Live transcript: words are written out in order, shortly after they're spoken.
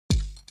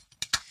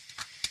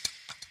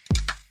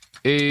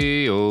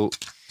Ayo,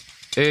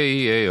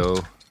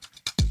 ayo.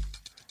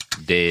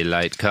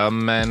 Daylight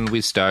come and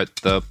we start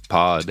the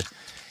pod.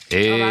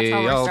 Hey,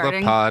 all the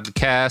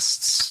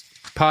podcasts.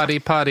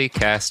 Potty,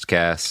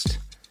 cast.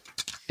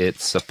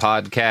 It's a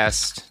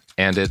podcast,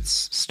 and it's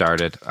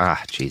started.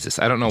 Jesus.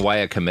 I don't know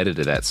why I committed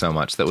to that so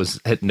much. That was,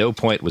 at no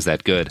point was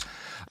that good.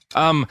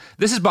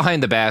 This is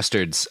Behind the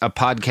Bastards, a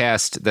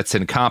podcast that's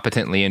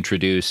incompetently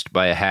introduced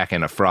by a hack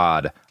and a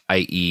fraud,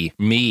 i.e.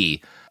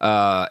 me.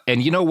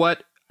 And you know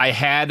what? I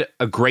had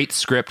a great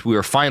script. We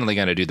were finally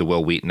going to do the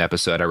Will Wheaton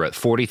episode. I wrote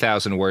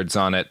 40,000 words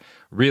on it.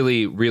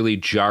 Really, really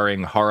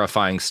jarring,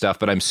 horrifying stuff.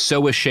 But I'm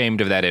so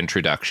ashamed of that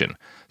introduction.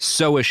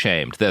 So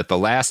ashamed that at the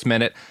last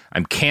minute,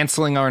 I'm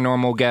canceling our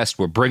normal guest.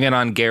 We're bringing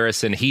on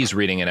Garrison. He's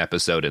reading an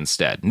episode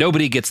instead.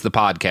 Nobody gets the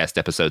podcast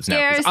episodes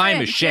now because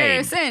I'm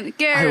ashamed.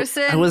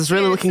 Garrison. I was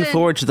really looking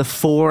forward to the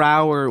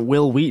 4-hour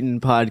Will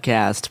Wheaton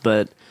podcast,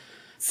 but...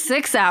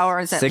 6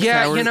 hours. 6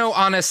 yeah, hours? You know,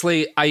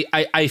 honestly,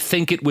 I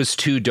think it was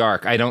too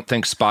dark. I don't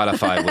think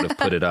Spotify would have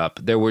put it up.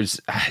 There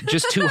was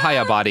just too high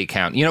a body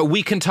count. You know,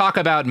 we can talk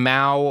about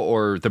Mao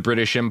or the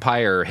British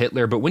Empire or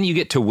Hitler, but when you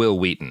get to Will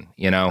Wheaton,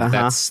 you know,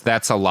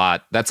 that's a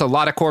lot. That's a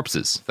lot of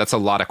corpses. That's a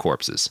lot of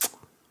corpses.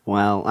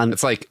 Well,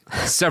 it's like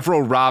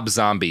several Rob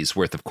Zombies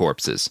worth of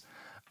corpses.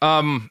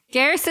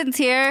 Garrison's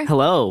here.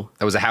 Hello.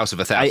 That was a house of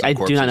 1,000 corpses. I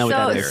do not know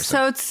what that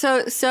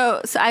is.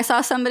 So I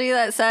saw somebody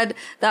that said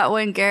that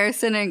when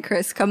Garrison and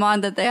Chris come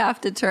on, that they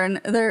have to turn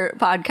their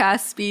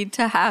podcast speed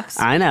to half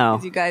speed. I know.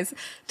 Because you guys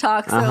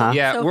talk so we're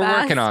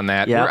fast. working on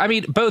that. Yep. I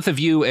mean, both of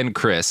you and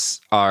Chris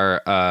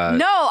are...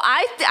 No,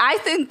 I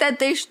think that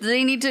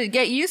they need to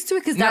get used to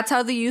it because that's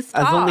how the youth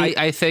talk.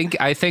 I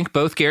think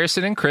both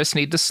Garrison and Chris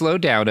need to slow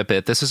down a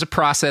bit. This is a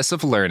process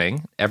of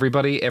learning.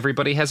 Everybody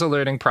has a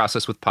learning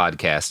process with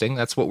podcasting.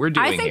 That's what we're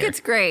doing here. I think it's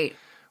great.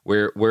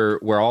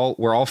 We're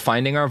all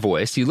finding our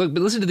voice.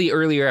 Listen to the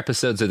earlier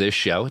episodes of this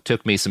show. It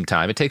took me some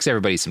time. It takes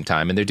everybody some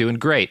time, and they're doing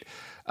great.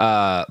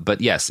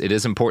 But yes, it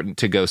is important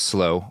to go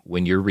slow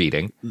when you're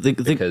reading.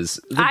 Because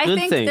I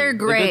think they're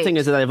great. The good thing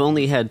is that I've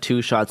only had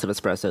 2 shots of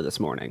espresso this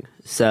morning,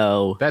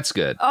 so that's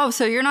good. Oh,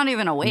 so you're not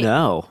even awake?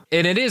 No.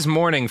 And it is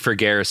morning for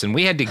Garrison.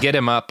 We had to get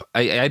him up.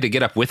 I had to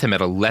get up with him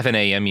at 11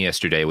 a.m.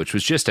 yesterday, which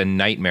was just a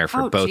nightmare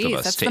for both of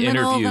us. That's to the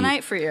middle interview. of the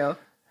night for you.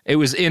 It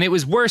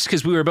was worse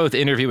because we were both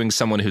interviewing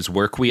someone whose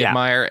work we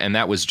admire, and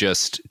that was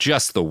just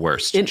the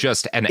worst.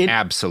 Just an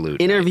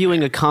absolute interviewing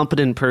nightmare. A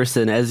competent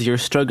person as you're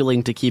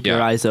struggling to keep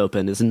your eyes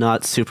open is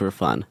not super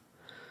fun.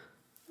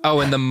 Oh,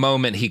 and the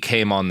moment he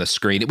came on the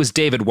screen, it was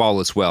David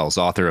Wallace Wells,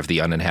 author of The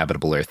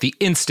Uninhabitable Earth. The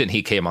instant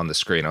he came on the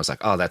screen, I was like,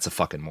 oh, that's a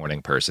fucking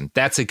morning person.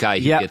 That's a guy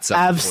who gets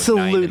up before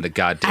 9 in the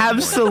goddamn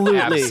morning.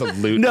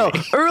 Absolutely. No,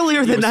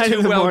 earlier than 9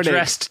 in the morning. Too well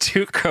dressed,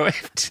 too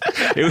coiffed.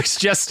 It was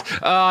just,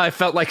 I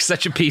felt like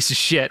such a piece of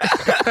shit.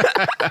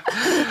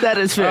 That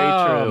is very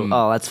true.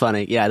 Oh, that's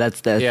funny. Yeah,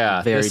 that's very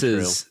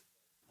true.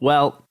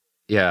 Well.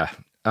 Yeah.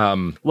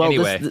 Well,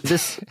 anyway.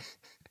 this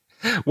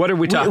what are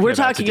we talking about? We're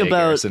talking today, about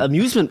Garrison?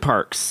 Amusement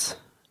parks.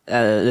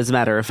 As a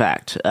matter of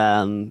fact,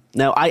 now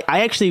I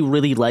actually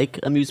really like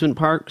amusement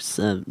parks.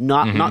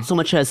 Not so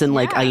much as in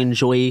like I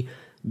enjoy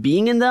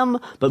being in them,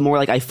 but more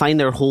like I find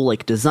their whole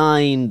like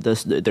design,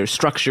 their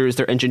structures,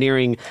 their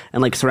engineering,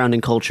 and like surrounding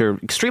culture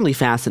extremely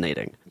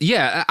fascinating.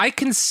 Yeah, I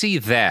can see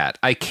that.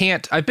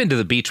 I've been to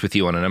the beach with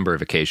you on a number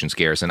of occasions,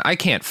 Garrison. I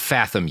can't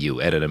fathom you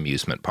at an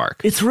amusement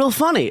park. It's real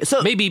funny.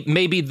 So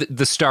maybe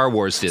the Star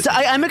Wars Disney. So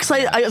I'm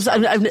excited.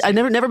 I've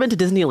never been to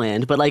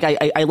Disneyland, but like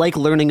I like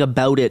learning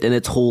about it and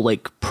its whole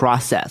like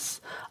process.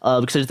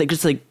 Because I think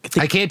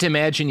I can't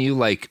imagine you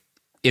like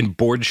in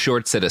board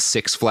shorts at a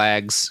Six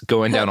Flags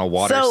going down a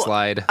water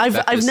slide.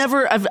 I've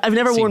never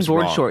worn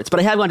board shorts, but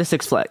I have gone to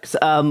Six Flags.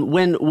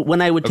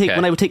 When I would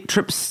take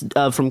trips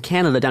from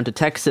Canada down to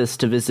Texas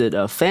to visit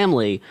a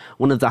family,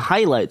 one of the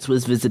highlights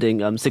was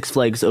visiting Six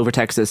Flags over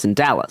Texas in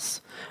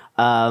Dallas.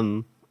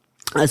 So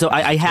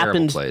I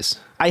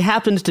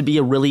happened to be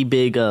a really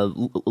big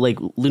like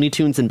Looney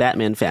Tunes and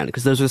Batman fan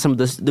because those were some of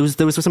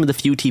the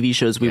few TV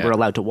shows we were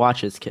allowed to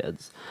watch as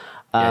kids.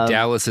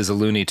 Dallas is a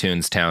Looney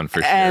Tunes town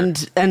for sure.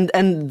 And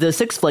the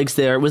Six Flags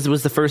there was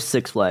the first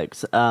Six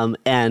Flags.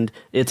 And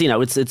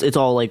it's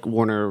all like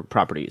Warner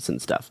properties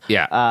and stuff.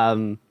 Yeah.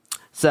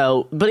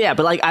 So,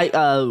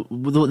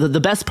 the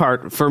best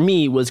part for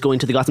me was going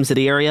to the Gotham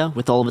City area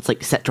with all of its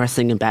like set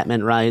dressing and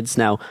Batman rides.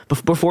 Now,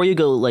 before you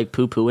go like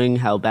poo-pooing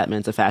how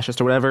Batman's a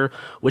fascist or whatever,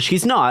 which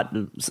he's not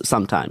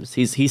sometimes.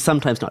 He's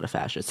sometimes not a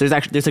fascist.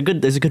 There's a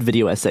good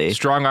video essay.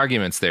 Strong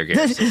arguments there,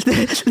 Garrison.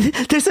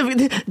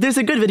 there's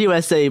a good video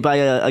essay by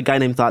a guy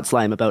named Thought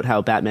Slime about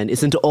how Batman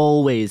isn't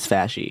always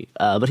fashy,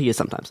 but he is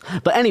sometimes.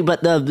 But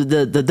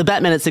the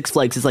Batman at Six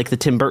Flags is like the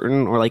Tim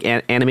Burton or like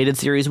animated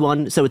series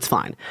one, so it's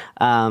fine.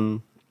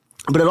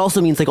 But it also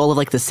means like all of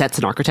like the sets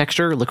and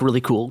architecture look really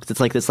cool because it's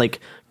like this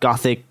like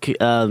gothic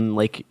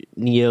like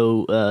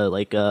neo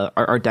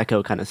art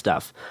deco kind of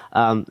stuff.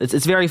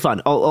 It's very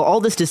fun. All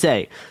this to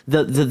say,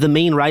 the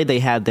main ride they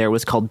had there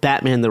was called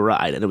Batman the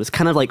Ride, and it was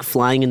kind of like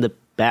flying in the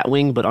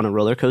Batwing, but on a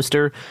roller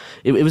coaster.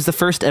 It was the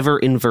first ever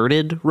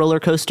inverted roller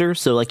coaster.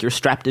 So like you're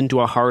strapped into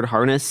a hard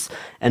harness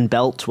and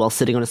belt while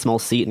sitting on a small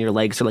seat and your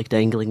legs are like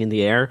dangling in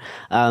the air.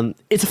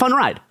 It's a fun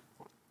ride.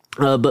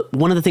 But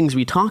one of the things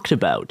we talked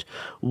about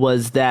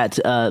was that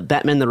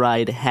Batman the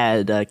Ride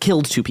had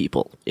killed 2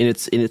 people in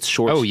its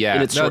short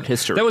short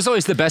history. That was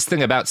always the best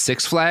thing about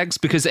Six Flags,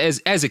 because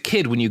as a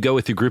kid, when you go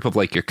with your group of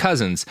like your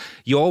cousins,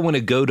 you all want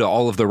to go to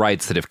all of the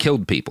rides that have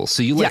killed people.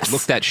 So you look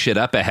that shit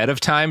up ahead of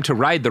time to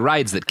ride the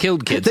rides that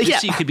killed kids,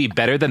 just so you could be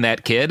better than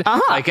that kid.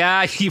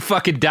 Like, you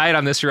fucking died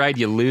on this ride,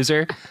 you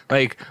loser.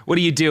 Like, what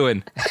are you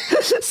doing?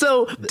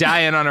 So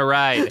dying on a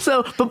ride.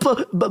 So, but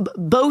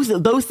both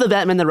the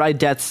Batman the Ride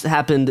deaths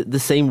happened the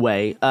same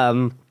way.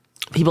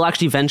 People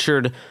actually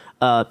ventured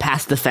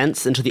past the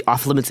fence into the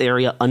off-limits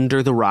area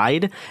under the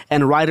ride,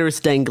 and riders'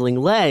 dangling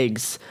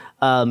legs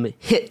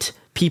hit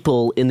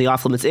people in the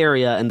off-limits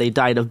area, and they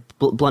died of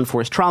blunt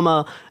force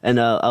trauma. And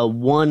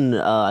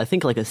I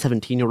think like a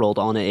 17-year-old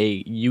on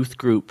a youth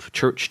group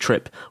church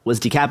trip was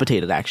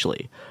decapitated,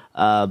 actually.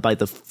 By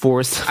the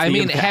force. I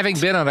mean, having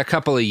been on a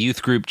couple of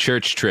youth group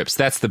church trips,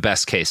 that's the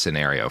best case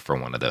scenario for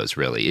one of those,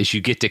 really, is you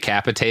get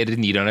decapitated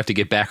and you don't have to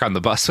get back on the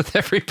bus with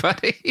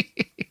everybody.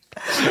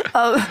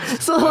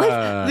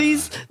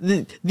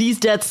 These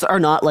deaths are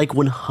not like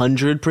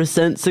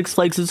 100% Six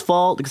Flags'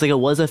 fault, because like it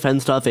was a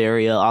fenced off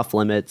area off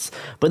limits,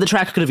 but the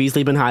track could have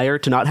easily been higher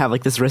to not have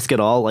like this risk at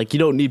all. Like you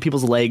don't need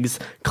people's legs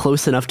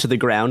close enough to the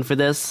ground for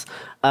this.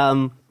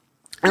 And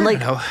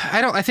like,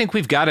 I think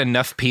we've got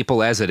enough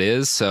people as it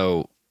is,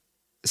 so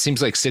it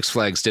seems like Six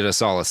Flags did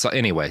us all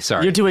anyway,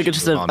 sorry. You're doing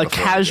just a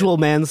casual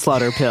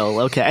manslaughter pill,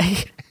 okay?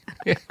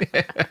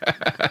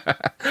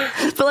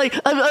 But like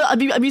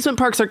amusement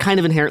parks are kind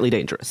of inherently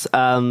dangerous.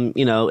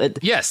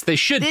 Yes, they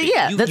should be.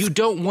 Yeah, you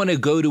don't want to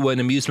go to an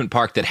amusement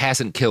park that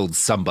hasn't killed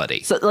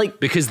somebody. So, like,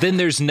 because then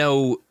there's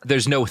no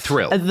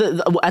thrill.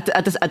 At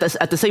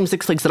the same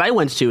Six Flags that I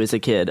went to as a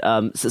kid,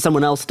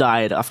 someone else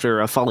died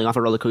after falling off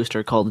a roller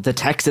coaster called the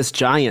Texas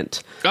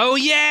Giant. Oh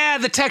yeah,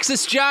 the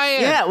Texas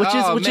Giant. Yeah,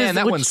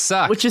 that one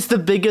sucked. Which is the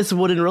biggest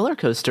wooden roller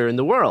coaster in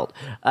the world.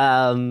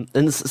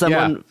 And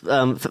someone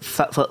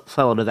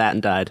fell into that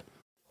and died.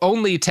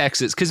 Only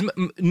Texas, because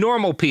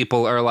normal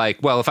people are like,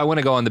 well, if I want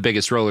to go on the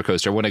biggest roller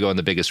coaster, I want to go on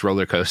the biggest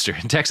roller coaster.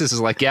 And Texas is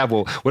like, yeah,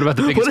 well, what about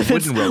the biggest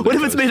wooden roller coaster? What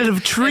if it's made out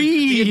of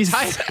trees?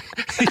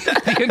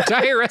 The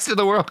entire rest of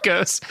the world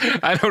goes,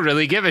 I don't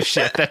really give a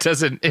shit. That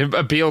doesn't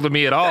appeal to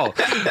me at all.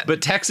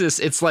 But Texas,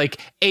 it's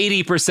like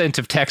 80%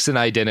 of Texan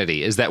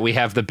identity is that we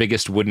have the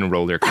biggest wooden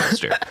roller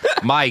coaster.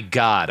 My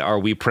God, are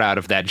we proud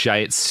of that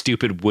giant,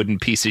 stupid wooden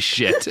piece of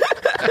shit.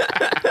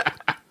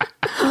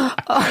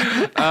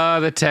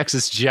 The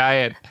Texas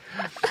Giant.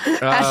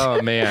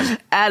 Oh man!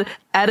 At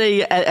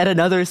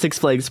another Six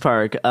Flags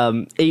park,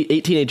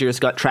 8 teenagers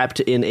got trapped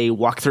in a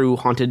walk-through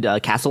haunted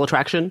castle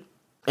attraction,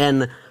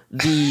 and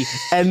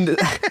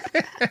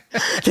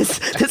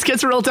this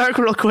gets real dark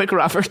real quick,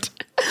 Robert.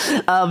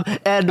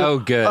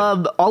 Good.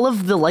 All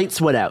of the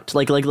lights went out,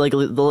 like the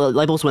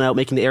light bulbs went out,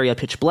 making the area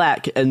pitch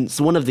black. And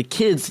so one of the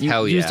kids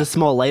used a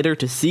small lighter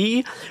to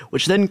see,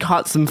 which then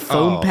caught some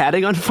foam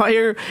padding on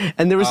fire.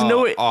 And there was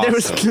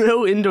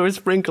no indoor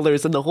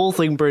sprinklers, and the whole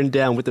thing burned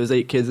down with those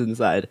 8 kids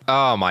inside.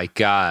 Oh my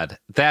God,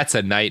 that's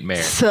a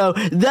nightmare. So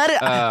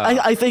that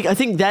I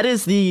think that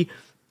is the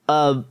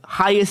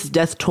highest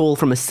death toll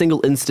from a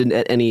single incident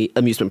at any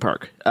amusement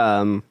park.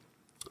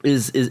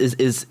 Is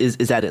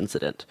that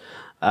incident?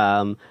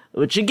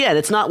 Which again,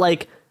 it's not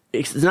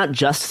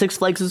just Six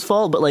Flags'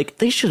 fault, but like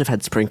they should have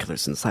had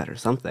sprinklers inside or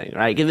something,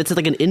 right? If it's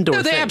like an indoor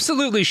thing. They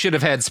absolutely should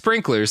have had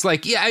sprinklers.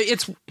 Like, yeah,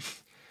 it's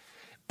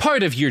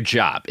part of your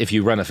job if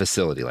you run a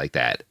facility like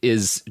that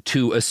is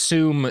to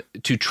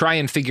try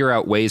and figure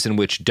out ways in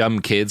which dumb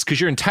kids,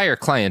 because your entire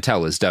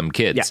clientele is dumb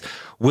kids,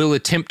 will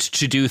attempt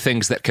to do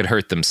things that could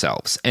hurt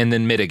themselves and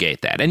then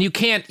mitigate that. And you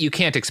can't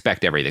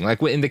expect everything.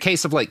 Like in the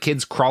case of like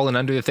kids crawling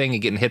under the thing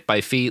and getting hit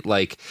by feet,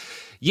 like,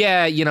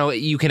 yeah,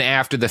 you can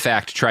after the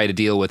fact try to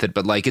deal with it,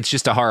 but like it's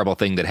just a horrible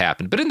thing that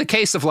happened. But in the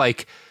case of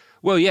like,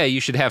 well, yeah, you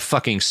should have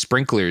fucking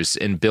sprinklers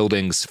in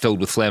buildings filled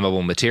with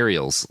flammable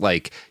materials.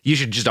 Like, you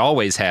should just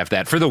always have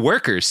that for the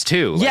workers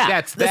too. Like,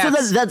 yeah, that's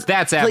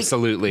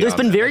absolutely. There's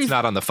been very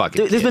not on the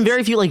fucking. There's been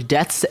very few like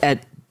deaths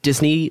at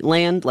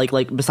Disneyland, like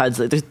besides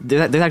there's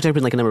actually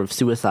been like a number of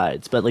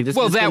suicides, but like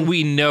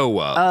we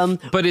know of.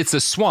 But it's a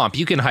swamp.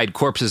 You can hide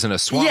corpses in a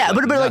swamp. Yeah,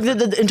 but like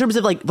in terms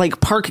of like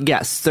park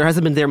guests, there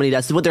hasn't been very many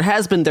deaths. What there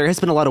has been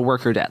a lot of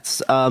worker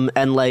deaths,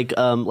 and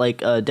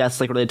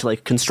deaths like related to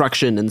like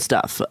construction and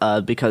stuff,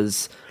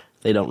 because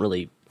they don't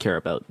really care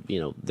about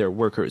their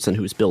workers and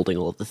who's building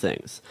all of the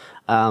things.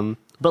 But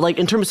like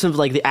in terms of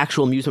like the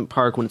actual amusement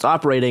park when it's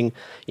operating,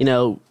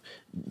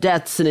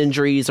 deaths and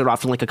injuries are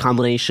often like a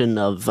combination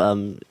of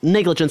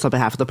negligence on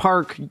behalf of the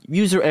park,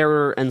 user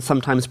error, and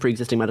sometimes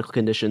pre-existing medical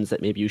conditions that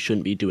maybe you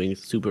shouldn't be doing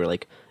super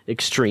like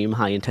extreme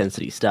high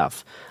intensity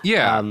stuff.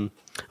 Yeah.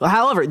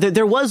 However,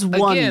 there was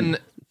one. Again,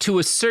 to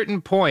a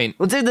certain point.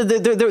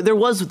 There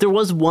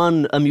was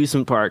one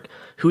amusement park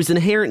whose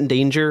inherent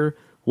danger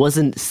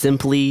wasn't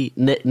simply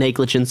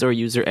negligence or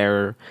user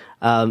error.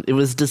 It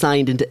was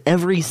designed into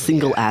every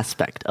single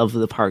aspect of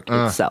the park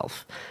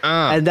itself.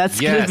 And that's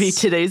going to be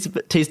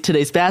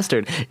today's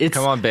bastard.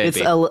 Come on, baby.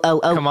 It's a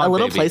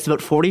little place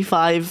about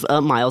 45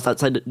 miles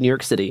outside New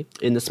York City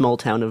in the small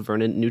town of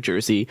Vernon, New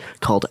Jersey,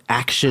 called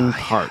Action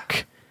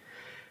Park.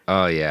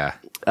 Oh, yeah.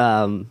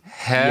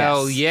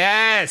 Hell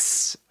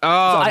yes.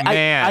 Oh, so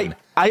man.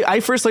 I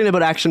first learned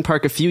about Action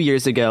Park a few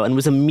years ago and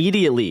was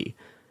immediately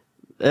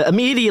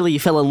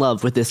fell in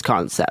love with this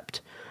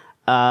concept.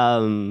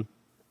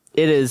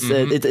 It is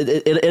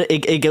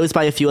it goes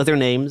by a few other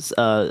names,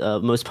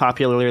 most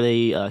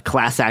popularly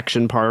Class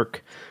Action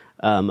Park,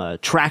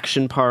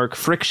 Traction Park,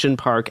 Friction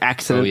Park,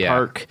 Accident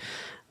Park.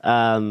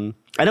 I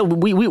know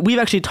we've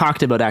actually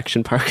talked about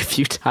Action Park a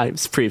few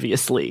times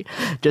previously,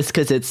 just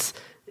because it's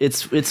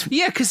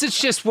because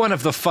it's just one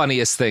of the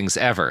funniest things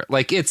ever.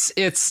 Like it's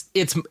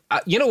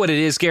you know what it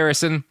is,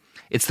 Garrison?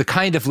 It's the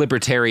kind of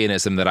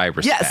libertarianism that I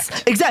respect.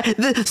 Yes,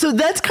 exactly. So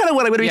that's kind of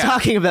what I'm going to be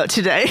talking about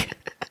today.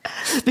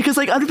 Because,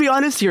 like, I'm going to be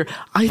honest here,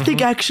 I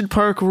think Action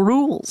Park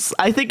rules.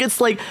 I think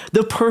it's, like,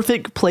 the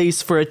perfect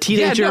place for a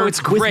teenager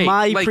with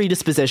my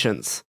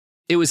predispositions.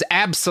 It was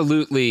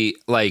absolutely,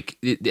 like,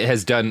 it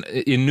has done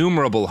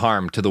innumerable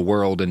harm to the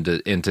world and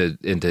into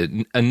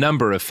a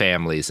number of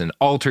families and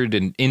altered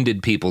and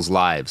ended people's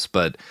lives,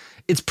 but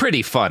it's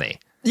pretty funny.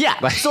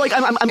 Yeah, so like I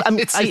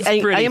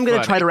am going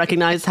to try to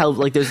recognize how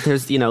like there's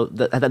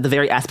the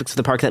very aspects of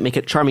the park that make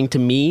it charming to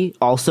me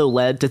also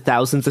led to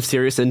thousands of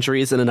serious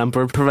injuries and a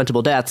number of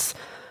preventable deaths.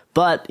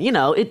 But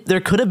there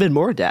could have been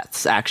more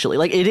deaths actually.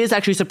 Like it is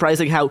actually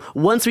surprising how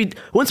once we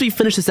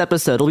finish this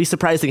episode, it'll be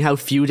surprising how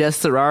few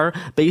deaths there are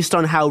based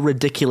on how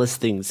ridiculous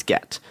things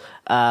get.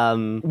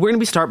 We're going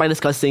to start by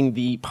discussing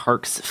the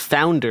park's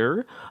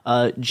founder,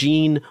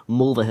 Gene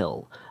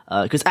Mulvihill.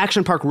 Because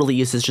Action Park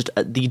really is just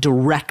the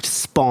direct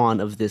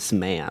spawn of this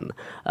man.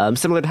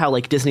 Similar to how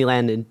like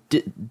Disneyland and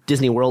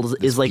Disney World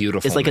is like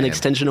an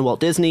extension of Walt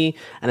Disney,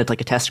 and it's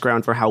like a test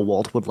ground for how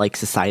Walt would like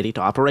society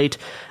to operate.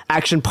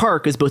 Action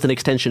Park is both an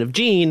extension of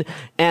Gene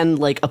and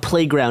like a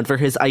playground for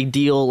his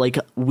ideal like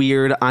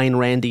weird Ayn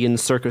Randian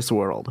circus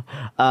world.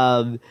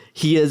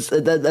 He is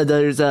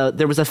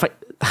there was a fight.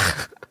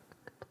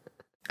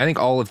 I think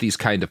all of these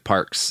kind of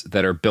parks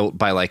that are built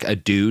by like a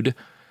dude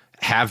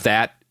have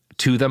that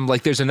to them.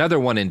 Like there's another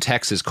one in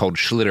Texas called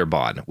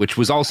Schlitterbahn, which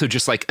was also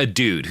just like a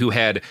dude who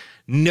had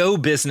no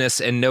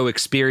business and no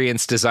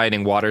experience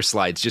designing water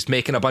slides, just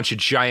making a bunch of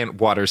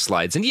giant water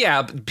slides. And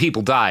yeah,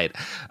 people died.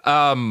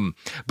 But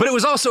it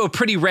was also a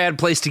pretty rad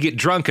place to get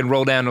drunk and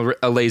roll down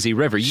a lazy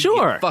river. You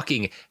get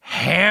fucking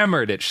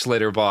hammered at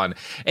Schlitterbahn.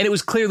 And it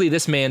was clearly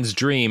this man's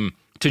dream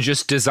to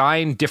just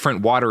design different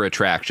water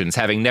attractions,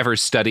 having never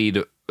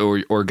studied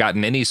or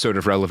gotten any sort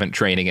of relevant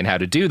training in how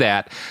to do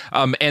that,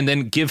 and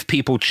then give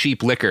people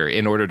cheap liquor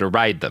in order to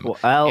ride them.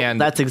 Well,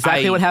 and that's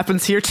exactly what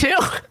happens here too.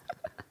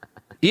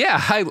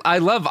 Yeah, I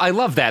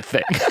love that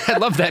thing. I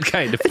love that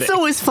kind of thing. It's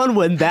always fun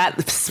when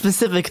that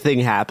specific thing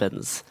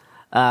happens.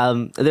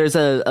 There's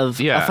a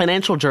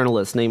financial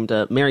journalist named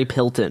Mary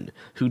Pilton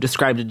who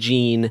described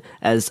Gene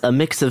as a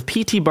mix of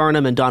P.T.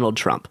 Barnum and Donald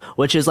Trump,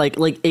 which is like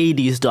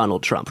 80s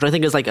Donald Trump, which I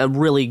think is like a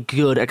really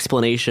good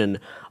explanation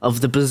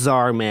of the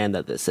bizarre man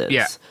that this is.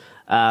 Yeah.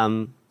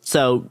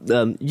 So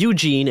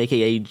Eugene,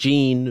 a.k.a.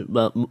 Gene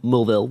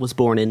Mulvihill, was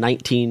born in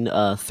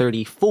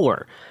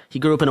 1934. He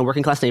grew up in a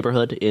working-class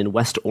neighborhood in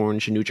West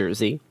Orange, New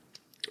Jersey.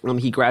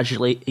 He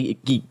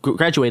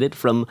graduated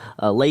from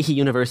Leahy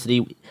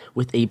University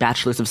with a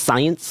Bachelor's of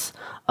Science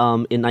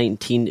in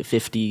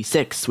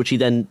 1956, which he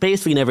then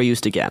basically never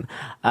used again.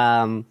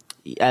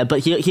 But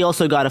he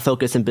also got a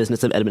focus in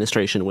business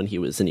administration when he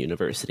was in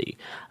university.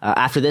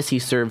 After this, he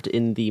served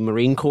in the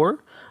Marine Corps.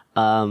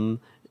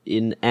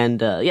 In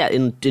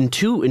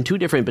two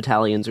different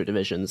battalions or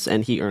divisions,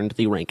 and he earned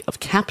the rank of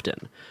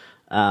captain.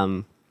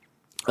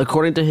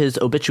 According to his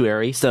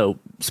obituary, so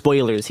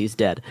spoilers, he's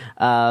dead.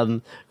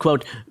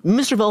 Quote,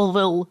 Mr.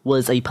 Mulvihill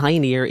was a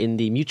pioneer in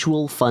the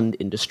mutual fund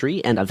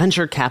industry and a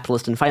venture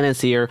capitalist and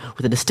financier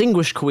with a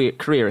distinguished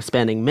career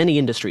spanning many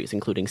industries,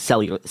 including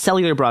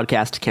cellular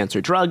broadcast,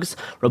 cancer drugs,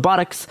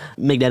 robotics,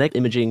 magnetic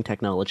imaging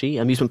technology,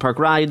 amusement park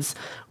rides,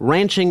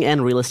 ranching,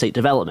 and real estate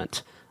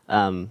development.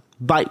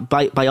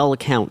 By all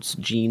accounts,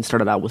 Gene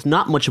started out with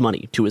not much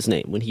money to his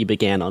name when he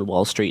began on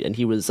Wall Street, and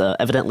he was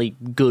evidently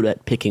good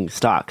at picking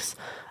stocks.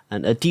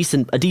 And a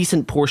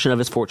decent portion of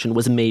his fortune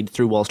was made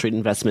through Wall Street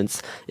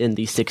investments in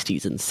the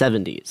 60s and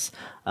 70s.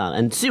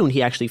 And soon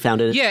he actually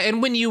founded... Yeah,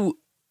 and when you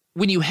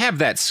have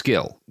that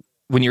skill,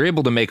 when you're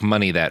able to make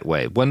money that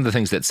way, one of the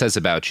things that says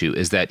about you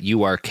is that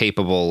you are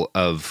capable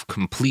of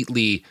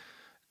completely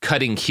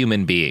cutting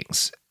human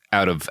beings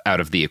out of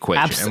the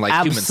equation. And like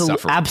humans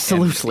suffer.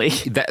 Absolutely.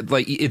 And that,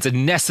 like, it's a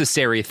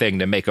necessary thing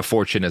to make a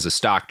fortune as a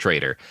stock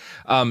trader.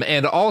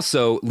 And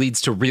also leads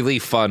to really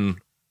fun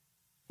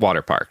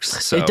water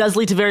parks. So it does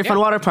lead to very fun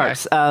water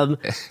parks.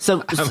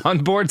 So I'm on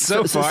board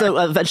so far. So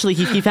eventually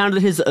he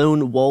founded his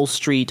own Wall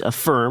Street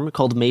firm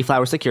called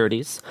Mayflower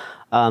Securities.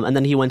 And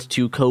then he went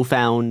to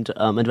co-found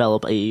and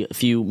develop a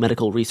few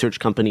medical research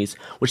companies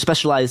which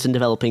specialized in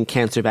developing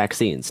cancer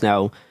vaccines.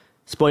 Now,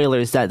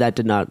 spoilers, that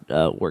did not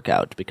work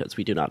out because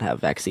we do not have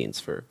vaccines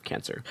for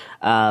cancer.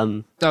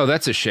 Oh,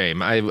 that's a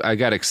shame. I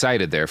got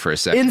excited there for a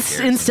second.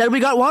 Instead,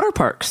 we got water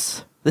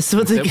parks. This is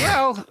what they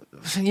well,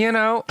 you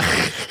know.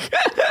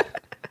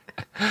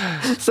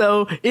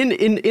 So in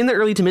the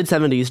early to mid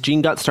 70s,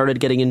 Gene got started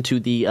getting into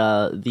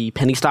the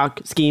penny stock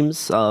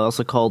schemes,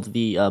 also called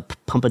the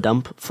pump a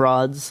dump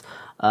frauds.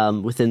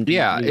 Within the New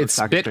York it's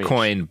Stock Bitcoin,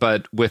 Exchange.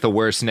 but with a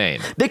worse name.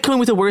 Bitcoin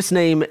with a worse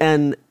name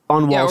and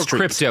on Wall Street.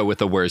 Crypto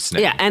with a worse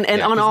name. Yeah, and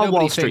on all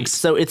Wall Street.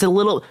 So it's a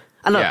little,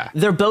 I don't know,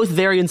 they're both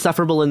very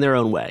insufferable in their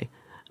own way.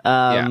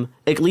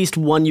 At least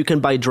one you can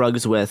buy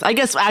drugs with. I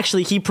guess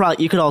actually you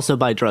could also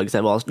buy drugs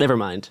at Wall Street. Never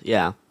mind.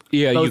 Yeah.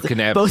 Yeah, you can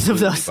have both of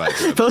those.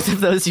 Both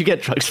of those you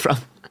get drugs from.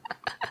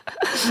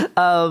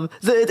 So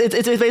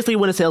it's basically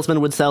when a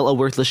salesman would sell a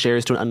worthless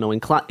shares to an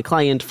unknowing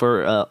client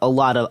for a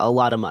lot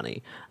of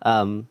money.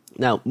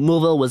 Now,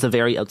 Mulville was a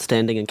very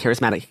outstanding and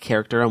charismatic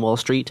character on Wall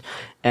Street,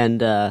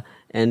 and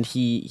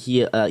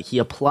he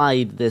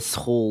applied this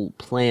whole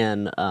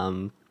plan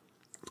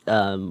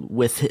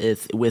with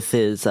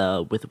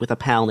a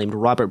pal named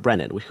Robert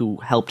Brennan, who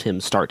helped him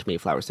start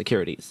Mayflower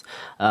Securities.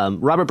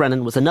 Robert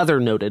Brennan was another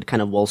noted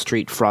kind of Wall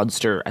Street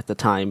fraudster at the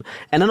time,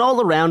 and an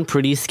all-around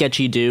pretty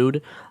sketchy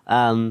dude.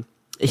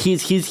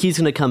 He's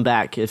going to come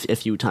back a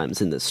few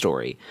times in this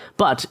story.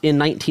 But in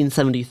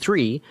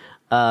 1973,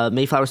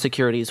 Mayflower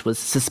Securities was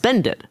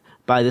suspended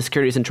by the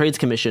Securities and Trades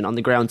Commission on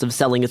the grounds of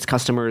selling its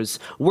customers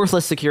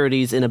worthless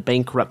securities in a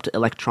bankrupt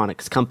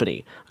electronics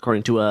company,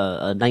 according to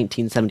a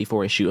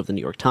 1974 issue of the New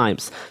York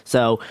Times.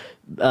 So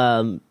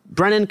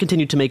Brennan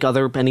continued to make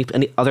other penny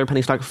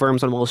stock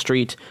firms on Wall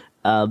Street,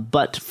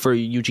 but for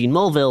Eugene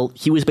Mulville,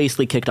 he was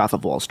basically kicked off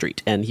of Wall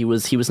Street, and he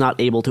was not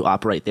able to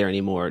operate there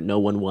anymore. No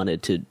one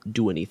wanted to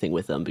do anything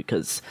with him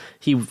because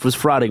he was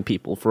frauding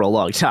people for a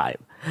long time.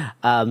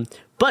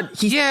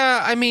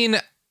 I mean,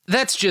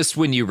 that's just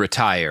when you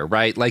retire,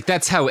 right? Like,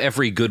 that's how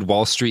every good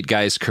Wall Street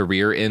guy's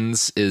career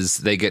ends, is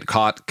they get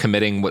caught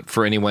committing what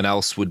for anyone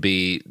else would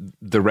be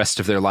the rest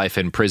of their life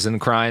in prison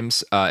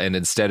crimes. And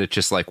instead it's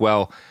just like,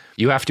 well,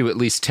 you have to at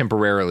least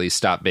temporarily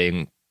stop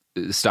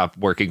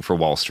working for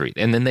Wall Street.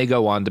 And then they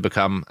go on to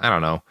become, I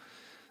don't know,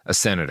 a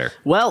senator.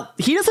 Well,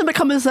 he doesn't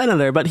become a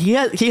senator, but he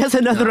has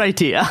another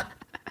idea.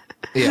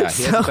 Yeah,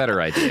 he has a better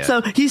idea.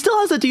 So he still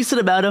has a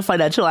decent amount of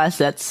financial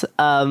assets.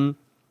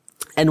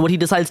 And what he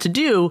decides to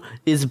do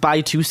is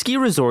buy 2 ski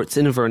resorts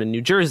in Vernon,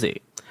 New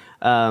Jersey.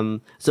 So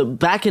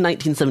back in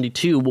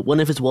 1972, one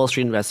of his Wall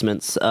Street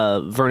investments,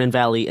 Vernon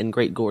Valley and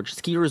Great Gorge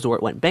Ski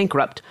Resort, went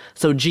bankrupt.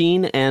 So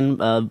Gene and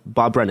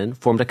Bob Brennan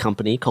formed a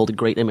company called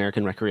Great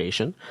American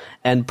Recreation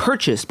and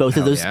purchased both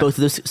of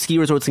those ski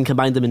resorts and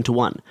combined them into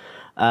one.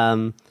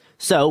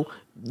 So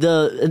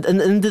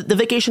the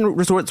vacation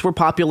resorts were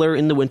popular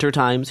in the winter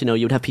times. You know,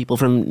 you'd have people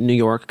from New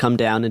York come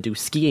down and do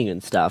skiing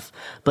and stuff,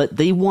 but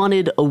they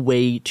wanted a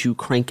way to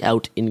crank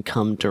out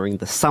income during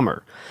the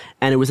summer.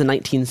 And it was in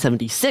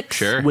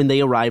 1976 when they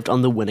arrived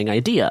on the winning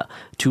idea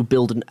to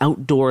build an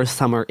outdoor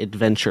summer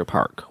adventure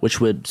park, which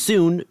would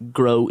soon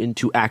grow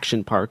into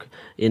Action Park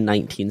in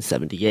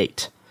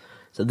 1978.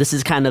 So this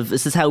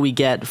is how we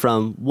get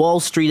from Wall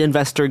Street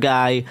investor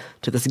guy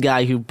to this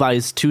guy who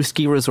buys 2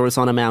 ski resorts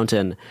on a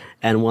mountain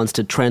and wants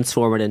to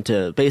transform it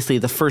into basically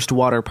the first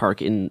water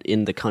park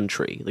in the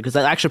country. Because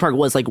that Action Park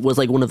was like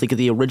one of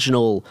the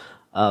original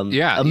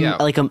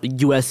like a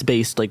US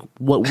based like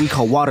what we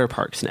call water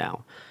parks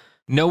now.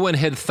 No one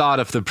had thought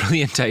of the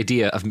brilliant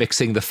idea of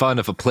mixing the fun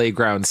of a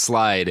playground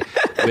slide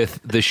with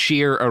the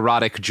sheer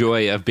erotic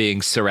joy of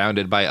being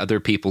surrounded by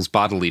other people's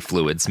bodily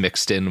fluids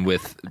mixed in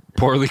with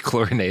poorly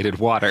chlorinated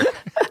water.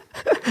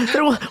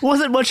 There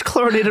wasn't much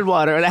chlorinated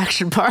water at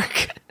Action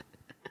Park.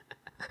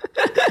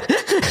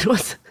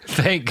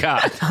 Thank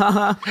God.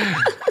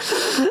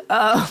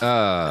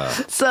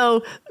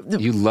 So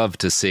you love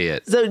to see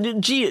it. So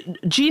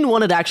Gene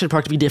wanted Action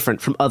Park to be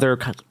different from other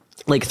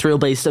like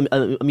thrill-based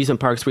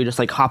amusement parks where you just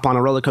like hop on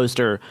a roller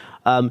coaster.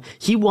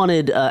 He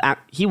wanted,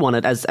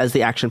 as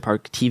the Action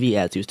Park TV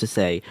ads used to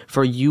say,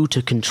 for you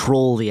to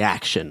control the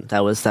action.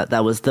 That was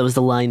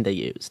the line they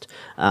used.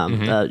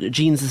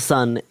 Gene's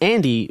son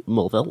Andy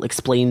Mulville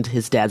explained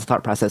his dad's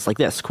thought process like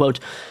this: "Quote,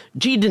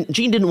 Gene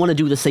didn't want to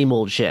do the same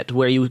old shit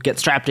where you get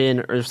strapped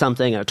in or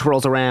something and it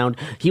twirls around.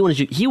 He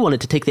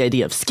wanted to take the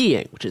idea of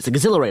skiing, which is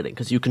exhilarating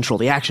because you control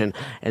the action,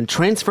 and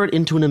transfer it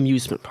into an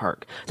amusement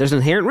park. There's an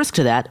inherent risk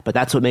to that, but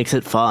that's what makes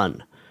it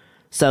fun."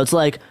 So it's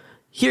like,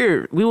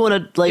 here, we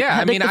want to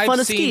make the fun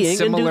of skiing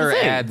and do the thing. I've seen similar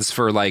ads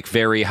for like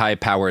very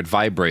high-powered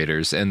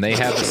vibrators, and they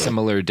have a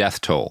similar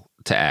death toll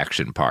to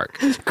Action Park.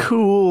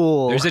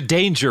 Cool. There's a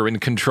danger in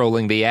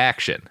controlling the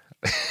action.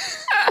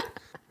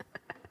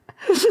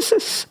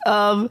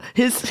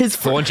 The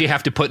ones you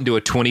have to put into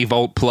a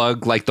 20-volt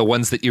plug, like the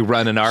ones that you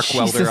run an arc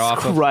welder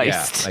off of.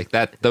 Yeah, like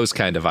that. Those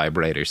kind of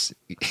vibrators.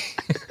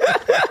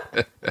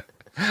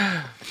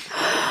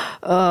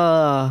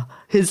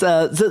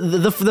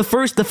 The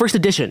first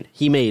addition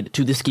he made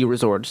to the ski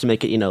resort to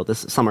make it, this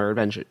summer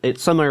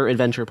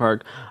adventure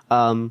park,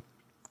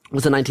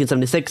 was in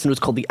 1976, and it was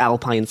called the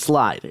Alpine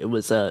Slide. It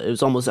was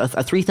almost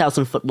a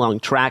 3,000 foot long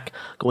track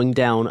going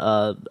down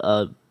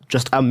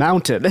just a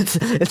mountain.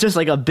 It's just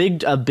like a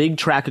big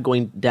track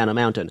going down a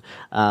mountain.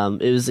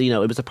 It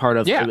was a part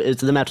of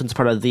the mountain's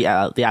part of the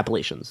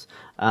Appalachians.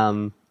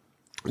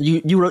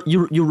 You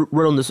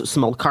rode on this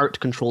small cart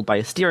controlled by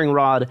a steering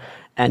rod,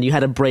 and you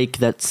had a brake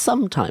that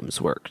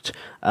sometimes worked.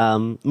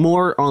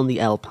 More on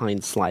the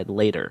Alpine Slide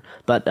later.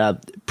 But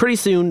pretty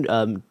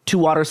soon, 2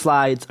 water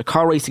slides, a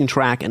car racing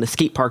track, and a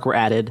skate park were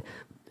added.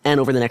 And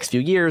over the next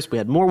few years, we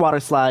had more water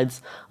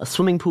slides, a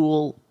swimming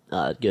pool,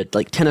 you had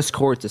like tennis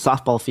courts, a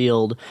softball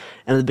field.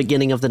 And at the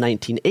beginning of the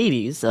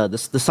 1980s,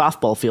 the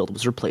softball field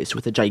was replaced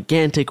with a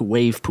gigantic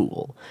wave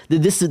pool.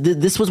 This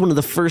was one of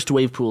the first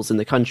wave pools in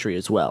the country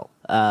as well.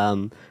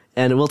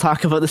 And we'll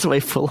talk about this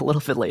wave pool a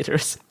little bit later.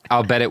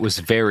 I'll bet it was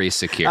very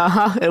secure.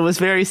 It was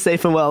very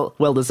safe and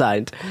well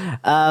designed.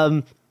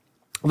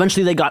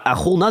 Eventually, they got a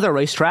whole nother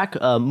racetrack,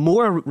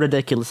 more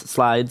ridiculous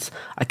slides,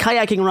 a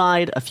kayaking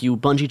ride, a few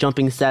bungee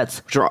jumping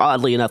sets, which are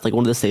oddly enough like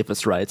one of the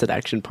safest rides at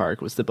Action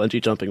Park was the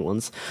bungee jumping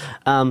ones,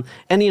 and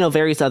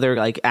various other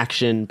like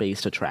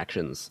action-based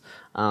attractions.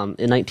 In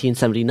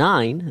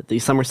 1979, the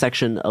summer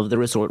section of the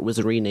resort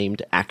was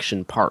renamed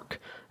Action Park.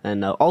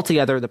 And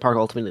altogether, the park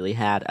ultimately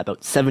had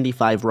about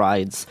 75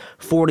 rides,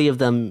 40 of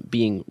them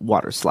being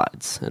water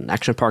slides. And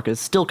Action Park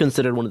is still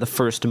considered one of the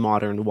first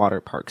modern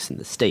water parks in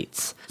the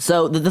States.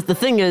 So the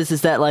thing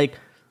is that like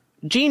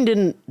Gene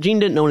didn't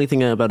know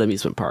anything about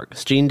amusement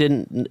parks. Gene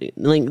didn't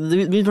like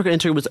the amusement park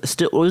industry was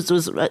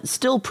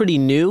still pretty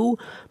new,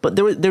 but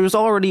there was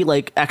already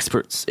like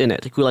experts in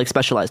it who like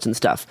specialized in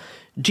stuff.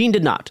 Gene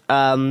did not.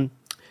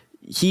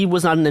 He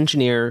was not an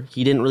engineer.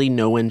 He didn't really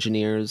know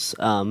engineers.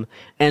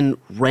 And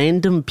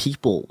random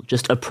people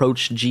just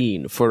approached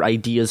Gene for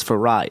ideas for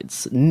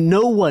rides.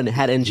 No one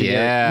had engineering.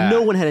 Yeah.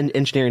 No one had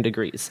engineering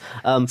degrees.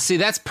 See,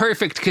 that's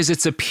perfect because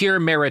it's a pure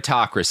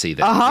meritocracy.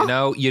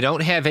 Then, you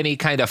don't have any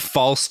kind of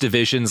false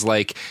divisions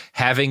like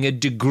having a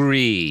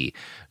degree,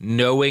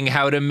 knowing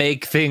how to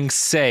make things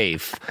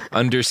safe,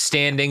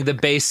 understanding the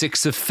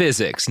basics of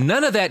physics.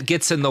 None of that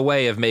gets in the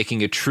way of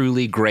making a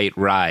truly great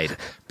ride.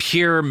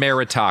 Pure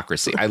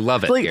meritocracy. I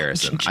love it, like,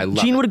 Garrison. I love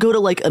it. Gene would go to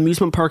like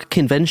amusement park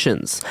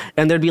conventions,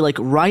 and there'd be like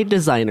ride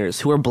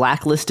designers who were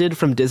blacklisted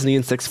from Disney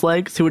and Six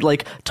Flags who would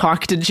like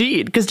talk to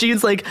Gene because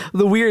Gene's like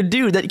the weird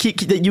dude that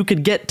you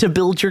could get to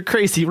build your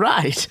crazy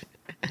ride.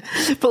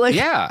 But like,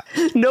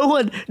 no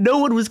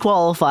one was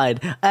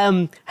qualified.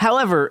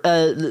 However,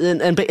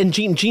 and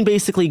Gene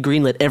basically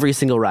greenlit every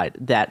single ride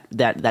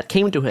that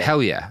came to him.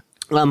 Hell yeah.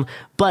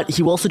 But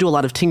he will also do a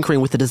lot of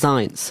tinkering with the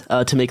designs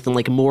to make them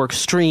like more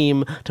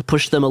extreme, to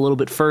push them a little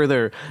bit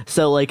further.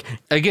 So like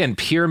again,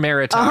 pure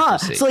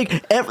meritocracy. So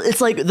like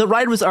it's like the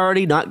ride was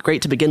already not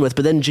great to begin with,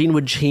 but then Gene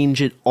would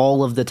change it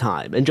all of the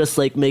time and just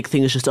like make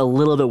things just a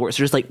little bit worse,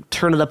 or just like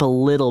turn it up a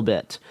little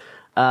bit.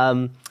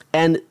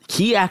 And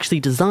he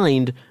actually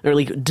designed,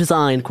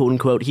 quote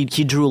unquote, he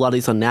drew a lot of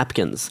these on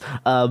napkins.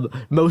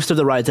 Most of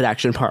the rides at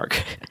Action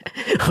Park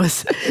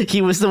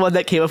he was the one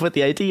that came up with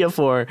the idea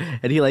for,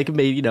 and he like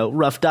made,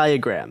 rough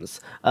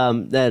diagrams.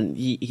 Then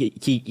he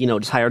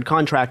just hired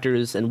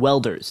contractors and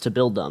welders to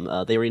build them.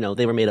 They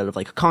were made out of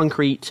like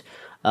concrete,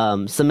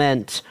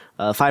 cement,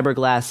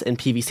 fiberglass, and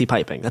PVC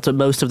piping. That's what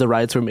most of the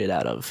rides were made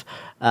out of.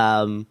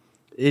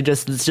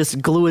 It's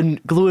just gluing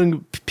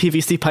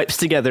PVC pipes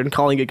together and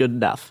calling it good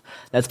enough.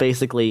 That's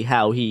basically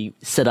how he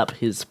set up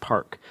his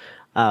park.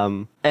 Gene.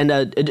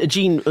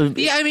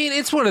 Yeah, I mean,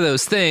 it's one of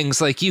those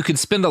things. Like you can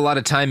spend a lot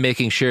of time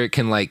making sure it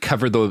can like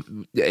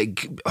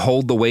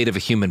hold the weight of a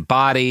human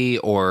body,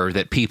 or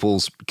that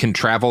people can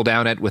travel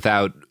down it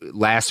without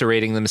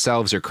lacerating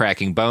themselves or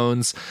cracking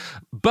bones.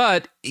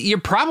 But you're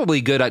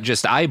probably good at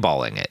just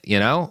eyeballing it,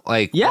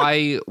 Like,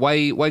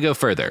 why go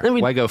further?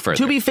 Why go further?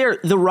 To be fair,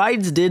 the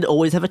rides did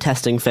always have a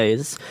testing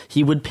phase.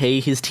 He would pay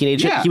his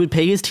teenage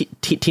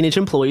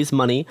employees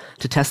money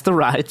to test the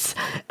rides,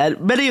 and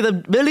many of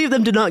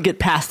them did not get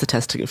past the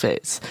testing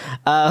phase.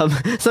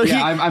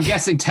 I'm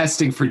guessing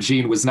testing for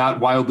Gene was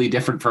not wildly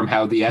different from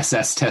how the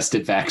SS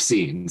tested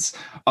vaccines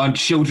on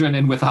children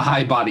and with a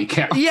high body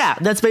count. Yeah,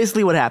 that's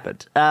basically what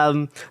happened.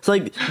 So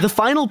like the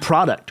final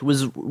product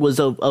was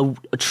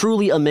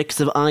truly a mix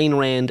of Ayn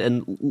Rand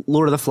and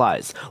Lord of the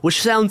Flies, which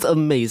sounds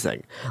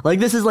amazing. Like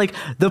this is like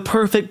the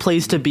perfect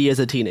place to be as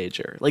a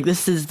teenager. Like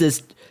this is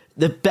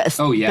the best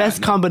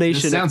best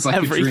combination of like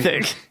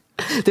everything.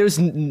 There's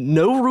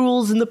no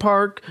rules in the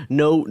park,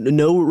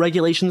 no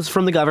regulations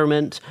from the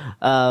government.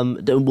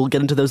 We'll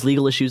get into those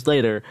legal issues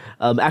later.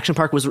 Action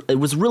Park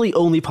was really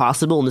only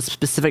possible in this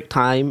specific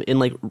time in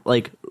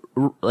like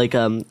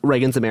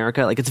Reagan's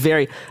America. Like it's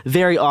very,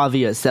 very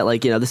obvious that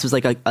this was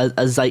like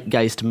a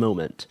zeitgeist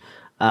moment.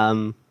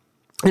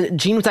 And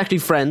Gene was actually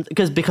friends,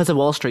 because of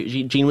Wall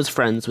Street, Gene was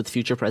friends with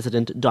future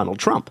President Donald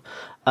Trump.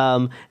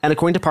 And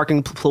according to park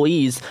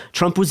employees,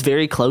 Trump was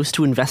very close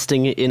to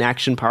investing in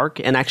Action Park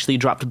and actually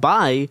dropped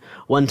by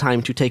one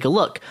time to take a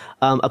look.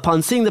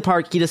 Upon seeing the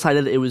park, he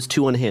decided it was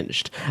too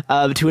unhinged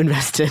to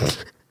invest in.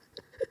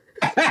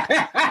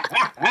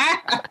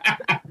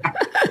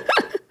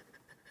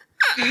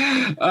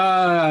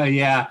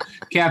 Yeah.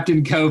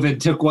 Captain COVID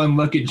took one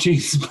look at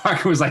Gene's park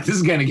and was like, this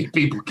is going to get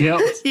people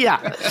killed.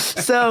 Yeah.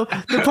 So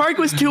the park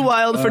was too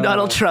wild for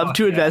Donald Trump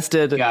to invest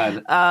in.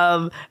 God.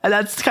 And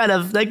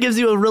that gives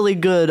you a really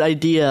good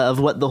idea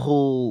of what the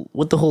whole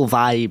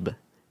vibe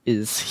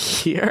is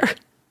here.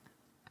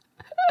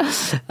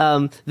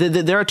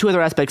 There are two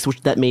other aspects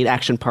that made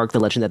Action Park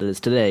the legend that it is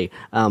today.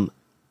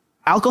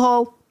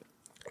 Alcohol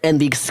and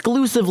the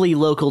exclusively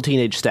local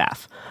teenage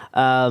staff.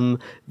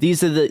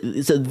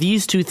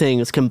 These two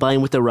things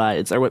combined with the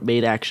rides are what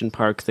made Action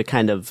Park the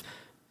kind of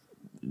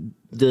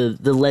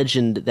the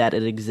legend that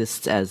it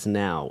exists as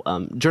now.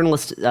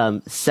 Journalist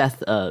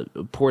Seth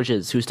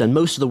Porges, who's done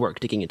most of the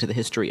work digging into the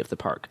history of the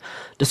park,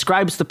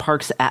 describes the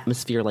park's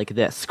atmosphere like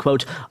this,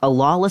 quote, "A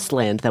lawless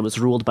land that was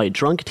ruled by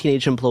drunk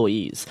teenage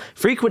employees,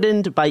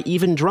 frequented by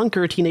even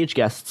drunker teenage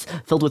guests,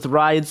 filled with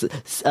rides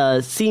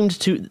seemed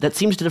to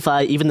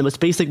defy even the most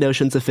basic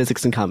notions of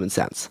physics and common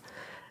sense."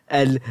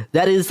 And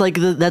that is like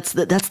that's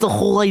the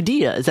whole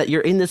idea, is that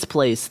you're in this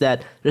place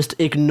that just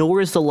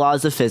ignores the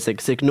laws of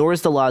physics,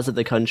 ignores the laws of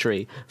the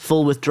country,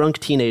 full with drunk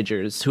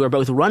teenagers who are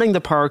both running the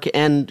park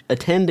and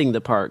attending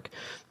the park.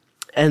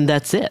 And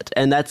that's it.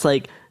 And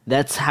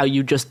that's how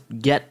you just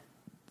get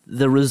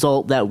the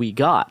result that we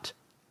got.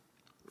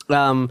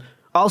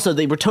 Also,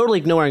 they were totally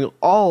ignoring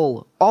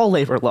all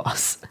labor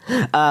laws.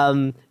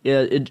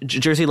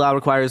 Jersey law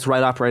requires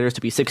ride operators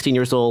to be 16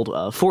 years old.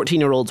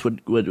 14-year-olds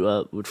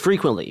would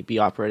frequently be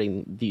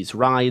operating these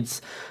rides.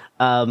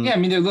 I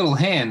mean, their little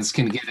hands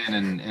can get in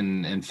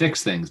and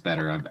fix things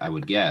better, I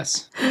would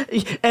guess.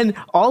 And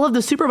all of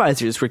the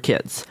supervisors were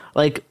kids,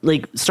 like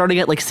starting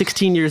at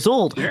 16 years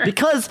old. Sure.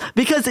 Because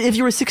if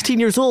you were 16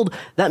 years old,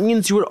 that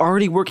means you were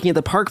already working at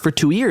the park for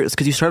 2 years,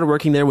 because you started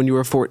working there when you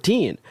were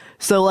 14.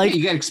 So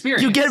you get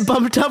experience. You get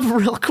bumped up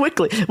real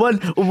quickly.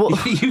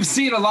 You've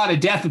seen a lot of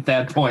death at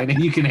that point,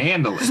 and you can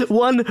handle it.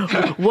 One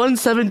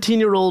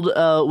 17-year-old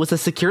was a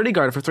security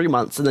guard for 3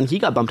 months, and then he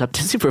got bumped up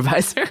to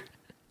supervisor.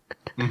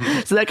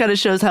 Mm-hmm. So that kind of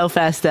shows how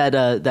fast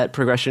that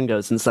progression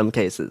goes in some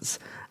cases.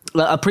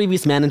 A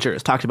previous manager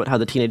has talked about how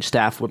the teenage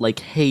staff would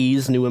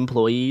haze new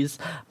employees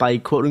by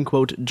quote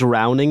unquote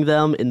drowning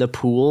them in the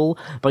pool,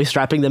 by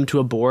strapping them to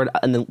a board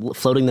and then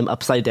floating them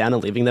upside down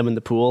and leaving them in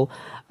the pool.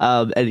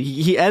 And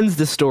he ends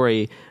the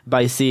story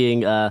by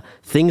seeing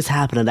things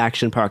happen at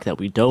Action Park that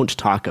we don't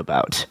talk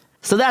about.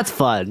 So that's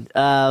fun.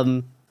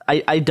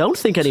 I don't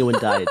think anyone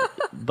died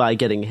by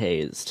getting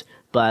hazed,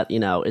 but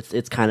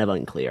it's kind of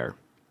unclear.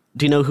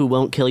 Do you know who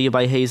won't kill you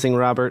by hazing,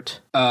 Robert?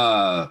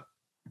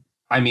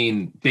 I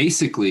mean,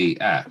 basically,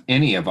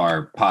 any of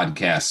our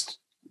podcast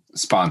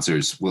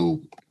sponsors will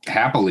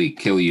happily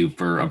kill you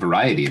for a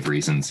variety of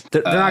reasons.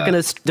 They're not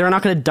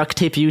gonna duct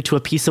tape you to a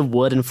piece of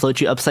wood and float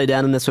you upside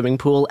down in the swimming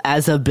pool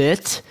as a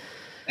bit.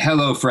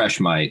 HelloFresh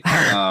might.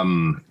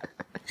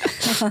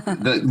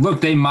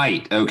 Look, they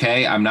might.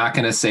 Okay, I'm not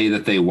gonna say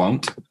that they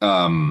won't,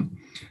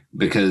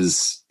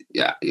 because.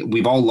 Yeah,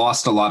 we've all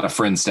lost a lot of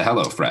friends to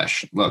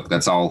HelloFresh. Look,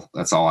 that's all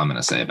I'm going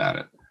to say about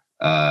it.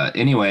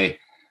 Anyway,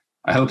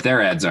 I hope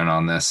their ads aren't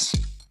on this.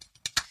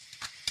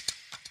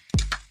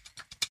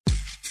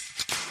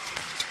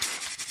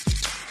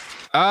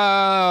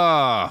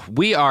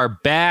 We are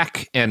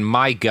back, and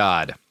my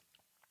God,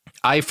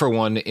 I, for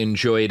one,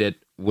 enjoyed it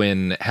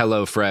when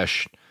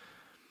HelloFresh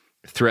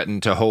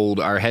threatened to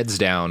hold our heads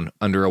down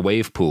under a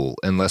wave pool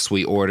unless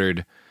we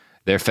ordered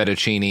their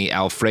fettuccine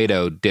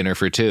Alfredo dinner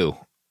for two.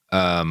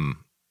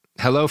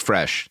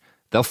 HelloFresh,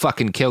 they'll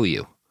fucking kill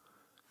you.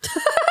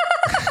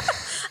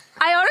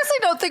 I honestly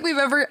don't think we've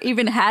ever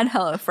even had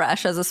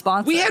HelloFresh as a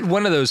sponsor. We had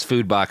one of those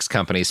food box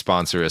companies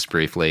sponsor us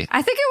briefly.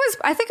 I think it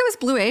was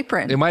Blue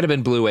Apron. It might have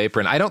been Blue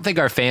Apron. I don't think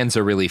our fans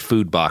are really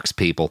food box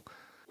people.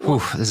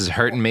 Whew, this is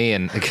hurting me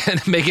and again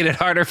making it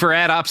harder for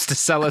ad ops to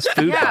sell us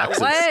food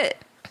boxes. What?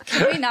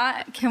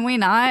 Can we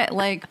not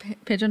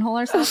pigeonhole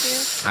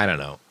ourselves here? I don't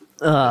know.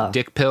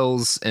 Dick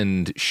pills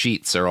and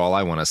sheets are all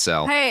I want to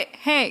sell.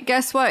 Hey,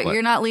 guess what?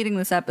 You're not leading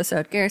this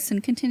episode.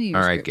 Garrison, continue.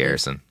 All right,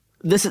 Garrison.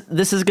 This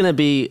is going to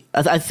be,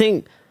 I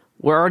think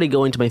we're already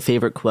going to my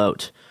favorite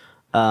quote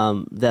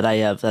that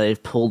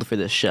I've pulled for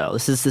this show.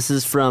 This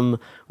is from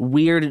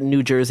Weird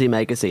New Jersey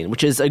Magazine,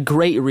 which is a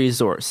great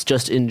resource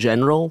just in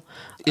general.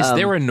 Is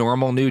there a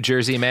normal New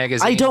Jersey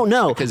magazine? I don't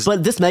know,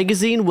 but this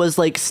magazine was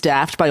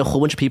staffed by a whole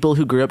bunch of people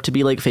who grew up to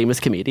be famous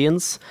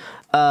comedians.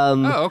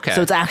 Okay.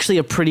 So it's actually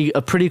a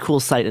pretty cool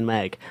site in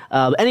mag.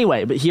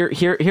 Anyway, but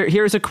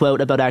here's a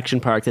quote about Action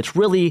Park that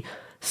really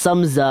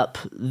sums up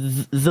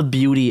the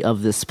beauty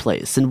of this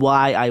place and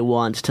why I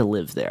want to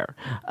live there.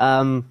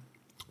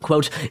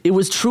 Quote, "It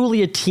was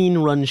truly a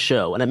teen-run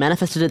show, and it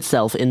manifested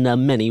itself in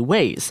many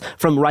ways,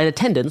 from ride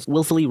attendants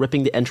willfully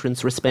ripping the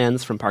entrance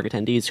wristbands from park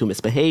attendees who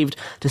misbehaved,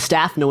 to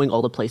staff knowing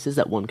all the places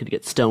that one could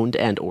get stoned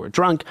and or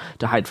drunk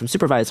to hide from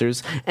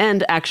supervisors,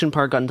 and Action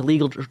Park got into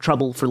legal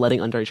trouble for letting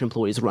underage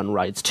employees run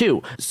rides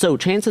too. So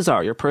chances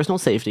are your personal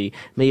safety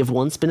may have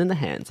once been in the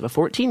hands of a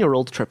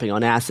 14-year-old tripping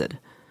on acid."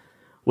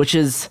 Which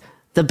is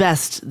the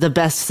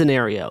best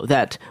scenario,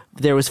 that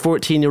there was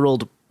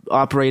 14-year-old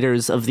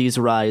operators of these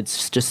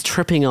rides just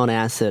tripping on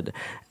acid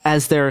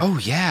as they're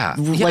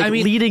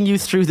leading you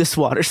through this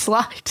water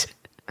slide.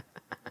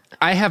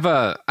 I have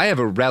a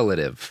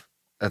relative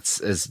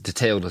that's as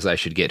detailed as I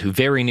should get, who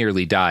very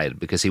nearly died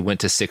because he went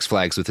to Six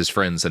Flags with his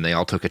friends and they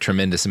all took a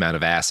tremendous amount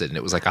of acid and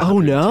it was like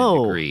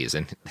 110 degrees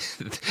and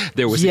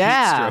there was a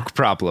heat stroke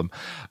problem.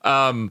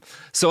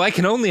 So I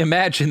can only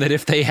imagine that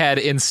if they had,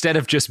 instead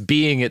of just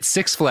being at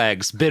Six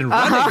Flags, been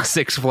running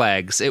Six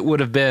Flags, it would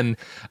have been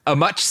a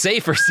much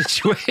safer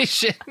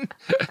situation.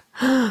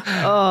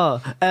 To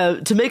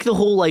make the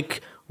whole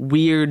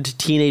weird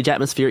teenage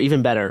atmosphere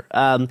even better,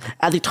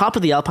 at the top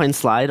of the Alpine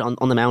slide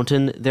on the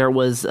mountain, there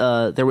was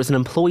an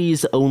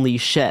employees only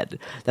shed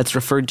that's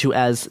referred to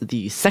as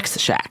the sex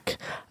shack,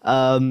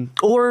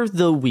 or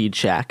the weed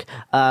shack.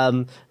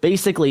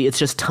 Basically, it's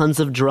just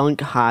tons of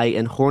drunk, high,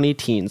 and horny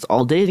teens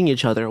all dating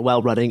each other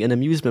while running an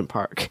amusement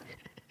park.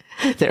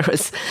 There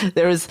was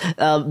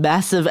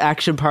massive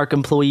Action Park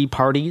employee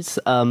parties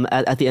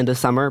at the end of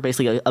summer,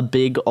 basically a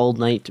big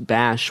all-night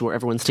bash where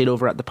everyone stayed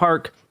over at the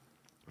park.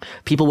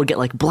 People would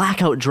get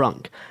blackout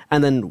drunk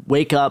and then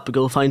wake up,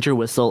 go find your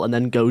whistle, and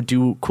then go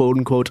do quote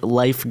unquote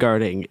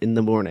lifeguarding in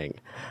the morning.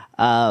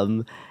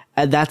 And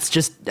that's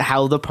just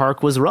how the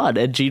park was run.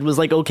 And Gene was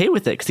okay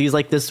with it because he's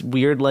this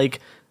weird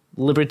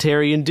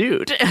libertarian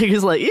dude.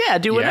 He's yeah,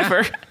 do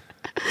whatever.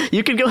 Yeah.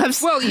 You can go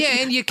have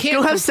and you can't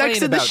go have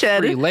sex in the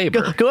shed.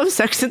 Go have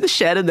sex in the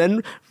shed and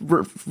then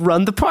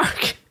run the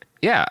park.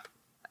 Yeah,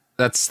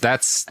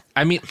 that's.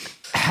 I mean,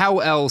 how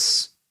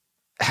else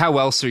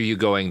are you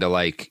going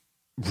to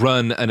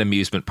run an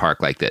amusement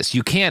park like this?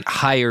 You can't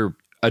hire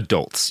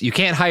adults. You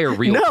can't hire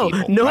real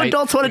people. No right?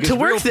 adults wanted to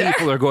work there.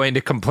 People are going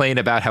to complain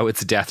about how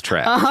it's death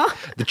trap.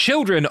 The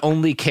children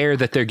only care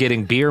that they're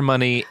getting beer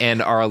money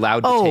and are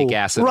allowed to take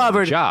acid on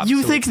the job.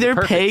 You think they're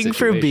paying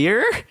for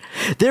beer?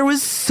 There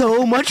was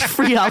so much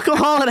free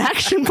alcohol at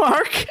Action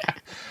Park.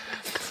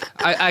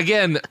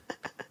 Again,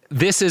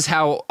 this is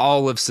how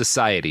all of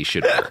society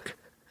should work.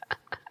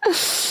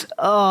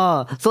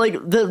 So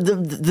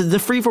the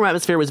freeform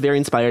atmosphere was very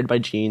inspired by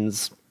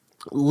Gene's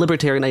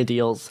libertarian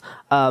ideals.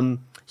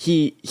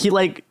 He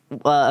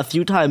a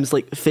few times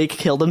fake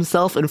killed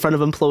himself in front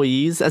of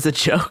employees as a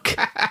joke.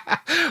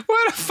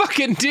 What a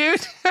fucking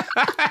dude.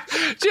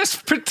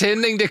 Just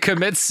pretending to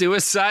commit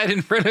suicide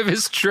in front of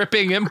his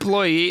tripping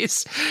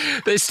employees.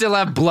 They still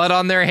have blood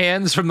on their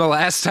hands from the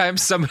last time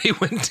somebody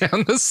went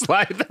down the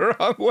slide the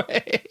wrong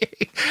way.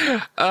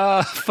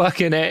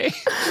 Fucking A.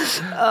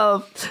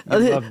 I'd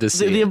love to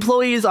see the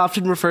employees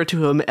often refer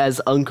to him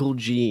as Uncle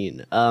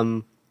Gene.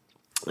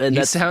 And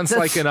he sounds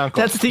like an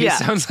uncle. He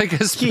sounds like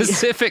a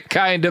specific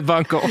kind of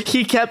uncle.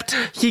 He kept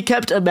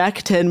a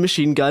Mac-10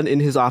 machine gun in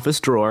his office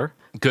drawer.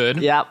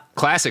 Good. Yeah.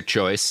 Classic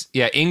choice.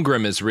 Yeah,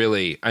 Ingram is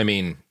really, I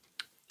mean,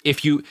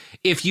 if you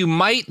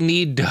might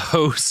need to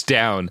hose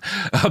down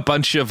a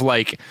bunch of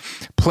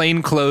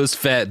plainclothes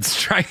feds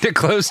trying to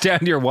close down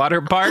your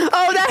water park.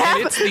 Oh, that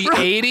happened. It's the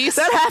 80s.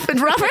 That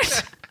happened,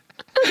 Robert.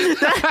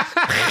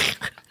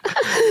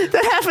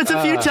 That happens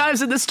a few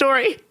times in the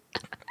story.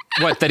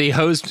 What, that he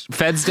hosed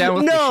feds down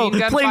with machine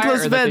gun fire, or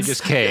that they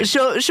just caved?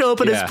 Show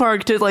up at his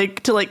park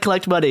to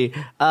collect money.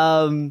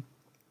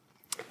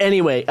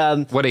 Anyway,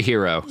 what a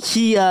hero.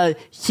 He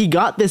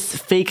got this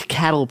fake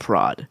cattle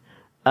prod,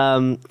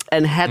 and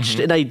hatched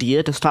an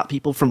idea to stop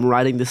people from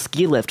riding the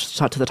ski lift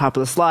to the top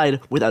of the slide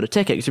without a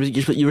ticket.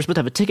 You were supposed to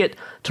have a ticket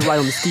to ride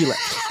on the ski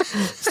lift.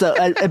 So,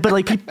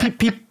 but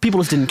people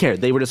just didn't care.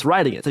 They were just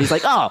riding it. So he's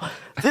like, oh,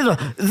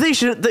 they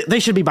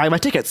should be buying my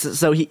tickets.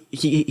 So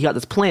he got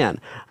this plan.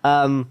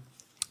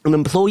 An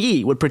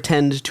employee would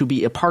pretend to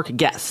be a park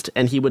guest,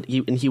 and he would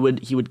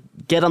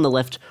get on the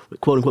lift,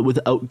 quote unquote,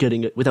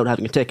 without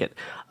having a ticket.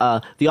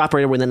 The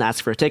operator would then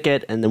ask for a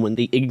ticket, and then when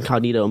the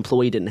incognito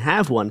employee didn't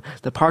have one,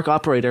 the park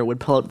operator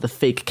would pull out the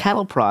fake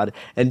cattle prod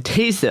and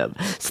tase him,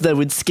 so that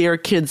would scare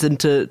kids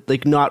into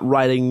not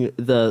riding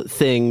the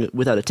thing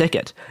without a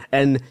ticket.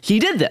 And he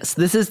did this.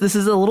 This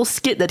is a little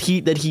skit that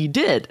he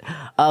did,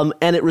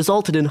 and it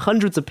resulted in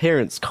hundreds of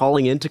parents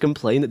calling in to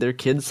complain that their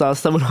kids saw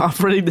someone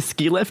operating the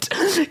ski lift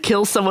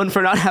kill someone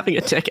for not having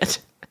a ticket.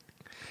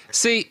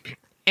 See,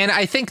 and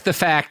I think the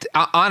fact,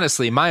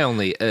 honestly, my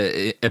only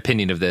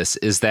opinion of this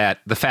is that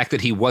the fact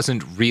that he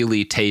wasn't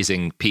really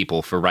tasing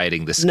people for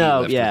riding the ski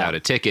lift without a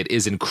ticket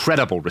is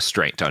incredible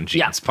restraint on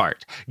Gene's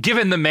part,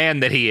 given the man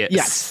that he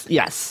is.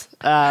 Yes.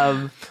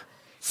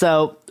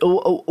 So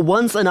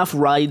once enough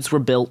rides were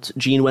built,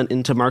 Gene went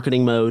into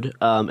marketing mode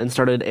and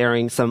started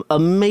airing some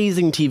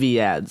amazing TV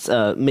ads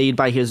made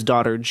by his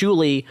daughter,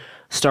 Julie,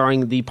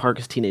 starring the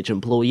park's teenage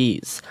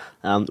employees.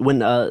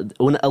 When a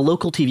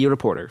local TV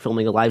reporter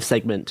filming a live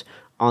segment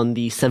on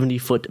the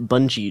 70-foot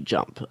bungee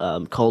jump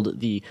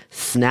called the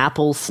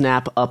Snapple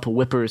Snap Up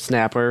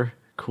Whippersnapper.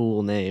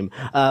 Cool name.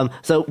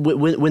 So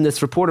when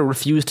this reporter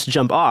refused to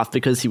jump off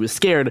because he was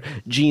scared,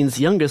 Gene's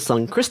youngest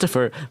son,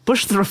 Christopher,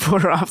 pushed the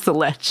reporter off the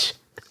ledge.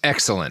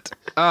 Excellent.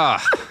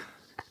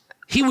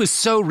 He was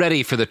so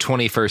ready for the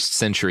 21st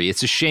century.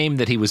 It's a shame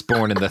that he was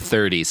born in the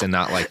 30s and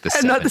not like the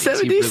 70s. Not the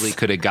 70s. He really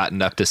could have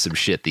gotten up to some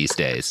shit these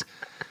days.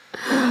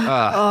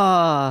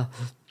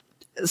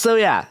 So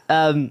yeah,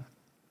 on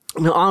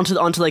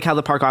to like how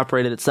the park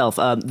operated itself.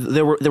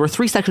 There were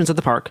three sections of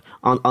the park.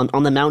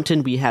 On the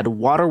mountain, we had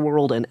Water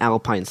World and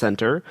Alpine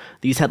Center.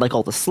 These had like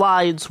all the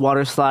slides,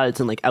 water slides,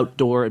 and like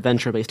outdoor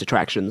adventure-based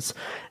attractions.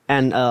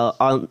 And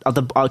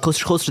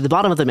closer to the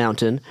bottom of the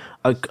mountain,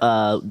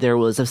 there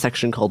was a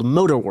section called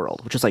Motor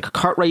World, which is like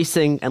kart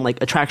racing and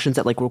like attractions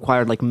that like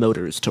required like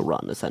motors to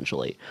run,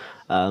 essentially.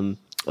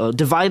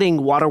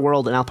 Dividing Water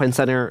World and Alpine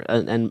Center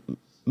and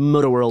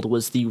Motor World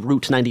was the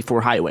Route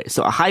 94 highway.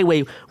 So a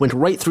highway went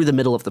right through the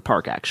middle of the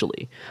park,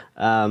 actually,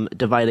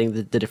 dividing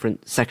the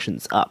different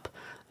sections up.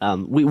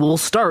 We will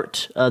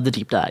start the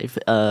deep dive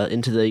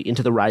into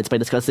the rides by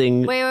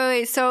discussing.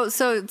 Wait. So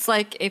it's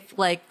like if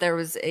like there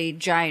was a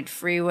giant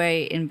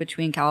freeway in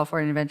between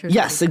California Adventures.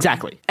 Yes,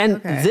 exactly. And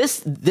okay.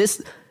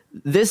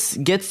 this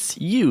gets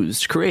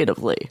used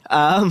creatively.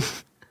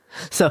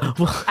 So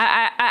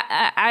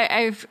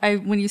I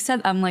when you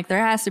said, I'm like,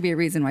 there has to be a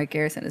reason why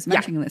Garrison is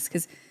mentioning this,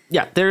 because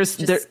there is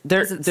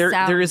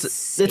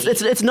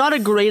it's not a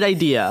great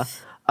idea.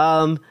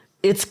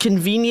 It's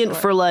convenient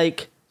for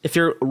like if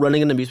you're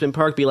running an amusement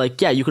park, be like,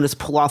 you can just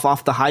pull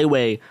off the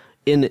highway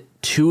in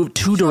two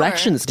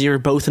directions near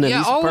both an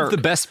amusement park. All of the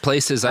best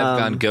places I've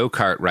gone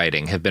go-kart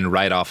riding have been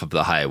right off of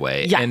the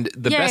highway. Yeah. And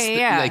the best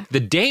like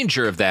the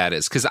danger of that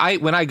is because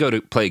when I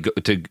go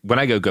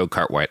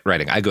go-kart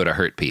riding, I go to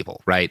hurt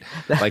people, right?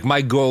 Like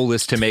my goal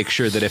is to make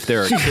sure that if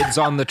there are kids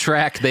on the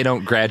track, they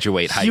don't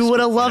graduate high school. You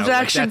would have loved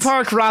Action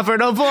Park,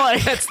 Robert. Oh boy.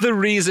 That's the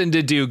reason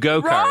to do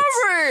go-karts.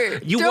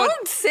 Robert,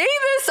 don't say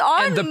this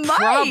on And the mic.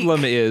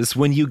 problem is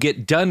when you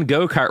get done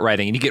go-kart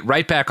riding and you get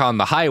right back on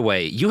the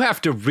highway, you have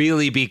to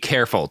really be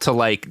careful to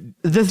like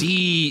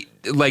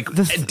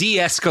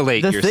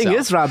de-escalate yourself. The thing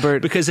is,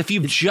 Robert, because if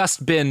you've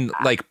just been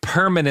like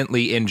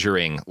permanently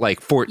injuring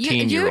like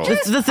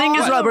 14-year-olds, the thing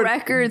is, Robert,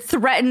 record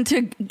threatened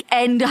to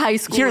end high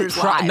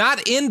schoolers' lives.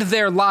 not end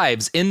their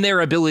lives, in their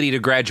ability to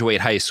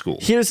graduate high school.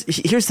 Here's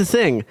the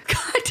thing.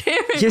 God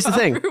damn it! Here's the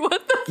thing.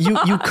 What the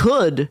You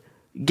could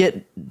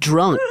get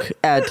drunk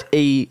at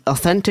a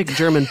authentic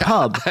German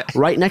pub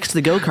right next to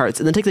the go-karts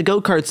and then take the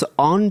go-karts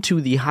onto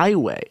the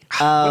highway.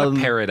 What a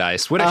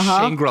paradise. What a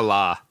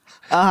Shangri-La.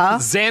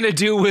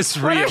 Xanadu was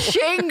real. What a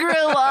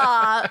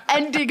Shangri-La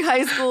ending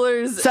high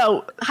schoolers.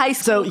 High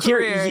school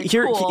career.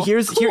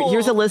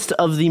 Here's a list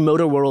of the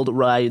Motor World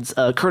rides,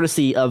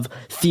 courtesy of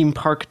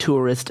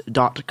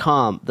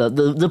themeparktourist.com,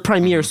 the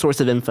premier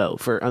source of info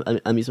for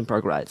amusement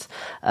park rides.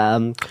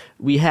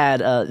 We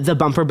had the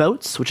bumper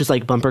boats, which is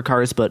like bumper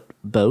cars but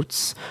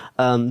boats.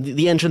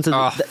 The engines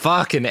of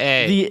fucking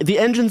A. The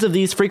engines of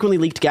these frequently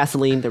leaked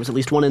gasoline. There was at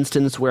least one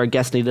instance where a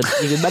guest needed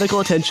medical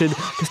attention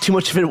because too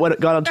much of it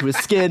got onto his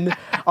skin.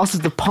 Also,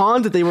 the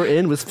pond that they were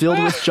in was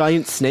filled with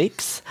giant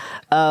snakes.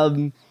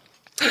 Of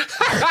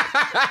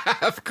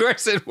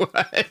course it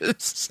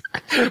was.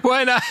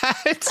 Why not?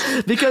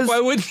 Because why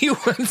wouldn't you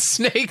want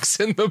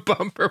snakes in the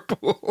bumper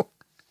pool?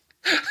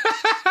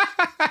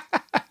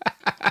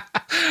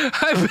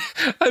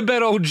 I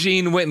bet old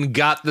Gene went and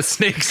got the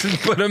snakes and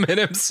put them in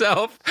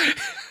himself.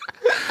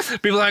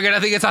 People aren't going to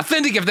think it's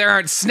authentic if there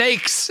aren't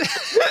snakes.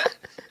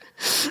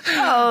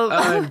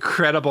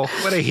 Incredible.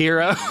 What a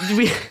hero.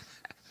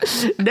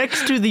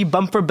 Next to the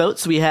bumper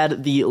boats, we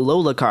had the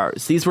Lola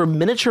cars. These were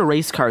miniature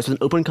race cars with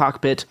an open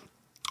cockpit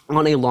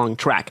on a long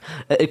track.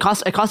 It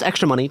cost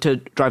extra money to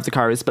drive the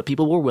cars, but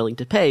people were willing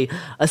to pay,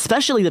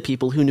 especially the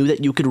people who knew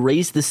that you could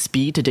raise the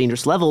speed to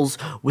dangerous levels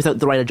without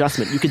the right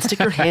adjustment. You could stick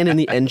your hand in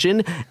the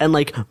engine and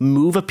like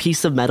move a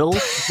piece of metal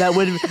that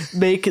would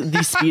make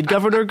the speed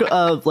governor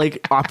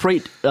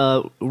operate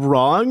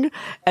wrong,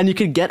 and you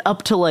could get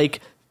up to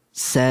like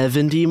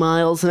 70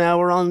 miles an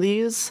hour on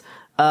these.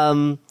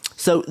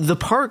 So the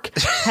park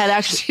had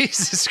actually...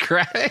 Jesus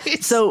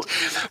Christ. So...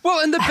 Well,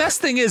 and the best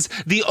thing is,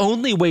 the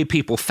only way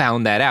people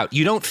found that out,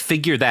 you don't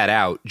figure that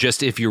out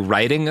just if you're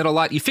riding it a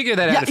lot. You figure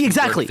that out if you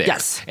work there.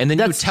 Yes. And then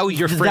you tell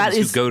your friends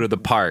who go to the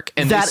park,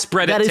 and they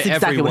spread it to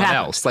everyone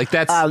else. Like,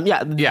 that's...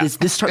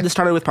 This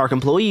started with park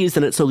employees,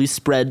 and it slowly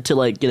spread to,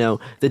 like,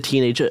 the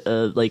teenage,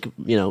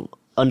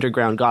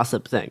 underground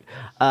gossip thing.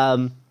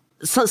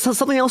 So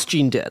something else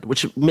Gene did,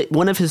 which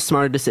one of his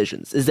smarter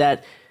decisions, is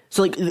that...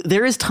 So, like,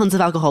 there is tons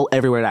of alcohol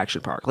everywhere at Action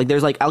Park. Like,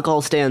 there's, like,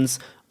 alcohol stands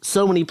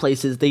so many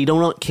places. They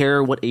don't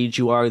care what age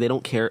you are. They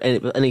don't care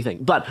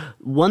anything. But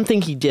one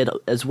thing he did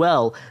as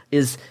well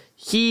is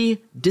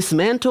He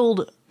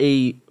dismantled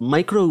a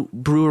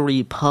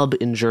microbrewery pub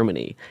in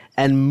Germany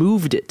and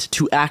moved it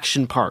to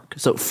Action Park.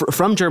 So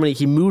from Germany,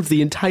 he moved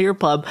the entire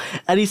pub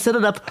and he set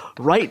it up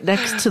right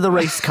next to the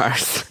race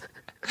cars.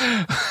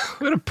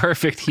 What a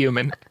perfect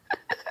human.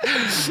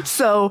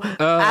 So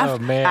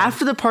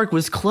after the park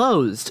was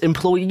closed,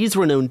 employees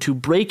were known to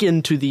break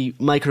into the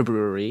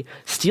microbrewery,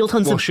 steal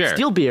tons of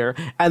steal beer,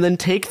 and then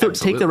take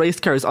the race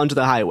cars onto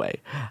the highway.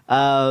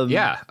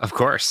 Yeah, of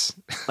course.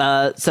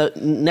 So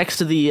next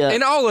to the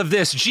in all of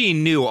this,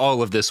 Gene knew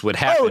all of this would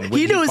happen. Oh,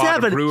 he knew it was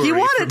happening. He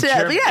wanted to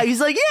happen. Yeah,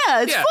 he's like,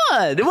 it's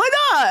fun. Why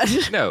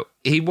not? No,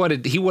 he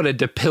wanted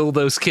to pill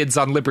those kids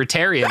on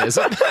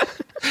libertarianism.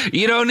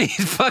 You don't need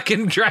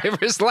fucking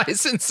driver's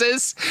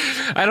licenses.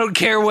 I don't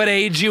care what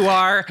age you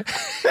are.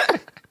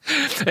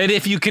 And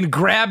if you can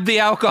grab the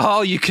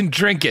alcohol, you can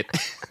drink it.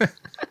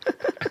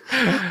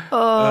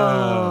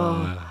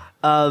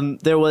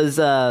 There was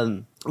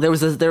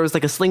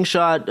like a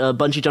slingshot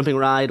bungee jumping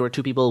ride where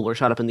two people were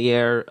shot up in the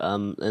air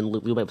and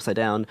went upside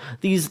down.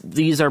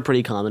 These are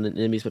pretty common in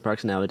amusement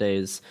parks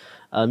nowadays.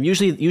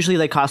 Usually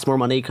they cost more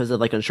money because of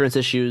like insurance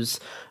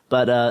issues,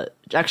 but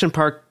Action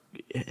Park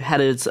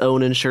had its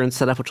own insurance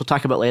setup, which we'll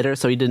talk about later,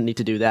 so he didn't need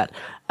to do that.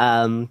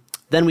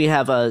 Then we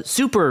have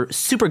super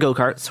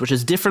go-karts, which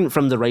is different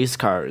from the race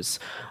cars.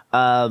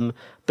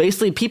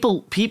 Basically,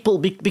 people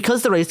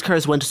because the race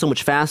cars went so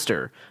much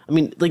faster. I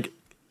mean, like,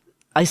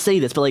 I say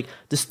this, but like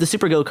the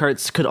super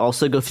go-karts could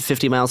also go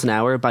 50 miles an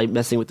hour by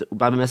messing with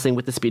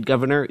the speed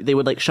governor. They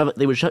would like shove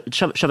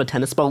a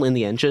tennis ball in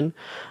the engine,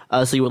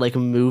 so you would like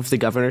move the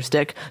governor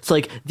stick. So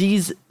like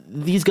these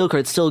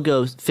go-karts still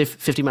go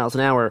 50 miles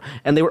an hour,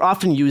 and they were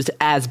often used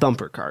as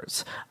bumper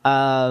cars.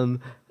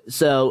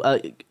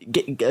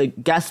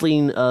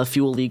 Gasoline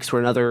fuel leaks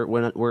were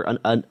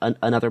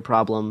another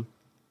problem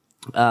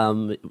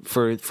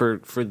for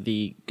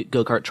the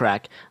go-kart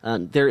track.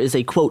 There is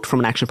a quote from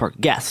an Action Park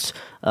guest.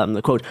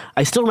 The quote: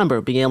 I still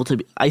remember being able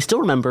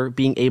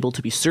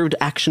to be served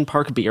Action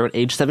Park beer at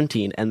age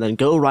 17 and then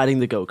go riding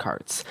the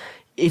go-karts.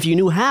 If you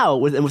knew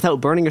how, and without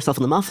burning yourself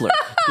in the muffler,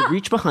 you could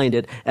reach behind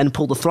it and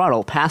pull the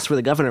throttle past where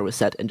the governor was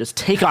set and just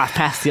take off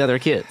past the other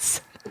kids.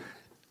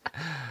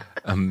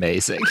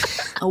 Amazing.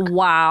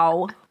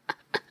 Wow.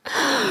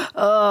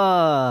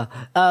 There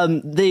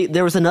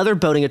was another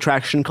boating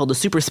attraction called the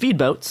Super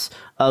Speedboats,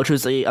 which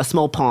was a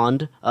small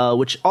pond,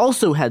 which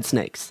also had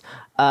snakes.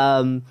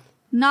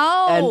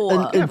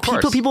 No. And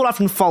people would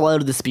often fall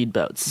out of the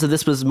speedboats, so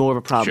this was more of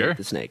a problem with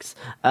the snakes.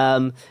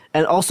 And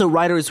also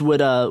riders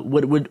would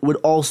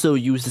also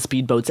use the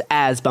speedboats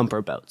as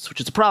bumper boats,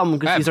 which is a problem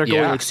because these are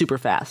going like super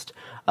fast.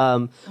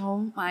 Oh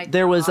my God.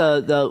 There was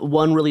the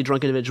one really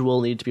drunk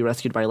individual needed to be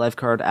rescued by a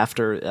lifeguard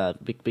after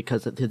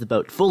because his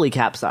boat fully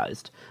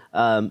capsized.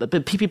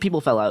 But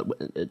people fell out,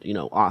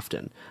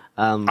 often.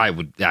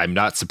 I'm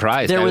not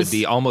surprised. I would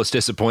be almost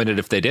disappointed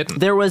if they didn't.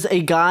 There was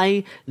a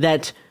guy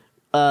that.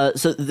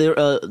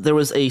 There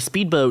was a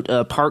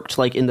speedboat parked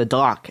like in the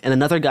dock, and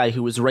another guy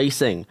who was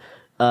racing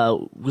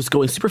was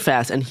going super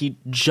fast, and he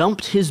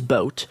jumped his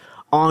boat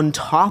on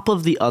top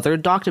of the other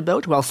docked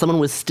boat while someone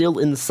was still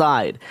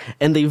inside,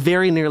 and they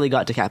very nearly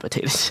got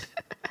decapitated.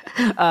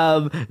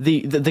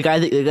 The guy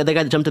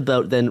that jumped a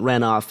boat then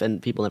ran off,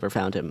 and people never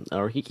found him,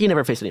 or he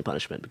never faced any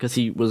punishment because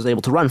he was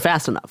able to run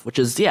fast enough. Which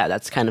is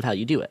that's kind of how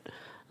you do it.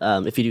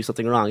 If you do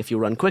something wrong, if you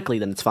run quickly,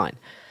 then it's fine.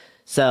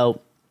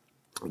 So.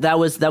 That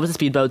was the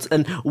speedboats,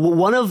 and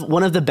one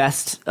of the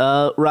best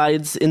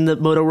rides in the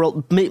moto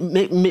world.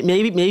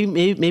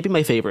 Maybe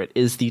my favorite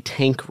is the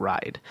tank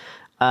ride.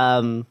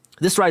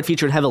 This ride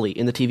featured heavily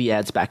in the TV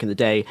ads back in the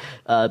day.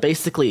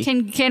 Basically,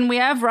 can we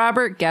have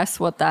Robert guess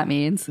what that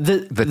means?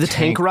 The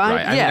tank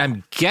ride? I mean,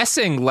 I'm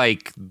guessing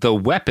like the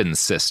weapons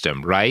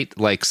system, right?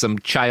 Like some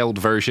child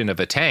version of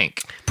a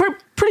tank.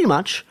 Pretty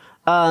much.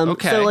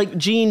 Okay. So like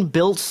Gene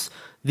built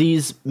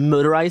these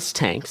motorized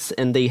tanks,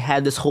 and they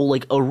had this whole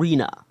like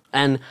arena.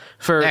 And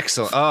for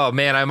excellent, oh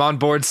man, I'm on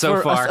board so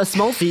far. A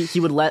small fee, he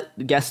would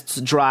let guests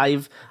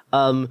drive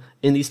in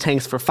these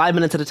tanks for 5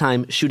 minutes at a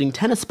time, shooting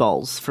tennis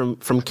balls from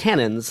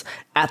cannons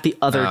at the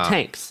other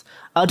tanks.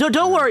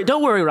 Don't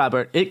worry,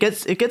 Robert. It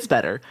gets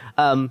better.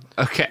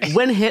 Okay.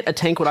 When hit, a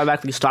tank would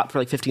automatically stop for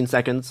like 15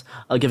 seconds,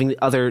 giving the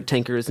other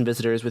tankers and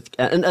visitors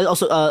and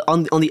also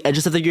on the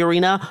edges of the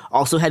arena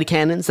also had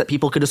cannons that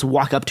people could just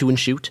walk up to and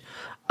shoot.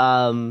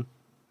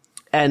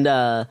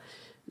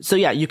 So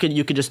yeah, you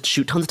could just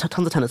shoot tons of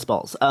tennis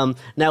balls.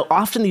 Now,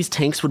 often these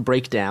tanks would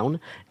break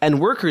down, and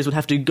workers would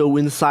have to go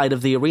inside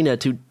of the arena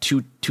to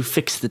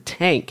fix the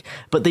tank,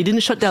 but they didn't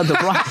shut down the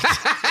ride.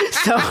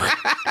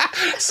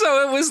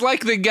 So it was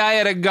like the guy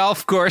at a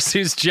golf course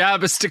whose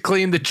job is to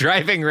clean the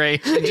driving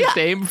range and just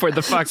aim for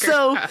the fucker.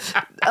 So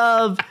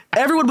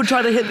everyone would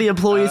try to hit the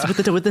employees with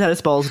the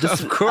tennis balls.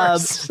 Of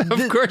course,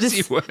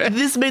 you would.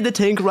 This made the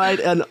tank ride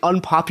an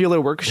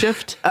unpopular work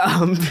shift.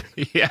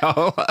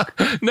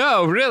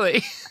 No,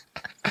 really.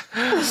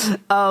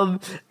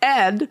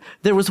 And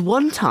there was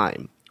one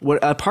time where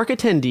a park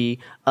attendee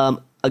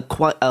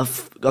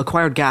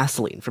acquired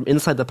gasoline from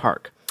inside the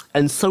park.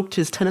 and soaked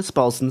his tennis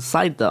balls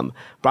inside them,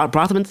 brought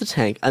them into the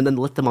tank, and then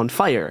lit them on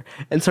fire,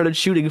 and started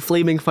shooting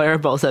flaming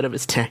fireballs out of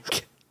his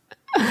tank.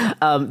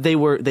 They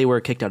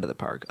were kicked out of the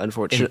park,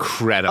 unfortunately.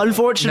 Incredible.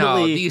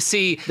 Unfortunately, no, you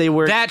see,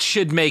 that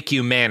should make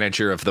you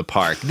manager of the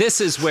park. This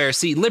is where,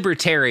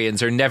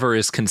 libertarians are never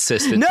as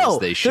consistent as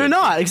they should. No, they're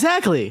not,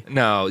 exactly.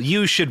 No,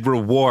 you should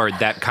reward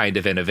that kind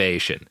of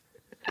innovation.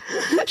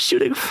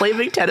 Shooting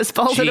flaming tennis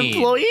balls at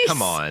employees?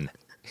 Come on.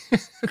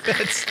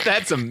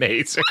 That's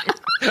amazing.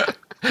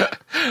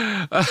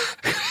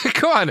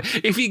 Come on,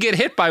 if you get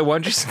hit by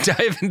one, just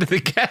dive into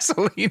the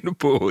gasoline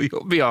pool.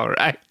 You'll be all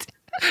right.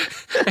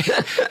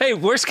 Hey,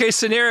 worst case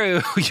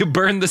scenario, you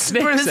burn the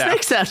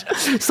snakes out.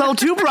 Solve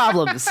 2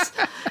 problems.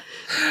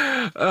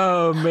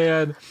 Oh,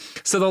 man.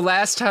 So the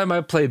last time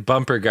I played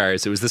bumper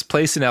cars, it was this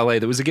place in LA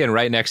that was, again,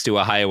 right next to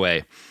a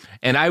highway.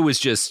 And I was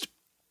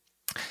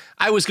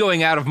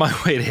going out of my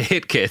way to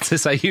hit kids,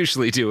 as I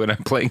usually do when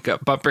I'm playing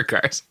bumper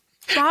cars.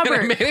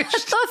 Robert, what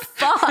the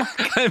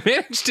fuck? I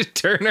managed to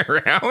turn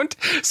around,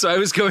 so I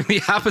was going the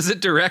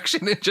opposite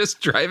direction and just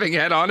driving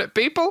head on at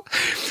people.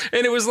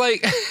 And it was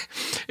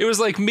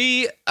like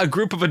me, a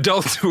group of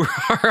adults who were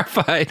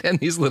horrified, and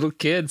these little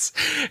kids.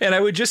 And I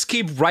would just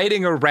keep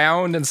riding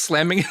around and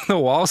slamming in the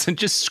walls and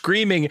just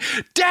screaming,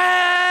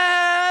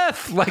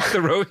 "Death!" like the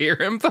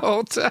Rohirrim the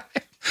whole time.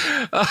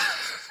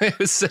 It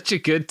was such a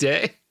good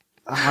day.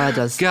 Oh, that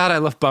does. God, I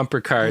love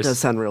bumper cars. It does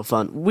sound real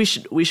fun. We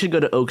should go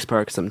to Oaks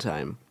Park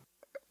sometime.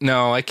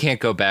 No, I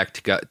can't go back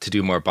to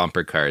do more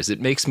bumper cars.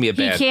 It makes me a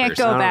bad person. He can't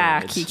go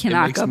back. He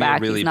cannot go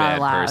back. He's not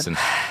allowed. Person.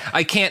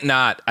 I can't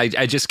not.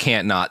 I just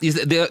can't not.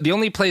 The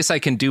only place I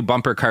can do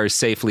bumper cars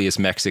safely is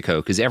Mexico,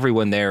 because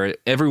everyone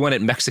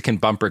at Mexican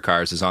bumper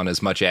cars is on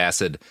as much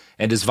acid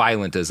and as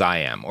violent as I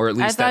am, or at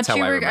least that's how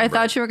I remember. I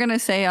thought you were going to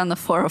say on the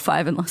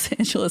 405 in Los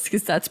Angeles,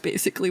 because that's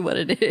basically what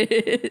it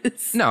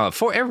is. No,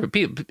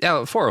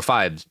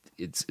 405,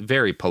 it's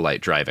very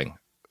polite driving.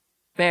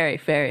 Very,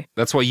 very.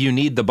 That's why you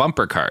need the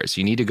bumper cars.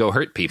 You need to go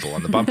hurt people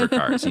on the bumper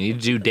cars. You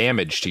need to do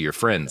damage to your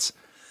friends.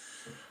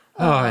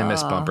 Oh, I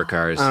miss bumper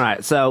cars. All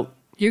right, so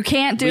you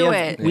can't do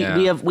it.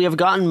 We have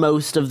gotten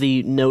most of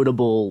the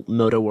notable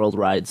Moto World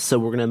rides, so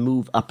we're gonna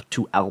move up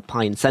to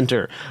Alpine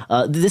Center.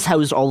 This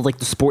housed all like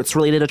the sports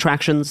related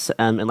attractions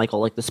and like all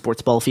like the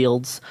sports ball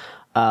fields.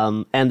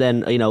 And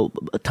then,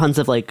 tons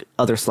of like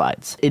other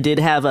slides. It did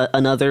have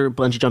another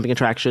bungee jumping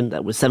attraction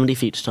that was 70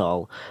 feet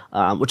tall,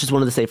 which is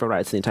one of the safer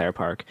rides in the entire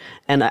park.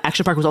 And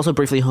Action Park was also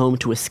briefly home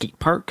to a skate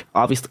park,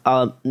 obviously,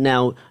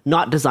 now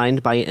not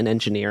designed by an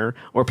engineer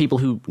or people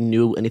who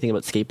knew anything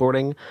about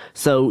skateboarding.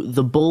 So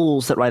the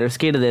bowls that riders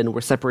skated in were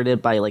separated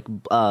by like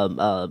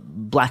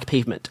black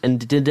pavement,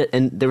 and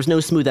there was no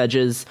smooth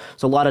edges,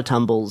 so a lot of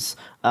tumbles.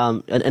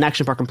 An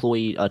Action Park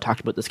employee talked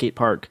about the skate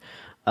park.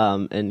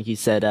 And he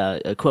said,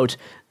 quote,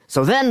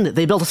 "So then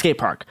they built a skate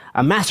park,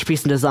 a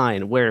masterpiece in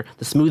design where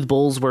the smooth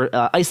bowls were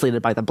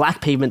isolated by the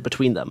black pavement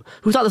between them.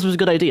 Who thought this was a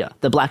good idea?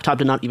 The blacktop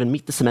did not even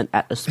meet the cement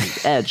at a smooth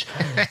edge.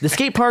 The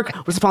skate park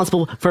was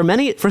responsible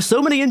for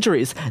so many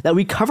injuries that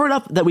we covered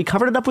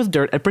it up with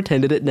dirt and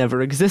pretended it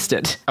never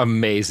existed."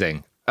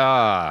 Amazing.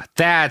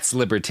 That's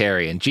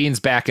libertarian. Gene's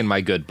back in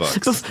my good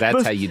books.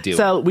 That's how you do it.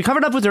 So we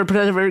covered up with dirt,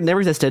 pretended it never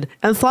existed,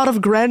 and thought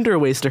of grander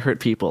ways to hurt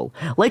people,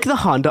 like the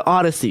Honda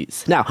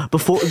Odysseys. Now,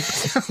 before...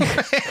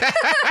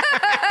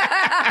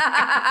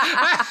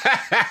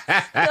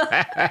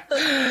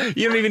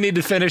 You don't even need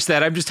to finish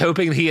that. I'm just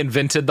hoping he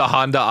invented the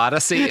Honda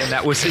Odyssey, and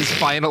that was his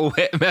final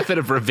method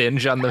of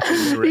revenge on the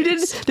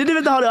race. He didn't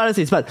invent the Honda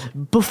Odysseys,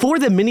 but before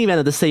the minivan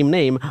of the same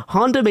name,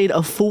 Honda made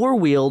a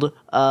four-wheeled,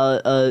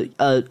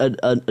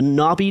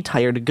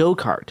 knobby-tired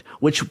go-kart,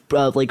 which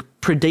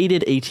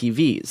predated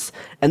ATVs,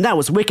 and that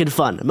was wicked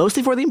fun,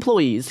 mostly for the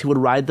employees who would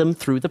ride them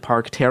through the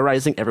park,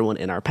 terrorizing everyone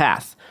in our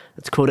path.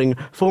 That's quoting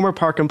former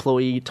park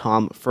employee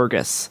Tom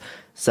Fergus.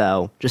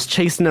 So, just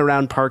chasing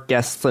around park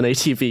guests on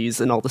ATVs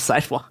and all the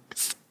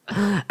sidewalks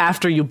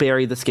after you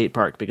bury the skate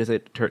park because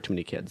it hurt too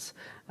many kids.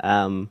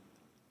 Do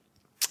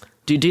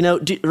you know,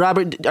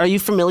 Robert, are you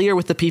familiar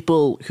with the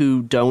people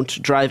who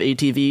don't drive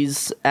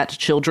ATVs at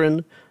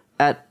children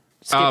at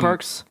skate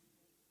parks?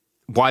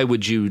 Why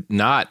would you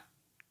not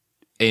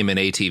aim an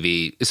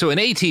ATV? So an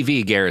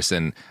ATV,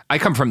 Garrison, I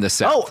come from the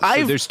South.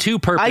 So there's two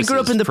purposes. I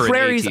grew up in the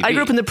prairies. I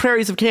grew up in the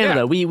prairies of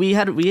Canada.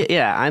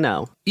 Yeah. I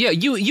know. Yeah,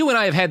 you and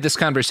I have had this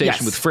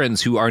conversation with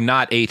friends who are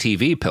not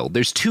ATV pilled.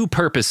 There's two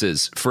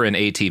purposes for an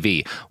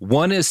ATV.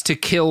 One is to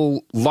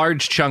kill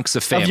large chunks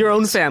of families. Of your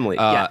own family.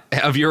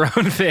 Of your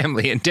own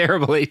family in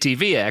terrible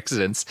ATV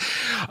accidents.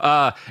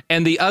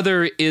 And the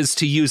other is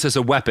to use as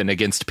a weapon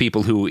against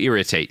people who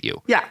irritate you.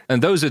 Yeah.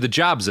 And those are the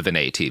jobs of an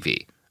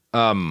ATV.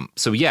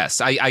 So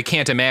yes, I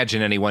can't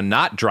imagine anyone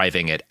not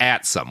driving it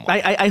at someone.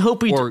 I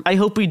hope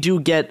we do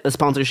get a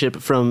sponsorship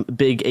from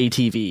Big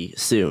ATV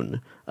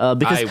soon.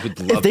 Because I would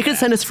love if they could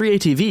send us free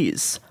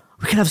ATVs,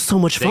 we could have so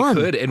much fun.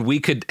 They could, and we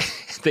could.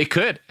 They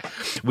could.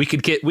 We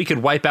could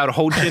wipe out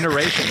whole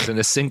generations in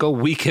a single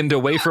weekend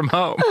away from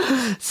home.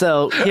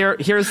 So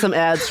here's some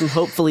ads from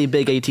hopefully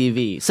Big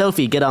ATV.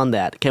 Sophie, get on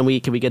that. Can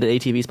we get an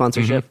ATV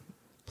sponsorship,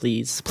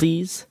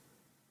 please?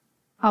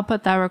 I'll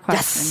put that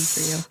request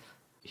in for you.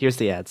 Here's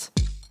the ads.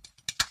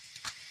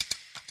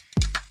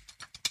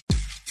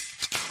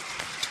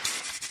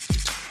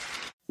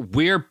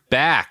 We're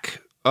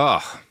back.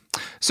 Oh,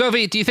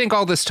 Sophie, do you think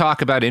all this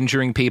talk about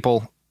injuring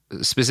people,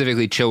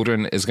 specifically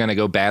children, is going to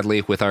go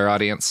badly with our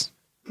audience?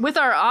 With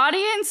our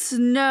audience?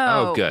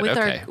 No. Oh, good. With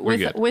Okay, we're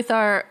good. With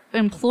our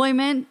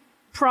employment?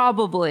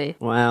 Probably.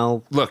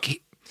 Well, look,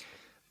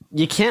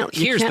 you can't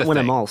win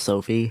them all,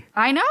 Sophie.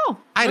 I know.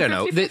 I don't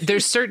know.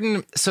 There's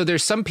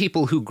some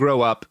people who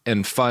grow up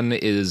and fun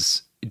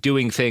is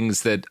doing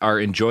things that are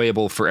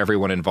enjoyable for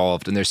everyone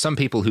involved. And there's some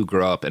people who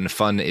grow up and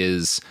fun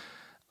is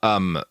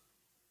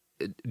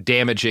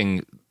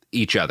damaging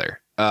each other.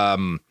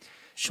 Sure.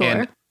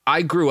 And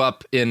I grew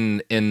up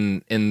in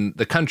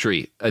the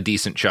country a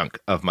decent chunk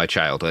of my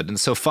childhood. And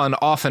so fun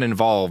often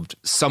involved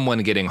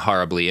someone getting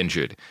horribly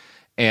injured.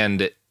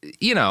 And,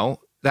 you know,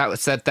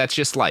 that's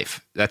just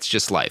life. That's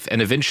just life.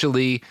 And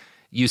eventually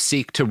you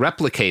seek to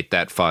replicate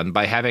that fun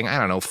by having, I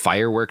don't know,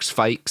 fireworks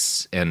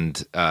fights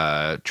and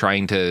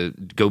trying to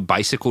go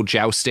bicycle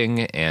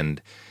jousting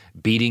and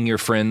beating your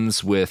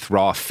friends with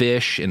raw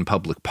fish in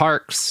public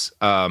parks.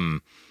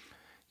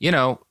 You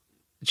know,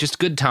 just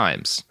good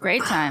times.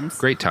 Great times.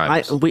 Great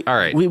times. All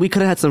right. We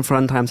could have had some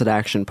fun times at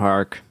Action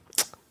Park.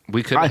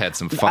 We could have had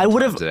some fun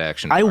times at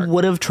Action Park. I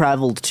would have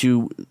traveled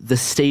to the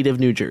state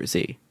of New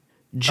Jersey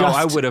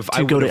just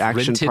to go to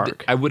Action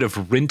Park. I would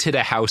have rented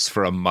a house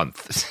for a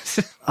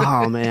month.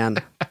 Oh, man.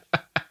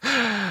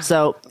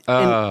 So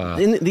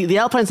in the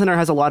Alpine Center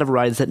has a lot of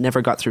rides that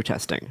never got through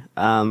testing.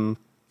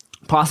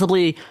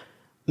 Possibly,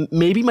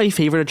 maybe my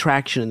favorite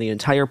attraction in the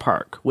entire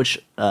park, which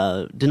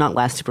did not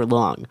last super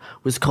long,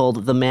 was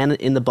called The Man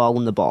in the Ball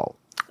in the Ball.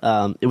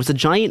 It was a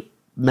giant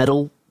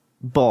metal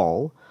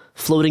ball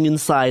floating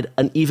inside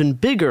an even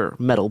bigger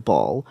metal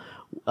ball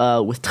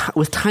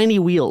with tiny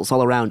wheels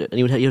all around it, and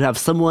you'd have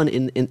someone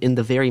in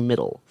the very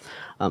middle.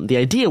 The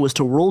idea was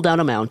to roll down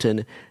a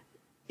mountain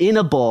in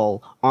a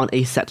ball on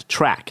a set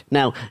track.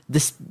 Now,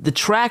 the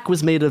track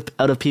was made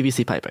out of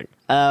PVC piping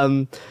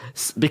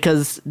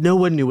because no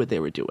one knew what they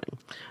were doing.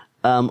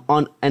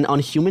 On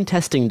human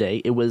testing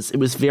day, it was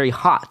very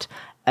hot,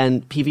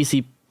 and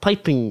PVC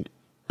piping,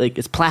 like,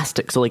 it's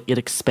plastic, so like it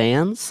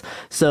expands.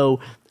 So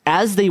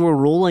as they were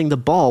rolling the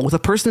ball with a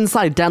person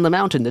inside down the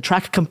mountain, the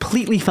track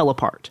completely fell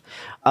apart,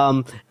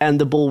 and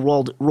the ball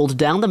rolled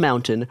down the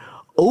mountain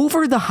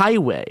over the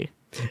highway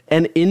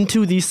and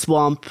into the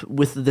swamp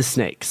with the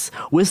snakes,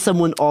 with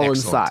someone all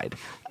inside.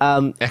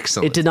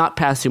 Excellent. It did not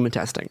pass human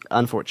testing,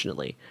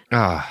 unfortunately.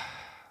 Yeah.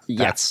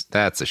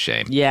 That's a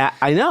shame. Yeah,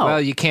 I know.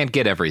 Well, you can't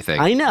get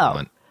everything. I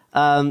know.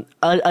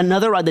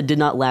 Another ride that did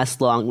not last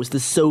long was the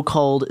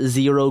so-called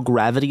zero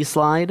gravity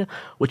slide,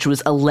 which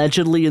was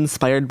allegedly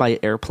inspired by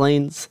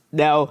airplanes.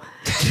 Now,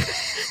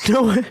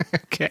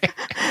 okay.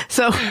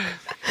 So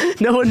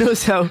no one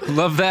knows how.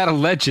 Love that,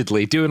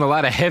 allegedly. Doing a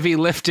lot of heavy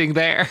lifting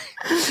there.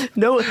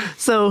 No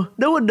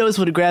one knows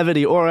what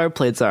gravity or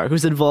airplanes are.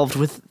 Who's involved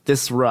with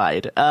this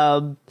ride?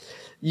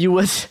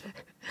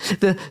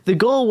 The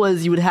goal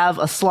was you would have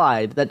a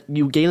slide that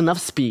you gain enough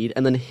speed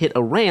and then hit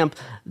a ramp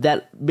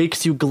that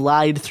makes you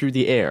glide through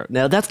the air.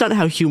 Now, that's not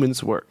how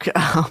humans work.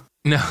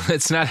 No,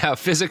 that's not how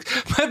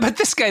physics... But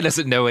this guy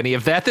doesn't know any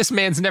of that. This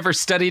man's never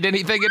studied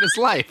anything in his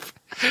life.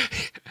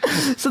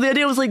 So the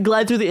idea was like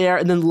glide through the air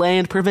and then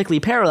land perfectly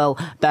parallel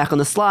back on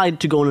the slide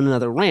to go on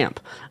another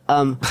ramp.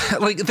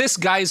 Like, this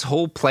guy's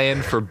whole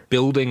plan for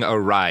building a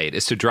ride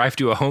is to drive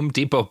to a Home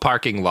Depot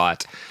parking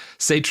lot,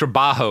 say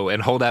trabajo,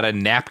 and hold out a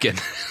napkin.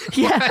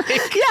 Yeah,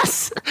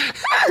 yes!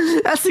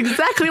 That's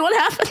exactly what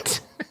happened.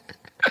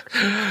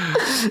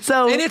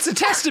 And it's a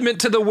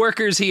testament to the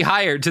workers he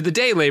hired, to the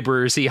day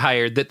laborers he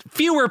hired, that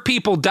fewer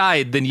people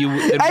died than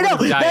I know,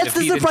 that's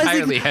the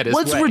surprising.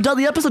 Once we're done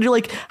the episode, you're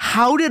like,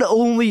 how did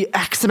only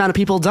X amount of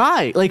people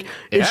die? Like,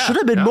 it should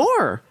have been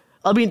more.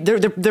 I mean,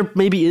 there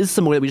maybe is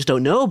some more that we just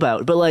don't know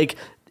about, but like,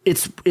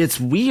 it's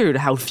weird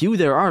how few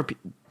there are.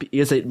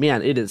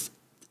 It is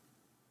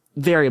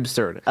very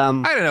absurd. I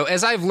don't know.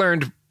 As I've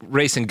learned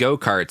racing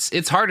go-karts,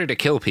 it's harder to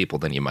kill people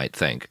than you might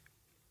think.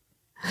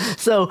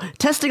 So,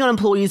 testing on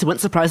employees went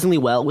surprisingly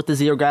well with the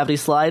zero-gravity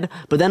slide,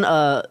 but then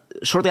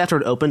shortly after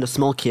it opened, a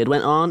small kid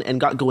went on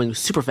and got going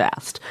super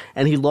fast,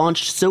 and he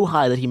launched so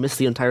high that he missed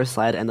the entire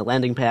slide and the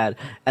landing pad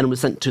and was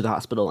sent to the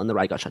hospital, and the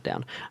ride got shut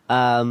down.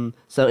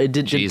 So it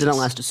did not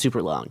last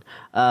super long.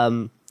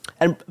 And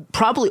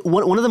probably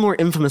one of the more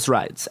infamous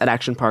rides at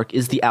Action Park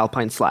is the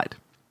Alpine Slide.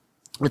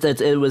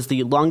 It was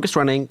the longest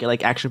running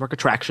like Action Park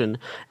attraction,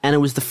 and it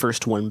was the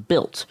first one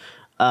built.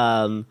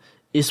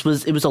 It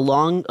was a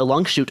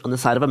long chute on the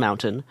side of a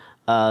mountain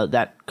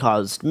that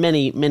caused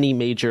many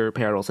major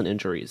perils and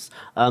injuries.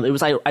 It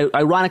was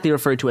ironically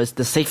referred to as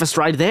the safest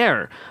ride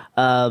there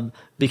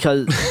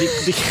because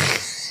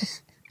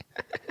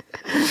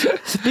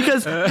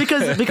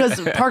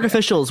park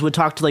officials would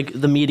talk to like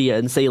the media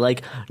and say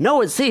like,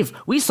 no, it's safe.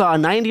 We saw a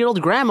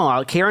 90-year-old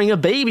grandma carrying a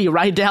baby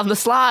ride down the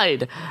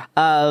slide.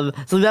 So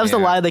that was the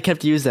line they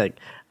kept using.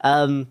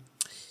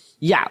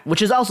 Yeah,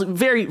 which is also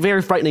very,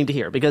 very frightening to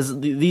hear because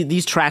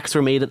these tracks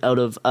were made out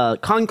of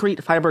concrete,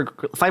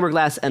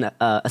 fiberglass, and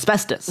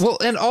asbestos. Well,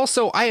 and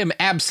also I am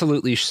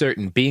absolutely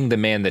certain, being the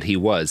man that he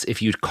was,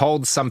 if you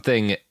called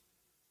something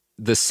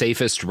the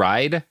safest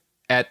ride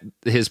at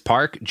his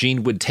park,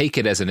 Gene would take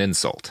it as an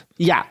insult.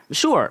 Yeah,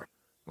 sure.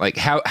 Like,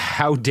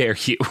 how dare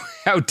you?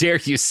 How dare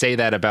you say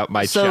that about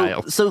my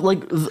child? So,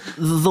 like,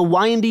 the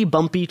windy,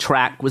 bumpy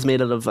track was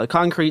made out of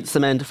concrete,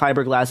 cement,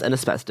 fiberglass, and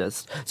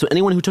asbestos. So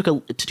anyone who took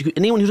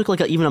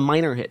even a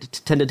minor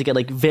hit tended to get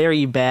like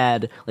very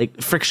bad like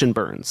friction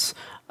burns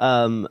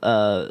on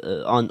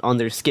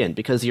their skin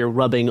because you're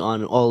rubbing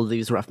on all of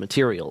these rough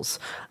materials.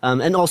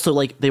 And also,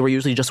 like, they were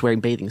usually just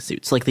wearing bathing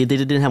suits. Like, they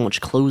didn't have much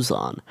clothes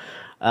on.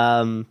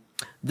 The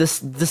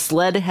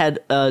sled had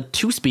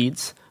 2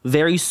 speeds.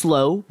 Very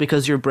slow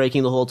because you're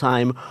braking the whole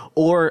time,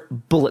 or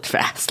bullet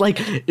fast, like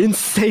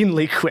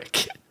insanely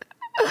quick.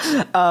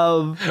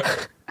 And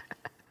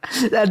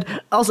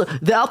also,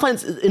 the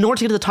Alpines, in order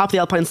to get to the top of the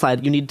Alpine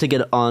slide, you need to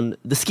get on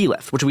the ski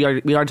lift, which we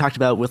already talked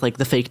about with like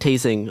the fake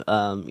tasing,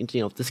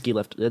 the ski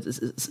lift,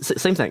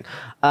 same thing.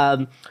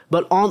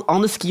 But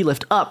on the ski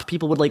lift up,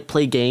 people would like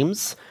play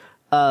games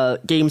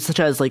such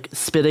as like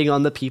spitting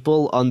on the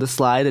people on the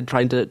slide and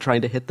trying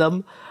to hit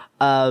them,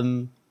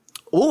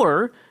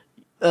 or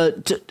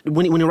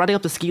when you're riding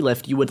up the ski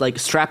lift, you would like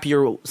strap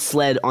your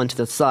sled onto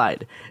the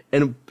side,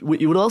 and what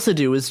you would also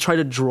do is try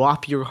to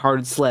drop your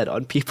hard sled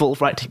on people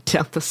riding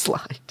down the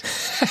slide.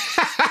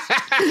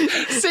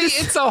 See,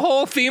 it's a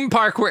whole theme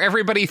park where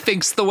everybody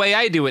thinks the way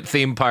I do at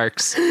theme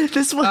parks.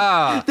 This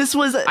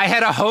was. I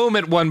had a home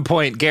at one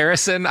point,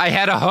 Garrison. I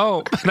had a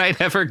home, and I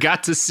never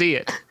got to see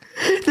it.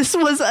 This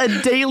was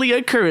a daily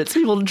occurrence.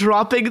 People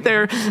dropping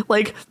their,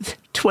 like,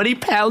 20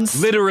 pounds...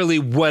 Literally,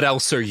 what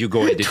else are you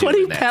going to do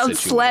in that 20-pound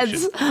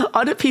sleds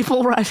onto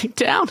people riding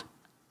down.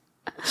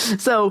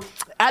 So,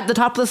 at the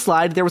top of the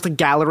slide, there was a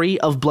gallery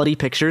of bloody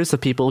pictures of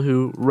people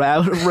who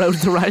rode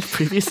the ride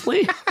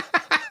previously.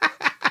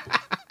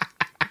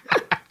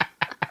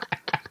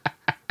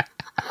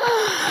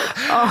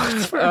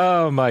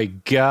 Oh, my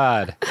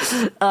God.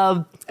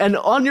 And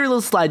on your little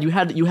slide, you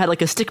had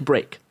like a stick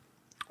brake,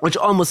 which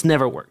almost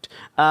never worked.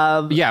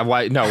 Why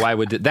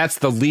would that's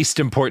the least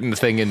important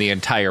thing in the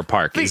entire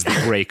park is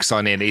the brakes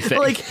on anything.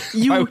 Like,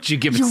 why would you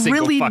give a single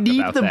really fuck need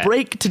about the that?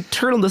 brake to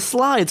turn on the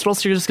slides, or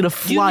else you're just going to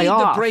fly off.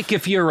 You need the brake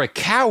if you're a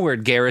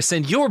coward,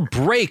 Garrison. Your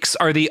brakes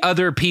are the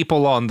other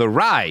people on the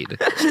ride.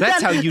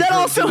 That's how you do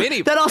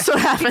anything. That also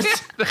happens.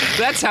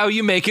 That's how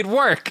you make it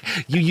work.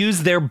 You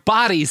use their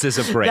bodies as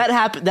a brake.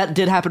 That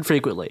did happen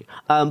frequently.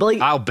 But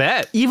like, I'll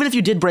bet. Even if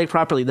you did brake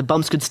properly, the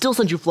bumps could still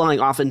send you flying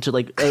off into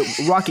like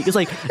rocky. Because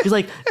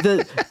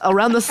the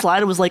around the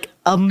slide, it was like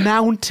a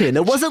mountain.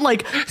 It wasn't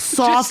like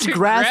soft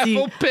grassy.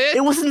 Gravel pit?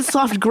 It wasn't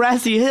soft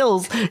grassy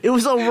hills. It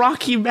was a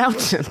rocky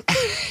mountain.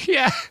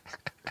 Yeah.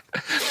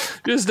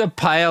 Just a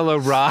pile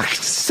of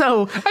rocks.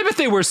 So I bet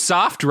they were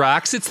soft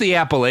rocks. It's the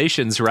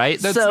Appalachians, right?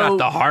 That's not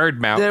the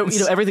hard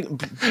mountains. Everything,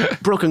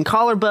 broken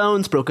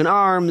collarbones, broken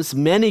arms,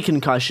 many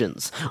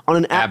concussions.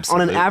 On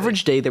an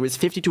average day, there was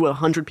 50 to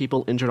 100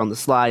 people injured on the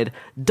slide.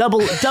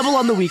 Double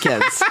on the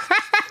weekends.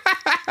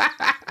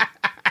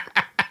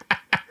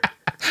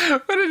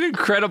 What an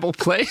incredible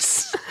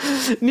place.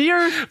 But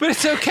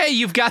it's okay.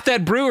 You've got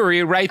that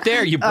brewery right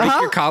there. You break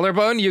your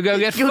collarbone, you go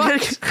get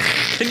fucked.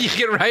 And you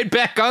get right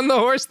back on the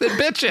horse that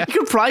bit you. You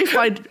could probably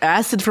find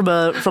acid from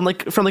a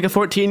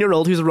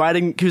 14-year-old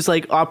who's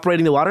like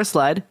operating the water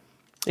slide.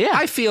 Yeah.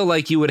 I feel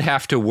like you would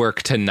have to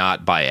work to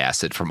not buy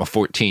acid from a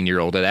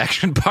 14-year-old at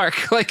Action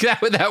Park. Like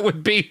that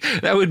would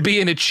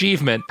be an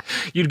achievement.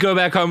 You'd go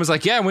back home and was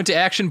like, yeah, I went to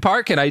Action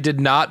Park and I did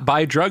not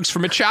buy drugs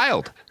from a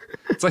child.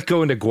 It's like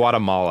going to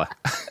Guatemala.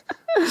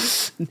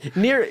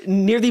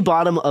 Near the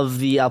bottom of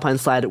the Alpine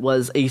slide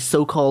was a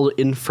so-called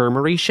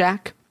infirmary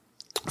shack,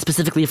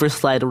 specifically for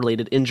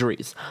slide-related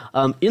injuries.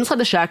 Inside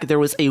the shack, there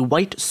was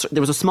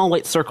a small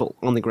white circle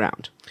on the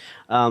ground.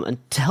 And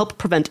to help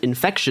prevent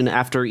infection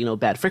after,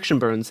 bad friction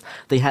burns,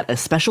 they had a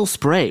special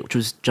spray, which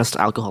was just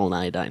alcohol and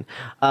iodine,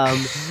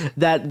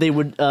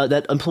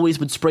 that employees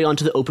would spray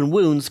onto the open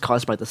wounds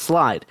caused by the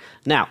slide.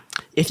 Now,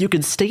 if you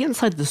could stay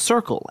inside the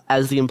circle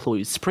as the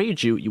employees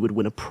sprayed you, you would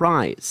win a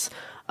prize.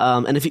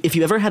 And if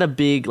you ever had a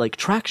big like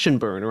traction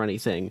burn or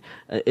anything,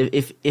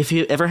 if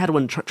you ever had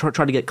one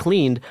try to get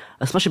cleaned,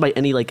 especially by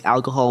any like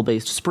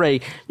alcohol-based spray,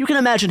 you can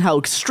imagine how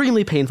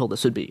extremely painful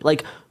this would be.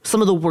 Like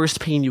some of the worst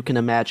pain you can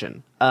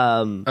imagine.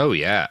 Oh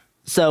yeah.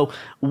 So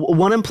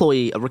one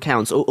employee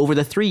recounts over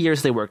the 3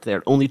 years they worked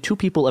there, only 2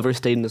 people ever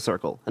stayed in the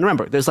circle. And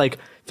remember, there's like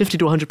 50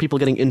 to 100 people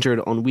getting injured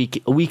on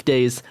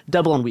weekdays,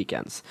 double on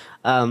weekends.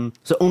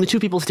 So only 2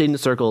 people stayed in the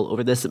circle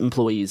over this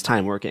employee's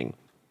time working.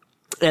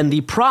 And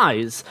the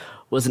prize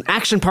was an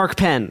Action Park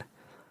pen.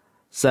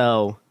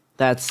 So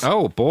that's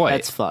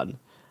that's fun.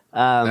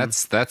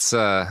 That's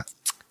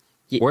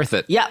worth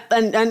it. Yeah,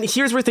 and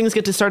here's where things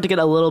start to get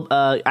a little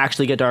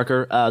get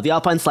darker. The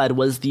Alpine slide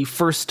was the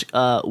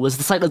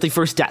site of the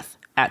first death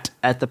at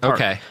the park.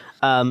 Okay.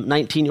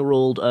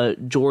 19-year-old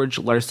George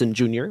Larson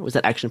Jr. was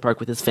at Action Park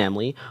with his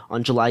family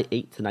on July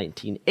 8th,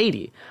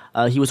 1980.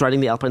 He was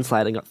riding the Alpine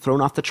slide and got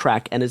thrown off the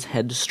track, and his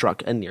head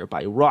struck a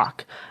nearby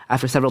rock.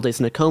 After several days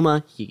in a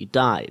coma, he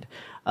died.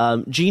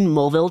 Gene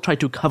Mulville tried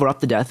to cover up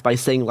the death by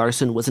saying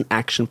Larson was an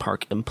Action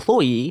Park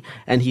employee,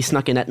 and he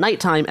snuck in at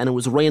nighttime, and it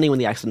was raining when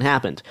the accident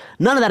happened.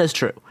 None of that is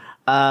true.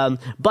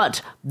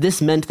 But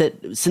this meant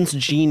that since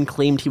Gene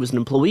claimed he was an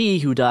employee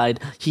who died,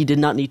 he did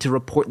not need to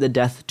report the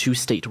death to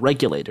state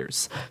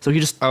regulators. So he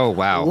just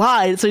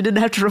lied, so he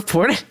didn't have to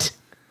report it.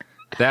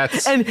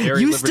 That's and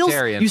very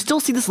libertarian. You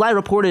still see this lie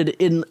reported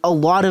in a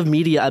lot of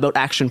media about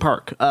Action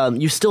Park.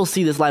 You still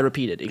see this lie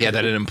repeated. Yeah,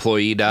 that an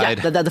employee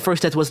died. Yeah, that the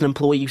first death was an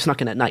employee who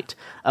snuck in at night,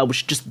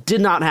 which just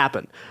did not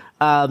happen.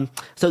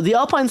 So the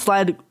Alpine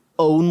slide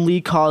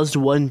only caused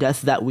one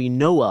death that we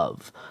know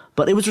of,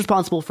 but it was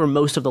responsible for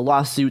most of the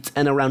lawsuits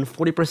and around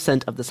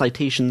 40% of the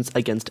citations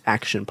against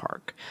Action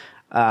Park.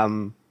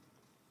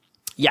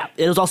 Yeah,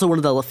 it was also one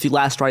of the few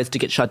last rides to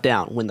get shut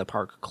down when the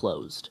park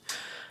closed.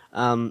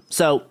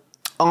 So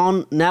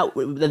on now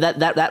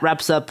that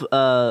wraps up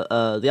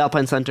the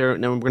Alpine Center.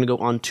 Now we're going to go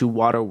on to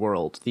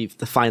Waterworld,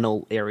 the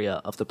final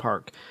area of the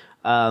park.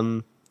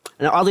 And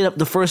oddly enough,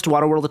 the first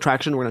Waterworld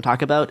attraction we're going to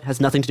talk about has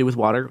nothing to do with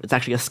water. It's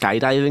actually a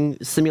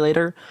skydiving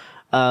simulator.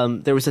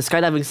 There was a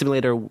skydiving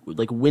simulator,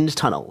 like wind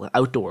tunnel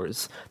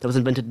outdoors, that was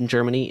invented in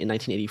Germany in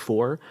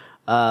 1984.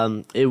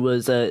 It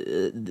was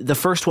the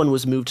first one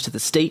was moved to the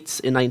States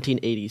in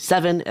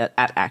 1987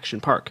 at Action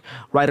Park.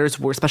 Riders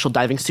wore special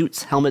diving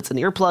suits, helmets, and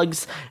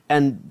earplugs,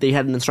 and they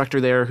had an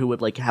instructor there who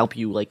would help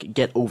you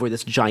get over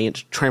this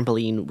giant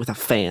trampoline with a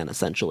fan,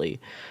 essentially.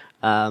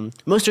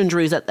 Most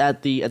injuries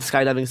at the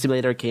skydiving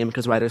simulator came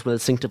because riders would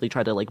instinctively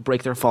try to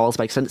break their falls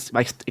by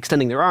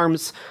extending their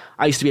arms.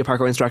 I used to be a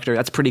parkour instructor.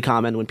 That's pretty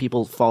common when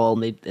people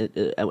fall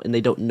and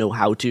they don't know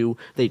how to.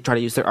 They try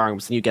to use their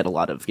arms, and you get a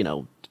lot of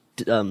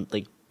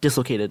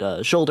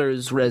dislocated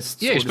shoulders,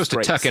 wrists. Yeah, you're supposed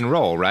to tuck and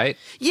roll, right?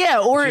 Yeah,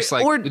 or it's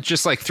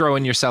just like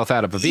throwing yourself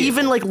out of a vehicle.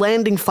 Even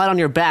landing flat on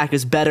your back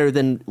is better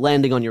than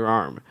landing on your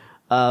arm.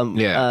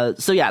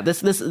 So yeah,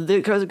 this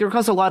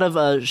caused a lot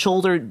of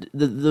shoulder.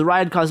 The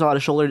ride caused a lot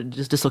of shoulder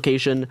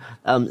dislocation,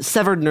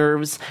 severed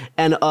nerves,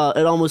 and it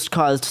almost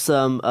caused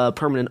some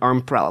permanent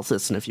arm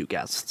paralysis in a few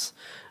guests.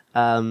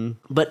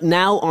 But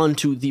now on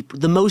to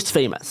the most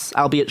famous,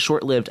 albeit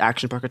short-lived,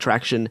 Action Park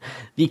attraction,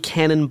 the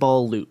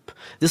Cannonball Loop.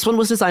 This one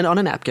was designed on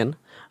a napkin.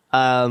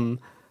 Okay.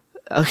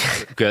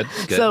 Good.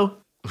 So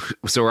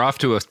we're off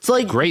to a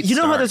great you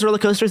know start. how there's roller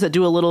coasters that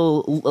do a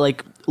little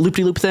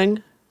loop-de-loop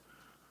thing?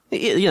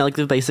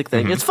 The basic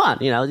thing. Mm-hmm. It's fun,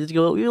 you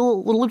go a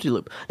little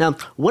loop-de-loop. Now,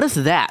 what is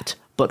that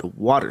but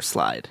water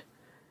slide?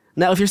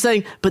 Now, if you're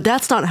saying, but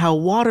that's not how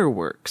water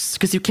works,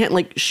 because you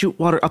can't shoot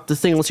water up the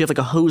thing unless you have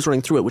a hose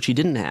running through it, which he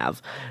didn't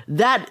have.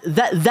 That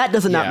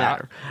does not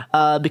matter,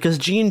 because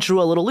Gene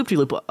drew a little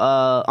loop-de-loop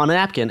on a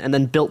napkin and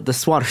then built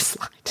this water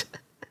slide.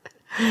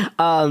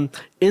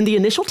 In the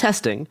initial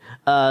testing,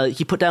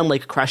 he put down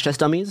crash test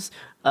dummies,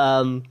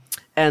 and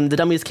the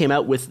dummies came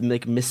out with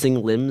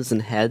missing limbs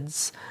and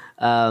heads.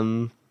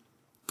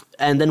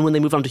 And then when they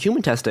moved on to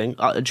human testing,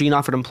 Gene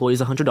offered employees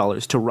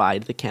 $100 to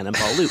ride the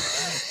Cannonball Loop.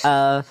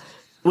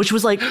 Which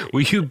was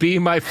will you be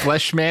my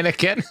flesh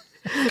mannequin?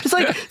 It's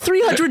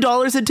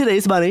 $300 in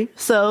today's money.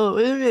 So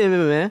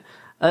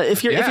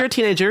if you're a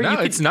teenager,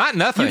 it's not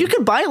nothing. You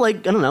could buy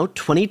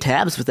 20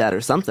 tabs with that or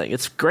something.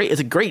 It's great.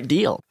 It's a great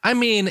deal. I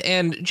mean,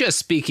 and just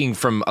speaking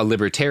from a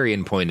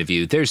libertarian point of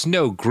view, there's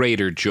no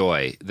greater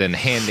joy than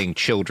handing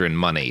children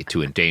money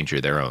to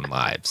endanger their own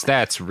lives.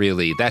 That's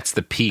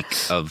the peak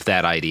of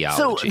that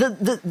ideology. So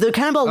the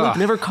Cannonball Loop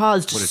never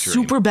caused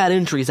super bad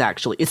injuries.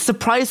 Actually, it's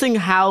surprising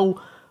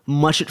how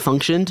much it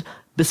functioned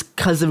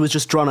because it was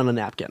just drawn on a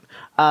napkin.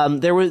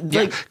 There was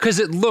because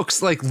it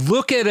looks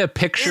look at a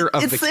picture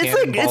of the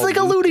Cannonball. It's like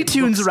a Looney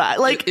Tunes ride.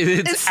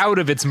 It's out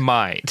of its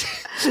mind.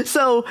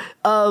 So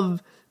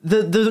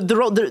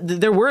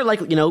there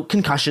were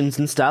concussions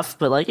and stuff,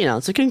 but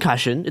it's a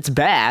concussion. It's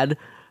bad,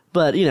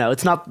 but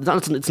it's not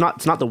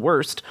the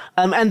worst.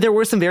 And there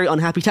were some very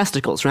unhappy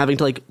testicles from having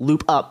to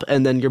loop up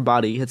and then your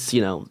body hits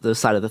the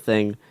side of the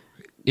thing.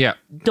 Yeah.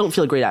 Don't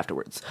feel great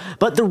afterwards.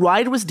 But the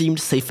ride was deemed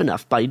safe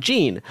enough by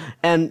Gene.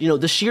 And,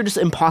 the sheer just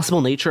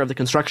impossible nature of the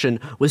construction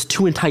was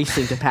too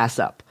enticing to pass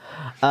up.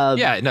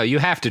 You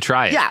have to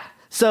try it. Yeah.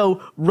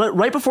 So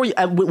right before you,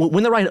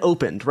 when the ride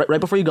opened, right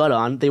before you got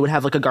on, they would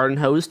have a garden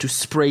hose to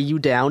spray you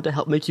down to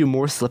help make you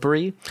more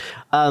slippery.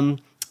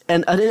 And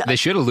they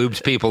should have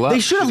lubed people up. They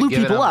should have lubed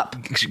people up.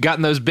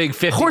 Gotten those big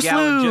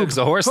 50-gallon jugs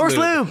of horse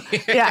lube.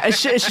 Yeah.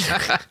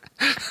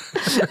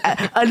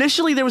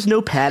 Initially, there was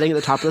no padding at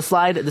the top of the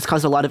slide. This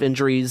caused a lot of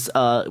injuries,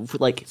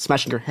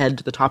 smashing your head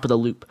to the top of the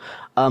loop.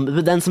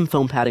 But then some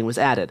foam padding was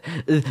added.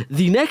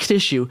 The next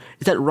issue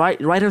is that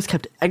riders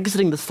kept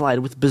exiting the slide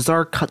with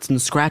bizarre cuts and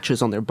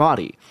scratches on their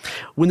body.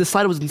 When the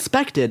slide was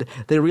inspected,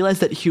 they realized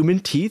that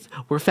human teeth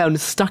were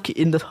found stuck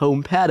in the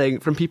foam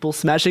padding from people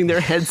smashing their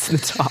heads to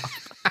the top.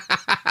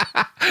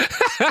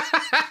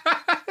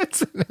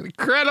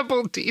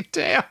 Incredible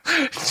detail.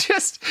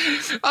 Just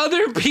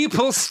other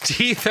people's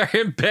teeth are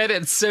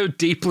embedded so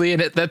deeply in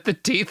it that the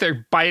teeth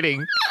are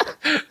biting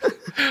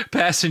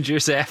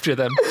passengers after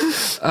them.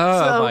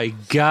 Oh, my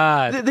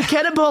God. The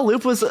Cannonball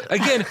Loop was...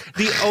 Again,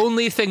 the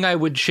only thing I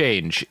would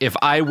change if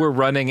I were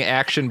running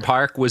Action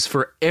Park was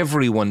for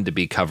everyone to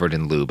be covered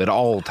in lube at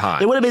all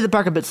times. It would have made the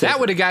park a bit safer. That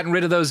would have gotten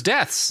rid of those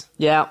deaths.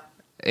 Yeah.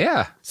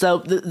 Yeah. So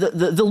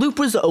the loop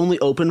was only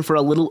open for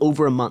a little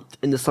over a month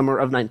in the summer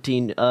of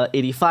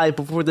 1985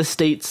 before the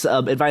state's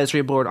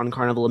advisory board on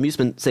carnival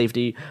amusement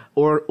safety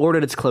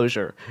ordered its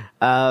closure.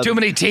 Too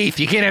many teeth.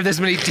 You can't have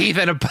this many teeth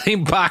at a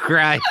theme park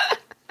ride.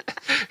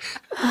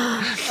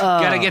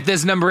 Gotta get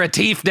this number of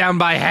teeth down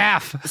by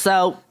half.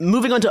 So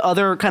moving on to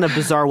other kind of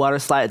bizarre water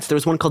slides, there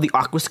was one called the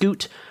Aqua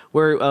Scoot,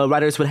 where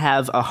riders would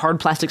have hard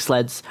plastic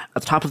sleds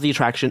at the top of the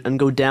attraction and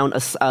go down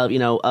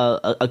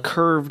a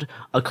curved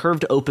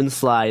open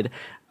slide,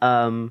 but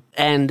on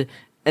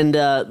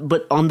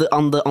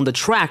the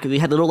track they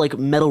had little like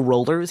metal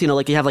rollers,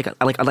 like you have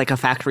like a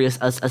factory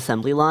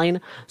assembly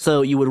line.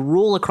 So you would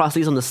roll across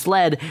these on the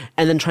sled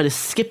and then try to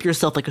skip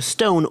yourself like a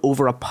stone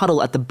over a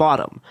puddle at the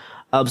bottom.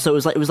 So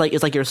it's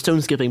like you're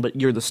stone skipping, but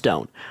you're the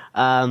stone.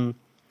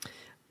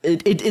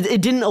 It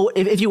didn't.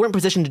 If you weren't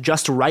positioned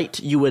just right,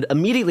 you would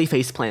immediately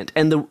face plant,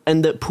 and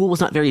the pool was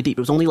not very deep.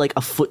 It was only like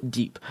a foot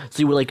deep, so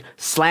you would like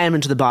slam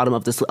into the bottom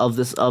of this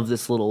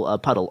little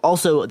puddle.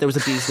 Also, there was a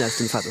bee's nest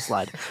inside the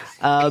slide.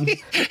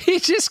 He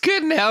just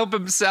couldn't help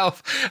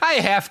himself. I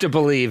have to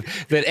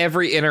believe that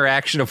every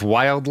interaction of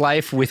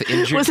wildlife with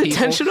injured people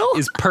intentional?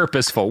 Is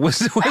purposeful.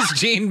 Was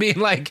Gene being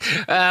like,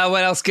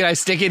 what else can I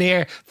stick in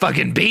here?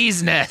 Fucking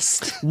bee's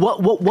nest.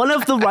 One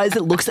of the rides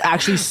that looks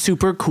actually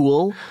super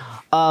cool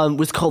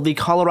was called the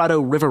Colorado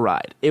River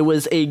Ride. It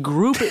was a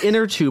group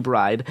inner tube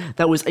ride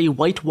that was a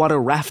whitewater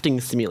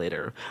rafting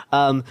simulator.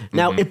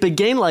 Now, it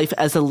began life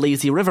as a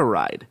lazy river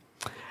ride.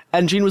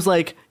 And Gene was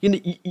like, you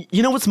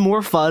know what's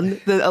more fun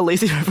than a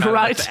lazy river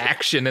ride?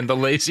 Action in the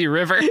lazy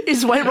river.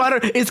 Is whitewater.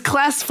 It's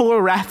class 4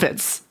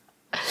 rapids.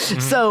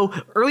 So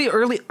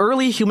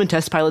early human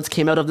test pilots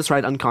came out of this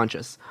ride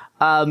unconscious.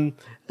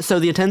 So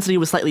the intensity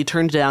was slightly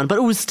turned down, but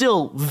it was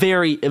still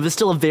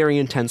a very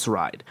intense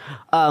ride.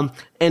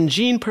 And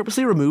Gene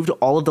purposely removed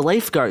all of the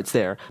lifeguards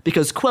there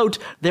because, quote,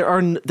 there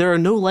are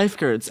no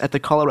lifeguards at the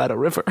Colorado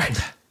River.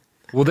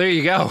 Well, there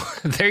you go.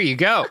 There you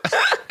go.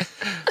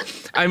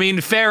 I mean,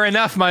 fair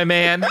enough, my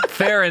man.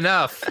 Fair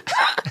enough.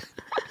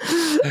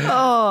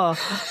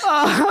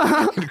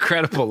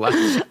 Incredible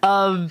life.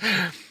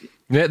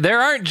 There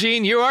aren't,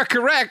 Gene. You are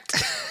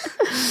correct.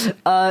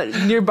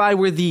 Nearby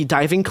were the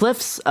diving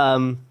cliffs.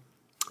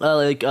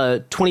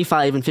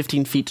 25 and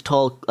 15 feet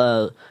tall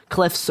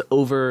cliffs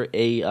over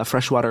a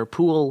freshwater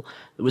pool.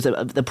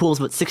 The pool was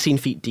about 16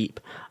 feet deep.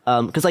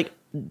 Because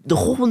the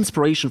whole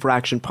inspiration for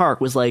Action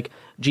Park was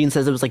Gene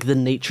says it was the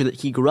nature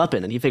that he grew up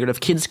in, and he figured if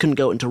kids couldn't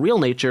go into real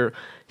nature,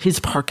 his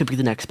park could be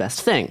the next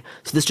best thing.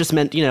 So this just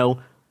meant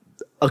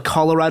a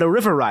Colorado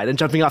River ride and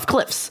jumping off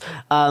cliffs.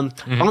 On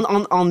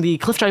the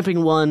cliff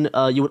jumping one,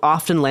 you would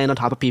often land on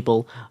top of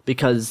people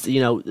because,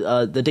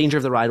 the danger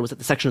of the ride was that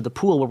the section of the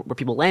pool where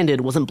people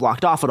landed wasn't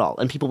blocked off at all,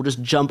 and people would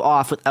just jump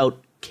off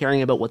without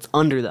caring about what's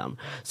under them.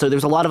 So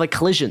there's a lot of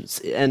collisions,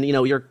 and,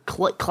 you're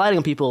colliding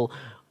on people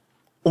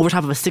over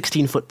top of a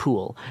 16-foot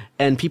pool,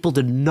 and people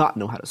did not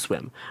know how to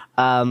swim.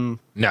 No,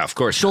 of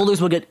course shoulders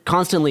would get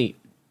constantly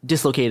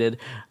dislocated,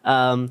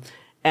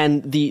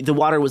 and the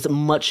water was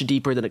much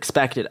deeper than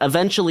expected.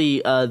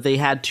 Eventually, they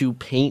had to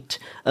paint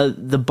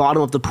the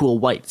bottom of the pool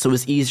white, so it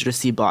was easier to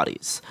see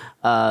bodies.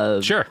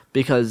 Sure.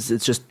 Because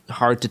it's just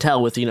hard to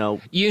tell with,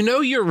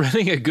 you're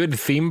running a good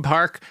theme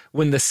park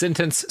when the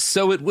sentence,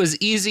 so it was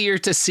easier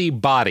to see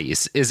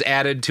bodies, is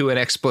added to an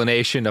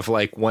explanation of,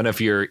 one of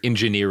your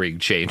engineering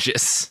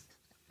changes.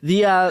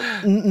 Now,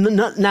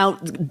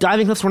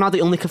 diving cliffs were not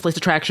the only cliff-based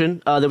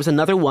attraction. There was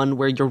another one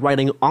where you're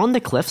riding on the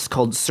cliffs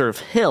called Surf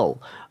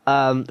Hill.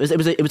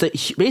 It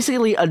was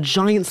basically a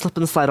giant slip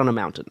and slide on a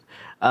mountain.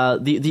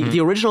 The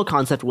original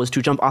concept was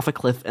to jump off a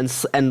cliff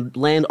and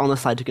land on the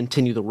slide to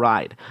continue the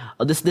ride.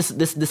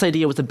 This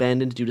idea was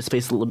abandoned due to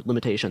space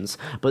limitations,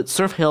 but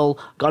Surf Hill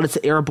got its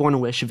airborne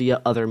wish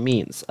via other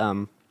means.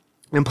 So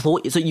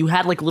you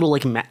had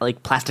little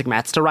plastic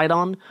mats to ride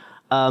on.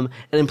 And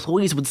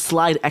employees would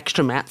slide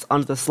extra mats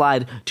onto the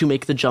slide to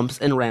make the jumps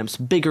and ramps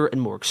bigger and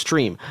more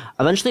extreme.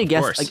 Eventually,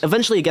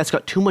 a guest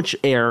got too much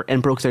air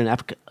and broke their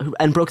neck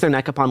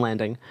upon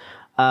landing.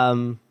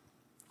 And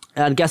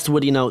guests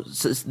would,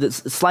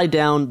 slide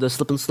down the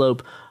slip and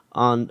slope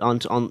on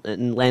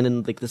and land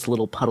in this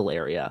little puddle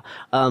area.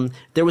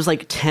 There was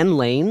 10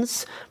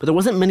 lanes, but there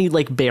wasn't many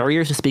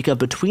barriers to speak of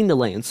between the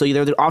lanes. So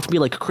there'd often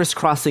be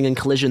crisscrossing and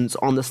collisions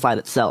on the slide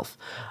itself.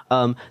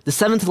 The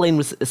 7th lane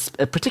was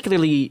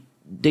particularly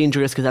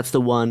dangerous because that's the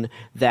one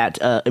that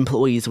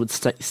employees would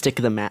stick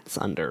the mats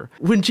under.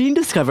 When Gene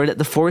discovered that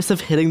the force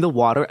of hitting the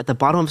water at the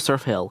bottom of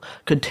Surf Hill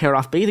could tear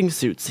off bathing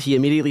suits, he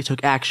immediately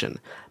took action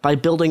by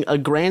building a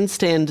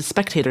grandstand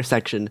spectator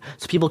section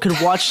so people could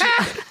watch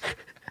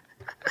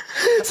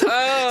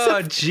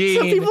Gene.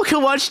 So people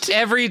can watch.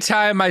 Every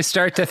time I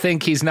start to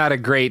think he's not a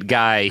great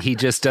guy, he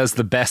just does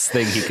the best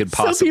thing he could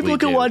possibly do. So people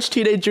can watch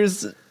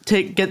teenagers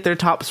get their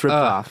tops ripped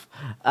off.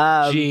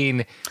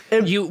 Gene,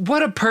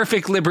 what a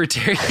perfect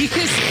libertarian.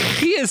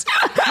 He is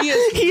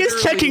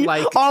checking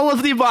all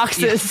of the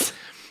boxes.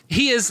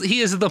 He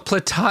is the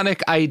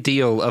platonic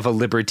ideal of a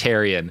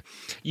libertarian.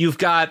 You've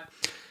got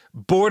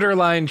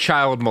borderline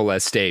child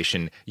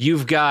molestation.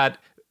 You've got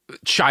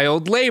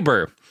child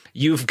labor.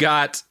 You've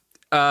got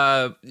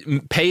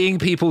paying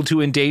people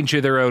to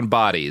endanger their own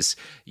bodies.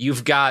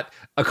 You've got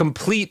a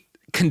complete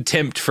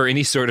contempt for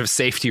any sort of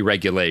safety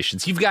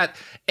regulations. You've got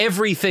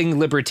everything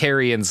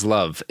libertarians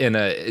love in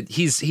a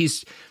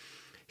he's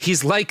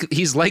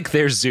like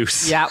their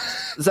Zeus. Yeah.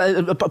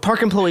 So,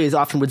 park employees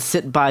often would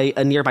sit by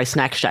a nearby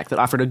snack shack that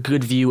offered a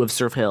good view of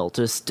Surf Hill,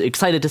 just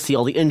excited to see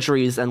all the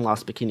injuries and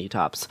lost bikini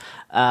tops.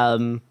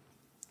 God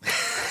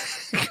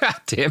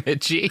damn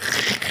it, G.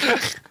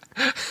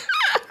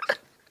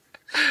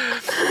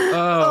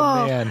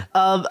 Man.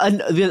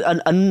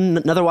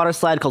 Another water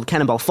slide called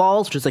Cannonball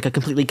Falls, which is like a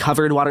completely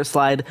covered water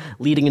slide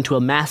leading into a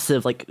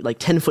massive like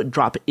 10-foot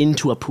drop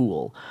into a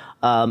pool.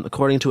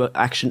 According to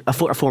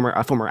a former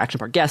Action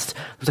Park guest,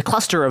 there's a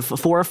cluster of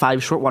 4 or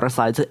 5 short water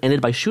slides that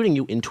ended by shooting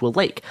you into a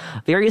lake.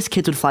 Various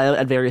kids would fly out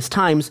at various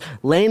times,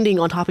 landing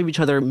on top of each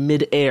other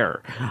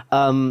mid-air,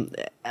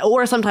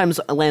 or sometimes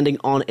landing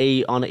on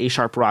a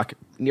sharp rock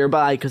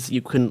nearby because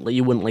you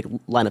wouldn't like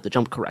line up the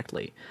jump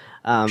correctly.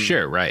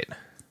 Sure, right.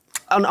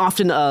 And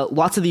often,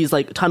 lots of these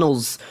like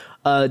tunnels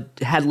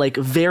had like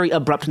very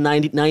abrupt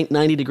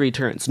 90-degree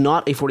turns,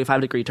 not a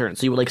 45-degree turn.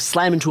 So you would like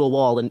slam into a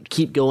wall and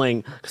keep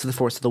going because of the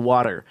force of the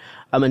water,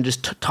 and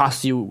just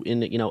toss you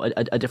in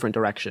a different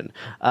direction.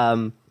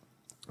 It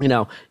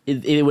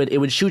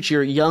would shoot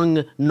your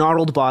young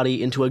gnarled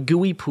body into a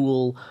gooey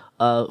pool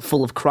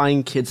full of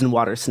crying kids and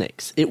water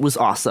snakes. It was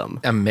awesome.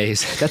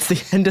 Amazing. That's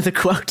the end of the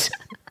quote.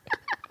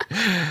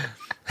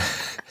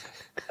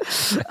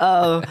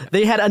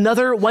 They had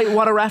another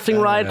whitewater rafting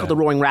ride called the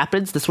Roaring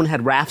Rapids. This one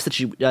had rafts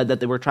that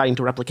they were trying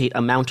to replicate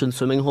a mountain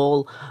swimming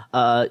hole.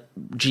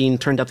 Gene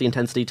turned up the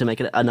intensity to make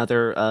it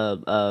another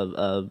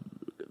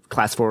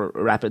Class 4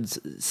 rapids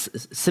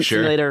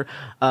simulator.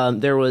 Sure.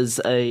 There was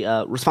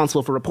a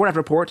responsible for report after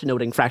report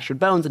noting fractured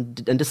bones and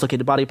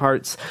dislocated body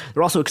parts. There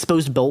were also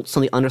exposed bolts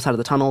on the underside of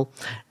the tunnel,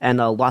 and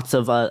lots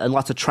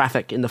of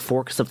traffic in the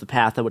forks of the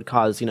path that would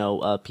cause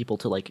people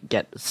to like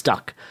get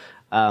stuck.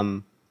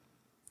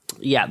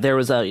 There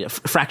was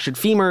fractured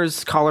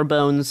femurs,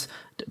 collarbones,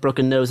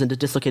 broken nose, and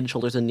dislocated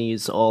shoulders and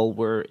knees. All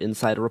were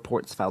inside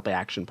reports filed by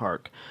Action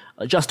Park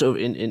just over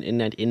in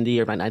the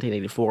year about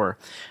 1984.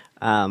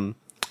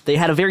 They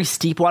had a very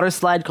steep water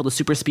slide called the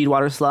Super Speed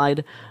Water Slide,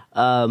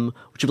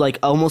 which would like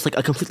almost like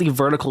a completely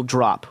vertical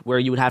drop where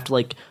you would have to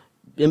like.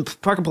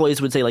 Park employees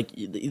would say like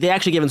they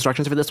actually gave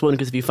instructions for this one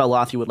because if you fell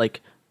off, you would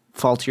like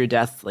fall to your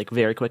death like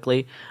very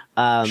quickly.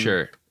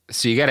 Sure.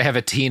 So you got to have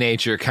a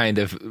teenager kind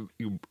of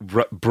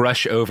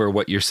brush over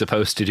what you're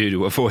supposed to do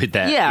to avoid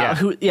that.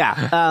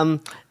 Yeah.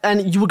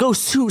 And you would go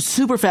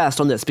super fast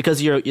on this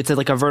because it's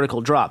like a vertical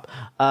drop.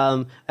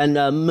 And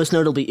most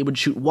notably, it would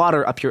shoot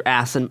water up your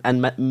ass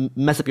and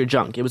mess up your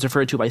junk. It was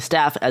referred to by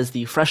staff as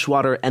the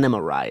freshwater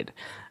enema ride.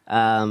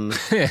 So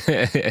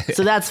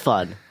that's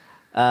fun.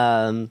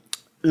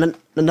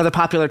 Another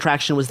popular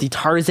attraction was the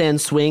Tarzan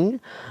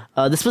Swing.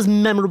 This was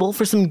memorable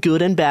for some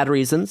good and bad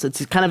reasons. It's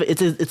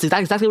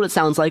exactly what it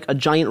sounds like, a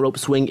giant rope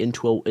swing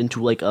into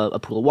like a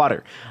pool of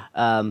water.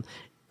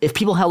 If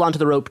people held onto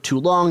the rope too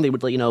long, they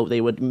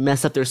would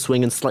mess up their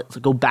swing and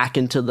go back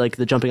into like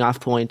the jumping off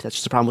point. That's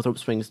just a problem with rope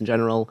swings in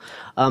general.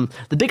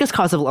 The biggest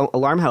cause of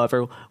alarm,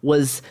 however,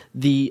 was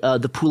the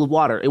pool of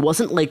water. It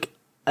wasn't like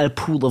a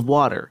pool of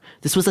water.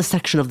 This was a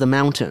section of the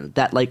mountain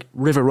that like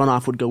river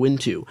runoff would go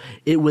into.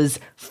 It was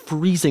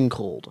freezing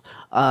cold.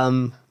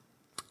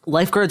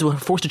 Lifeguards were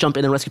forced to jump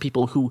in and rescue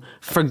people who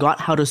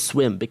forgot how to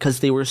swim because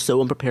they were so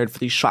unprepared for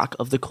the shock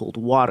of the cold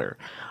water.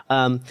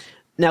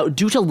 Now,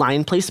 due to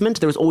line placement,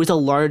 there was always a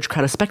large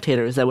crowd of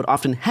spectators that would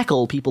often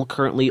heckle people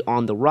currently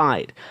on the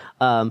ride.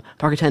 Park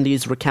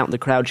attendees recount the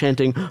crowd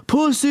chanting,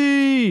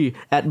 "Pussy!"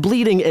 at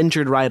bleeding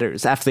injured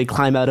riders after they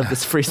climb out of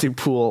this freezing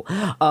pool.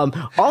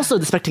 Also,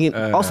 the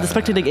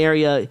spectating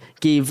area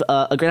gave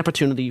a great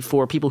opportunity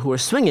for people who were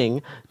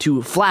swinging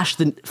to flash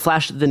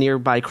the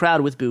nearby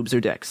crowd with boobs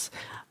or dicks.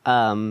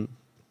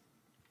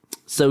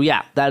 So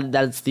yeah,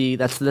 that's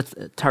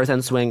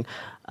Tarzan Swing.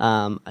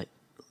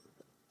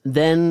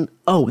 Then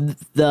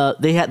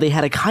they had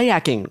a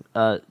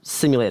kayaking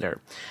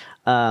simulator.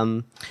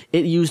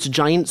 It used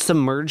giant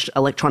submerged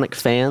electronic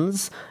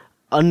fans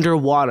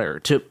underwater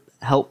to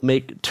help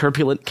make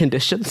turbulent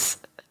conditions.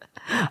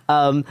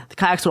 The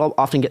kayaks would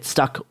often get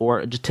stuck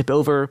or just tip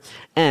over.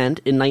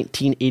 And in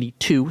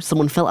 1982,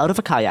 someone fell out of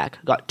a kayak,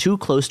 got too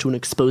close to an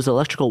exposed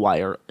electrical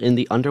wire in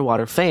the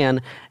underwater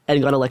fan,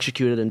 and got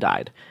electrocuted and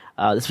died.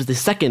 This was the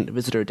second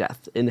visitor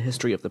death in the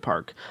history of the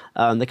park.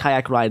 The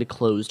kayak ride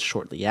closed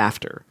shortly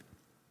after.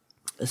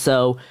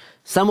 So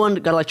someone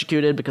got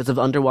electrocuted because of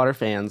underwater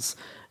fans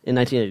in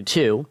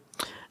 1982.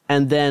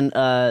 And then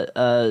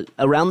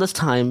around this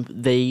time,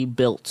 they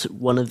built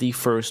one of the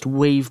first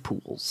wave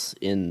pools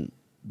in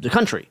the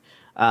country.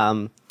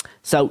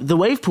 So the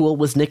wave pool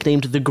was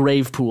nicknamed the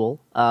Grave Pool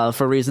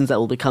for reasons that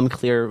will become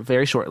clear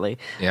very shortly.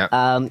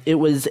 Yeah. It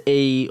was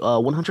a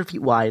 100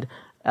 feet wide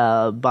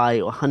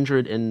by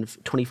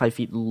 125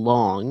 feet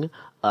long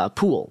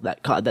pool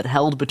that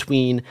held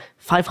between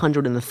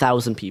 500 and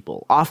 1,000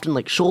 people, often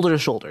like shoulder to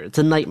shoulder. It's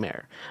a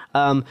nightmare.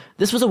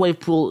 This was a wave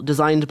pool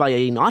designed by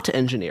a not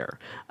engineer.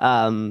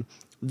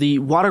 The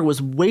water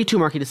was way too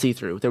murky to see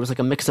through. There was like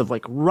a mix of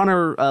like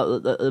river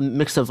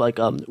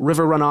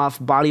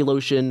runoff, body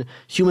lotion,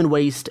 human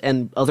waste,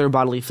 and other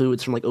bodily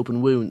fluids from like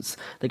open wounds.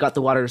 They got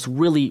the waters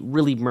really,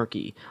 really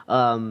murky.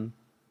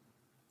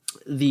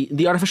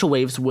 The artificial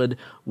waves would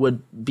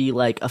be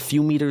like a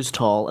few meters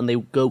tall, and they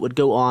would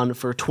go on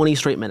for 20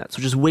 straight minutes,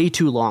 which is way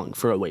too long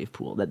for a wave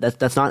pool.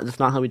 That's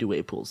not how we do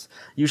wave pools.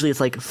 Usually it's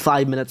like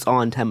 5 minutes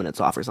on, 10 minutes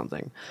off or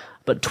something.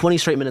 But 20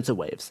 straight minutes of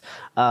waves.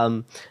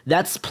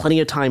 That's plenty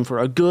of time for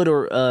a good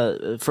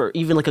or for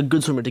even like a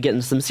good swimmer to get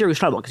into some serious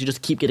trouble, because you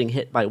just keep getting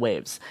hit by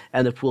waves,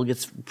 and the pool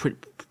gets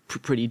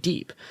pretty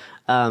deep.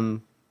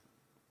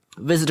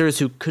 Visitors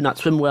who could not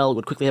swim well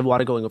would quickly have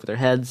water going over their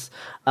heads.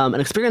 And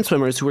experienced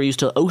swimmers who were used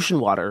to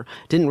ocean water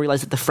didn't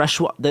realize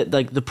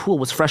that the pool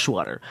was fresh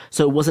water,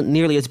 so it wasn't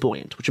nearly as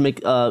buoyant, which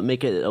would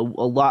make it a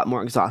lot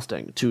more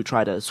exhausting to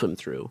try to swim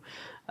through.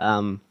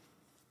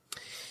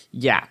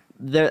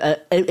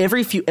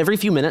 Every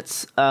few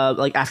minutes,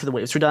 like after the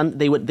waves were done,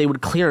 they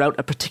would clear out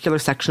a particular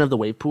section of the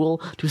wave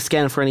pool to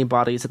scan for any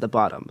bodies at the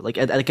bottom. Like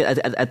at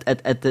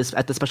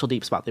the special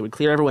deep spot, they would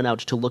clear everyone out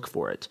to look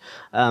for it.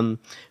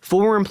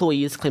 Former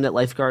employees claim that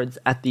lifeguards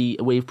at the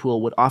wave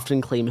pool would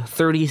often claim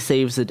 30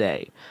 saves a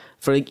day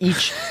for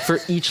each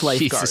lifeguard.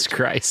 Jesus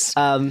Christ.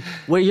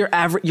 Where your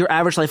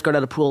average lifeguard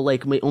at a pool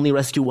like may only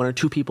rescue 1 or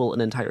 2 people an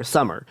entire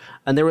summer,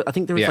 and there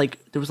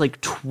was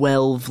like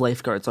 12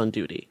 lifeguards on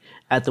duty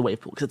at the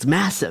wave pool because it's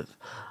massive.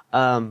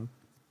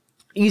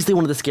 Easily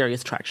one of the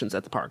scariest attractions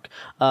at the park.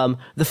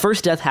 The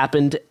first death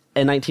happened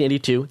in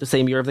 1982, the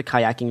same year of the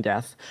kayaking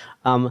death,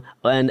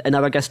 and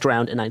another guest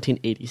drowned in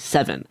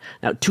 1987.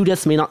 Now, 2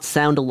 deaths may not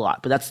sound a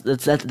lot, but that's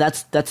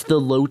the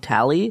low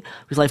tally,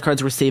 because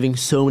lifeguards were saving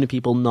so many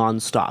people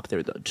nonstop. There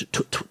were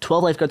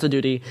 12 lifeguards on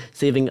duty,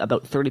 saving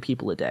about 30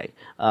 people a day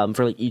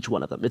for like each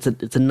one of them. It's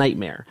a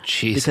nightmare.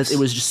 Jesus. Because it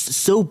was just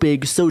so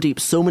big, so deep,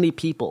 so many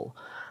people.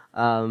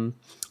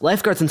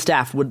 Lifeguards and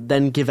staff would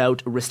then give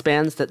out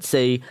wristbands that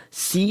say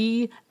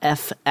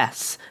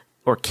CFS,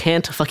 or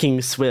can't fucking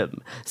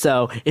swim.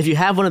 So if you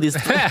have one of these,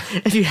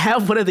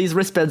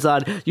 wristbands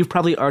on, you've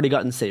probably already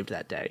gotten saved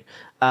that day.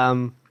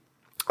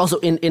 Also,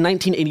 in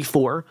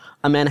 1984,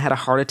 a man had a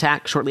heart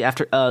attack shortly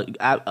after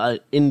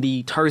in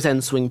the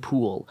Tarzan swing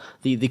pool.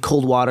 The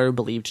cold water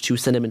believed to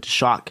send him into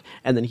shock,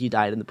 and then he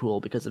died in the pool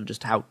because of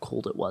just how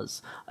cold it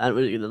was.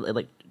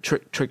 It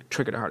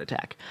triggered a heart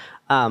attack.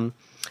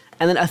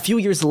 And then a few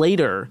years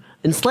later,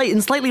 in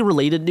slightly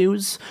related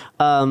news,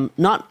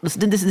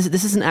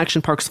 this isn't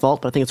Action Park's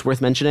fault, but I think it's worth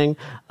mentioning.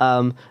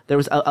 There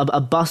was a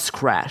bus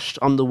crashed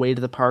on the way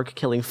to the park,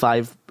 killing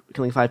five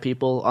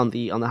people on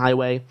the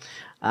highway.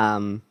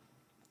 So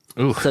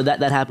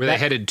that happened. Were they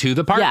headed to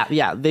the park?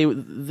 Yeah. They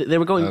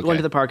were going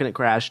to the park, and it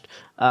crashed.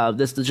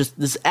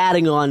 This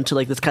adding on to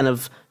like this kind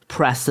of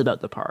press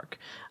about the park.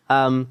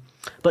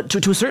 But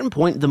to a certain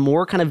point, the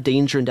more kind of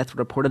danger and death were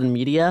reported in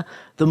media,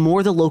 the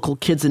more the local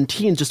kids and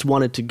teens just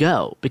wanted to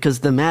go, because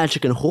the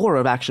magic and horror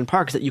of Action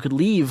Park is that you could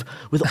leave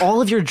with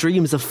all of your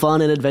dreams of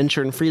fun and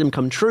adventure and freedom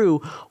come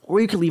true, or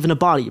you could leave in a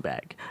body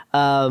bag.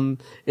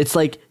 It's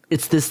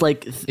this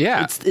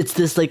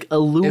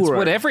allure. It's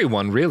what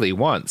everyone really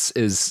wants,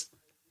 is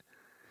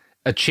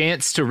a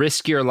chance to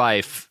risk your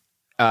life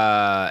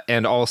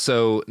and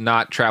also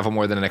not travel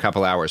more than a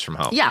couple hours from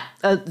home. Yeah,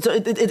 so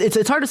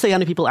it's hard to say how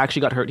many people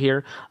actually got hurt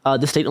here.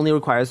 The state only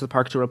requires the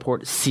park to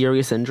report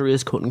serious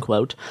injuries, quote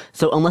unquote.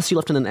 So unless you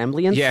left in an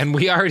ambulance, yeah, and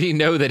we already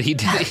know that he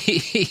did.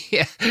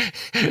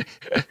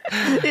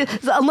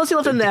 So unless you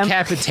left in an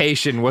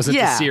decapitation wasn't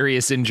the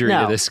serious injury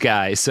to this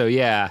guy. So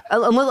yeah,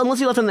 unless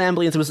you left in an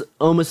ambulance, it was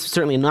almost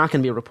certainly not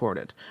going to be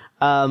reported.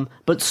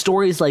 But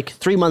stories like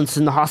 3 months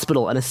in the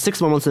hospital and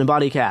 6 more months in a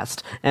body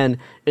cast, and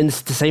in the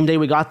same day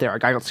we got there, a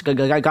guy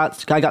got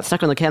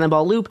stuck on the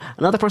cannonball loop,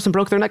 another person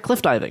broke their neck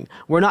cliff diving,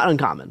 were not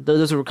uncommon.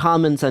 Those are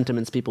common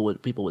sentiments people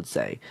would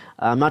say.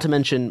 Not to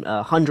mention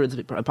hundreds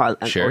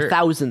or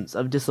thousands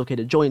of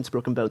dislocated joints,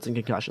 broken bones, and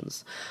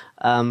concussions.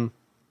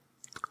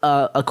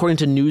 According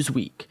to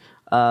Newsweek,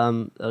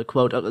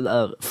 quote,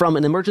 from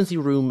an emergency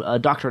room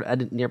doctor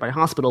at a nearby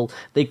hospital,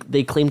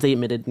 they claimed they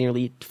admitted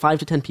nearly 5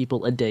 to 10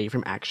 people a day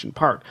from Action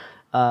Park.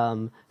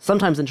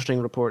 Sometimes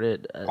interesting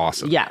reported.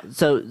 Awesome. Yeah.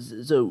 So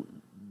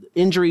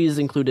injuries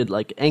included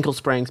like ankle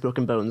sprains,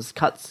 broken bones,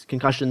 cuts,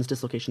 concussions,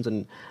 dislocations,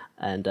 and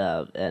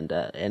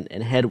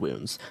head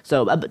wounds.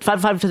 So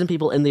 5 to 10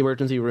 people in the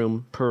emergency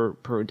room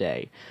per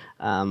day.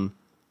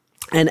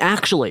 And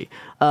actually,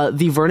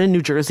 the Vernon,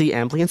 New Jersey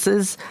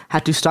ambulances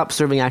had to stop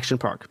serving Action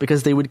Park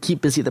because they would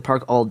keep busy at the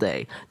park all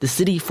day. The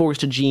city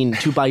forced Gene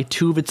to buy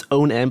 2 of its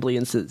own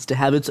ambulances to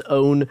have its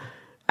own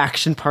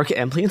Action Park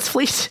ambulance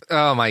fleet.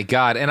 Oh my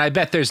God. And I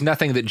bet there's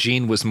nothing that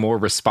Gene was more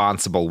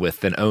responsible with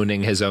than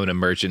owning his own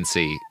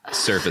emergency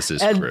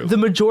services And crew. the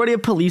majority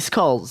of police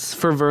calls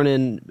for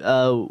Vernon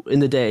in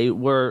the day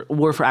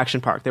were for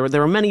Action Park. There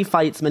were many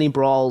fights, many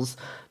brawls,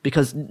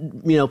 because,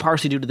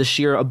 partially due to the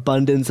sheer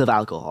abundance of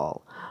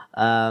alcohol.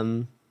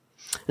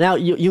 Now,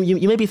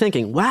 you may be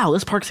thinking, wow,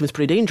 this park seems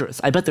pretty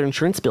dangerous. I bet their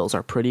insurance bills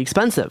are pretty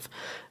expensive.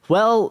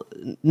 Well,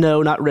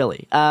 no, not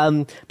really.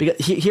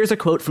 Because here's a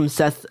quote from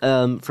Seth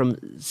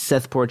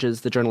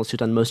Porges, the journalist who's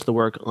done most of the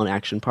work on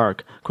Action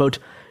Park. Quote,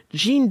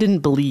 Gene didn't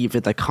believe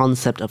in the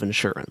concept of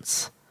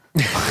insurance.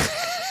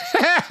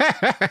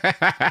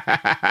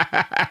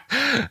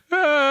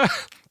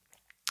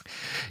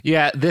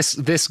 Yeah,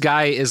 this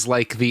guy is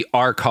like the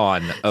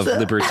Archon of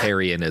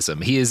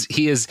libertarianism.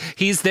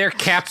 He's their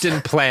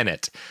Captain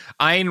Planet.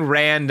 Ayn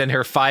Rand and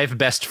her 5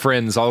 best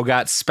friends all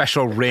got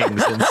special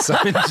rings and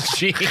summoned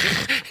Gene.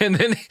 And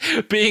then,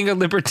 being a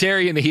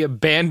libertarian, he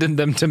abandoned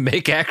them to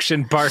make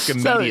Action Park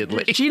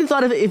immediately. So Gene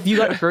thought if you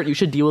got hurt, you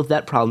should deal with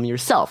that problem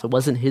yourself. It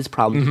wasn't his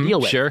problem to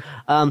deal with. Sure.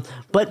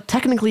 But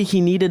technically,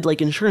 he needed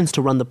insurance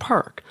to run the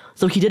park.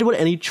 So he did what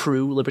any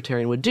true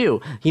libertarian would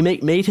do. He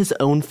made his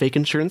own fake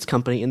insurance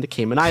company in the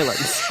Cayman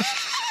Islands.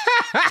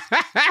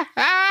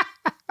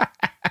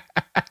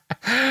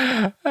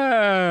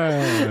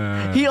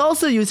 He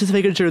also used his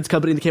fake insurance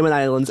company in the Cayman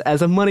Islands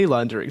as a money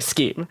laundering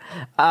scheme.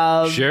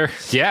 Sure.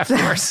 Yeah, of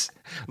course.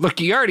 Look,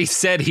 he already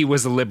said he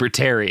was a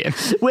libertarian.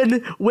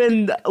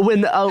 When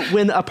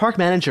a park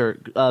manager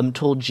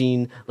told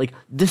Gene,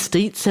 the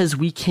state says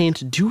we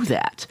can't do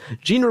that,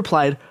 Gene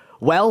replied,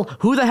 well,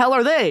 who the hell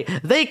are they?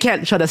 They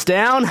can't shut us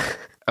down.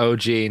 Oh,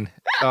 Gene.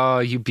 Oh,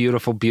 you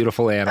beautiful,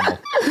 beautiful animal.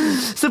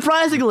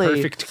 Surprisingly,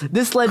 Perfect,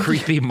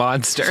 creepy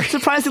monster.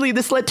 Surprisingly,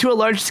 this led to a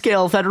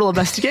large-scale federal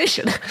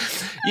investigation.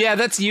 Yeah,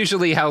 that's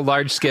usually how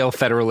large-scale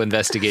federal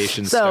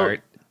investigations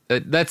start.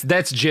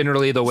 That's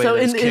generally the way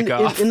those kick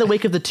off. In the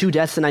wake of the 2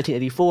 deaths in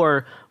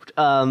 1984,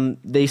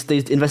 they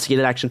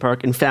investigated Action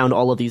Park and found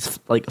all of these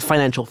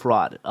financial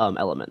fraud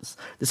elements.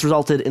 This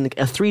resulted in a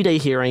 3-day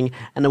hearing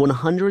and a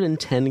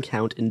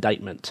 110-count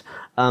indictment.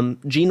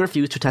 Gene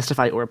refused to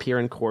testify or appear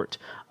in court,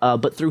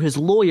 but through his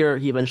lawyer,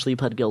 he eventually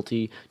pled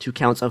guilty to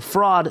counts of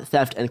fraud,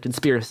 theft, and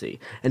conspiracy.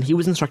 And he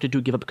was instructed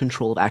to give up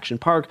control of Action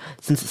Park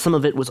since some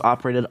of it was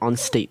operated on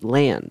state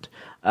land.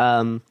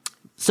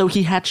 So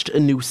he hatched a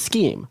new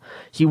scheme.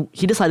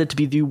 He decided to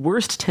be the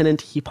worst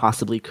tenant he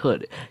possibly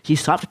could. He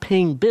stopped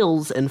paying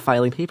bills and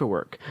filing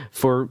paperwork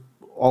for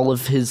all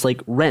of his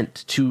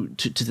rent to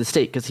the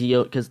state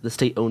because the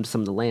state owned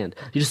some of the land.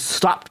 He just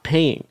stopped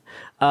paying.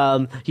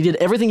 He did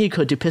everything he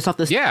could to piss off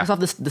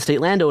the state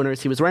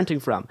landowners he was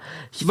renting from.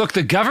 Look,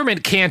 the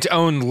government can't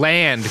own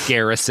land,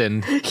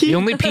 Garrison. The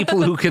only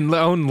people who can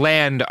own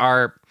land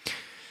are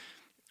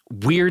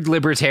weird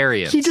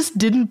libertarians. He just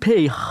didn't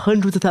pay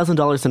hundreds of thousands of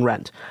dollars in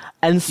rent.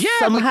 And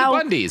somehow,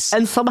 like the Bundys.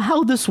 And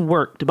somehow this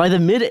worked. By the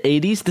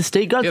mid-'80s, the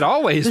state got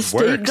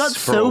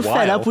so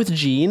fed up with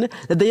Gene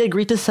that they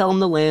agreed to sell him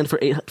the land for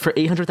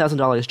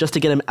 $800,000 just to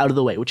get him out of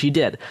the way, which he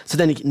did. So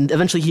then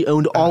eventually he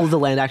owned all of the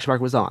land Action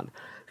Park was on.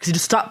 Because he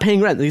just stopped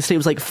paying rent. The state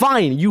was like,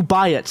 fine, you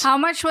buy it. How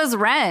much was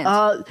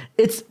rent?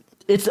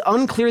 It's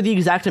unclear the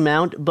exact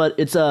amount, but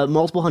it's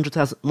multiple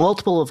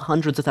of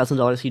hundreds of thousands of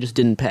dollars he just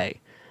didn't pay.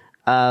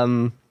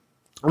 And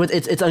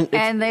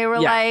they were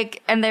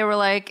like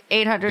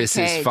 $800K. This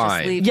is fine.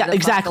 Just leave the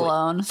exactly. fuck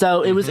alone.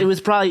 So it was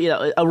probably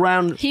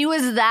around. He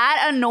was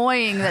that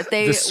annoying that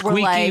they the squeaky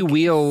were like,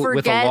 wheel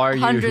with a lawyer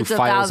who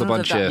files a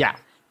bunch of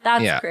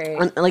That's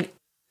great. And,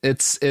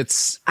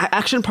 it's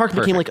Action Park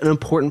became an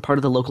important part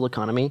of the local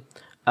economy.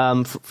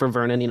 For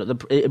Vernon,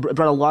 it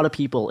brought a lot of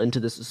people into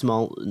this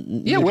small.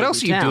 What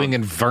else are you doing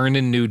in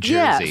Vernon, New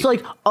Jersey? Yeah, so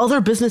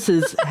other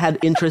businesses had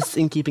interests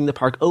in keeping the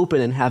park open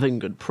and having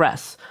good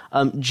press.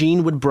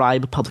 Gene would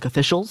bribe public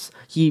officials.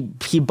 He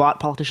bought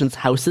politicians'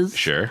 houses.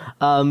 Sure.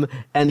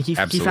 And he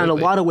found a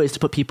lot of ways to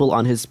put people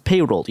on his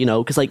payroll.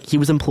 Because he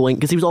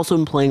was also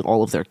employing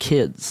all of their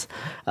kids.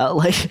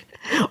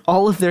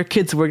 All of their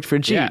kids worked for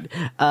Gene.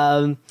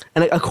 Yeah.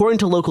 And according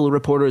to local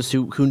reporters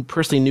who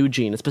personally knew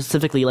Gene,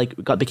 specifically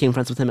became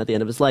friends with him at the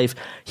end of his life,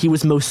 he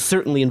was most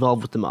certainly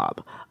involved with the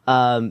mob.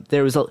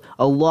 There was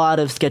a lot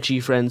of sketchy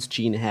friends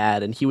Gene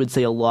had, and he would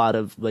say a lot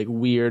of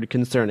weird,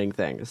 concerning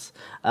things.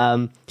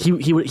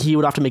 He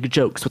would often make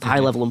jokes with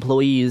high-level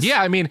employees.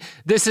 Yeah, I mean,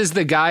 this is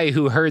the guy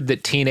who heard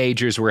that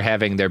teenagers were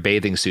having their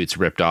bathing suits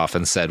ripped off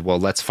and said, "Well,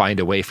 let's find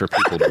a way for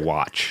people to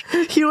watch."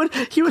 he would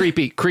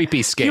creepy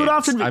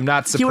scams. I'm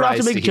not surprised. He would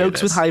often make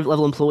jokes with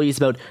high-level employees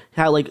about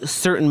how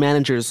certain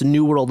managers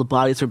knew where all the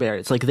bodies were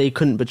buried, so they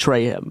couldn't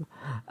betray him.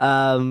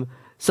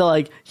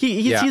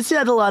 He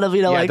said a lot of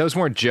those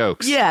weren't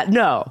jokes. Yeah,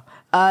 no.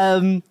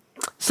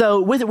 So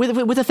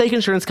with a fake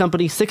insurance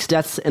company, 6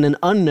 deaths, and an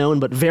unknown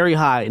but very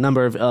high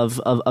number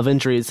of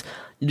injuries,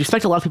 you'd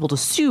expect a lot of people to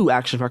sue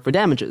Action Park for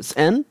damages.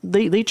 And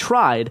they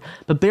tried,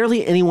 but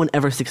barely anyone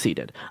ever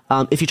succeeded.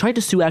 If you tried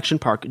to sue Action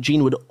Park,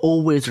 Gene would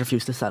always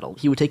refuse to settle.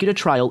 He would take you to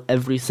trial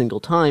every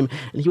single time,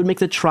 and he would make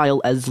the trial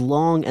as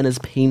long and as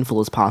painful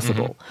as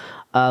possible.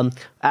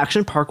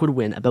 Action Park would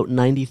win about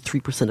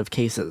 93% of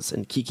cases,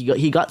 and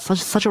he got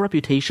such a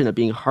reputation of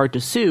being hard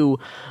to sue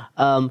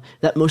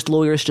that most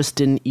lawyers just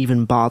didn't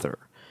even bother.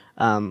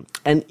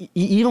 And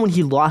even when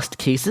he lost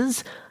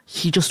cases,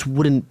 he just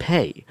wouldn't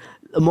pay.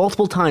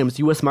 Multiple times,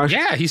 U.S.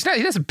 Marshals... Yeah, he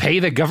doesn't pay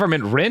the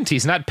government rent.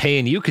 He's not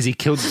paying you because he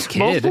killed his kid.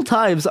 Multiple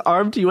times,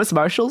 armed U.S.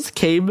 Marshals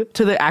came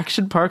to the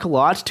Action Park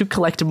lot to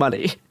collect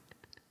money.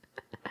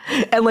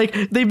 And like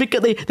they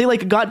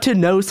like got to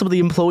know some of the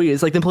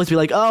employees. Like the employees would be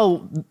like,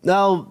 "Oh,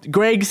 no,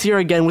 Greg's here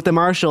again with the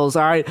marshals.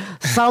 All right,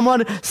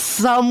 someone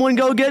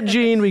go get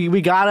Gene.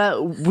 We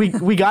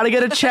gotta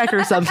get a check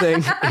or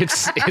something."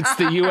 It's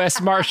the U.S.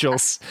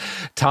 Marshals.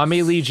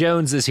 Tommy Lee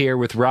Jones is here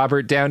with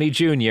Robert Downey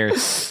Jr.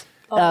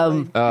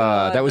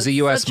 That was a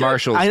U.S.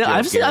 Marshals. I know.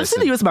 I've seen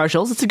the U.S.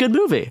 Marshals. It's a good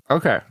movie.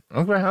 Okay.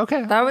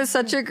 That was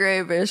such a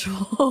great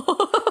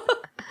visual.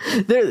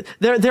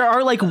 There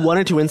are like 1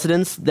 or 2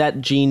 incidents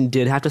that Gene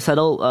did have to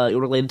settle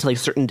related to like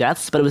certain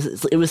deaths, but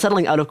it was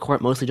settling out of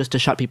court mostly just to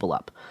shut people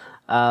up,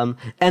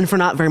 and for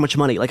not very much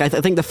money. Like I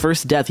think the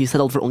first death he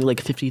settled for only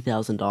like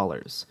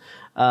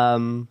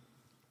 $50,000.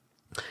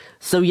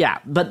 So yeah,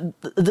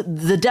 but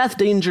the death,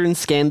 danger, and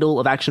scandal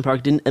of Action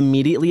Park didn't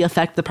immediately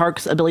affect the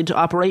park's ability to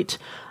operate.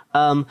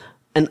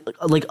 And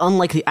like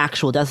unlike the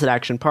actual deaths at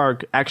Action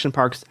Park's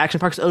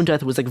own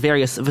death was a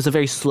very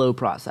slow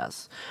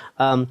process.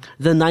 The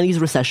 90s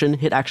recession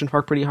hit Action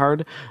Park pretty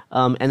hard,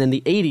 and in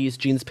the 80s,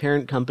 Gene's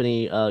parent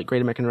company,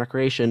 Great American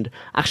Recreation,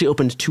 actually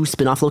opened 2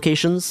 spin-off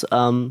locations.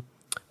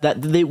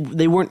 That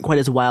they weren't quite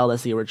as wild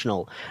as the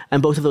original,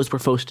 and both of those were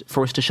forced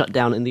to shut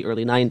down in the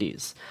early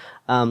 90s.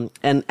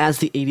 And as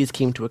the 80s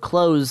came to a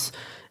close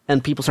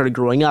and people started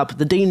growing up,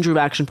 the danger of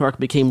Action Park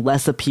became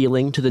less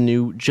appealing to the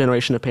new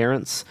generation of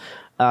parents.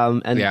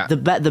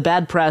 The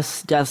bad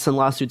press, deaths, and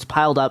lawsuits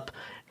piled up,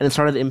 and it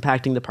started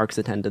impacting the park's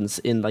attendance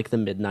in like the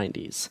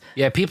mid-90s.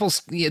 Yeah,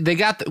 they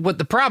got what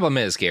the problem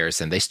is,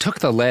 Garrison. They took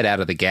the lead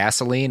out of the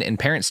gasoline, and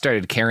parents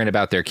started caring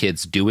about their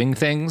kids doing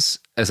things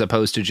as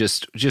opposed to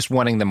just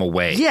wanting them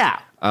away.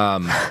 Yeah.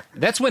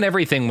 That's when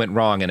everything went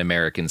wrong in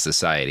American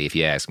society, if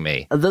you ask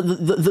me.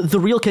 The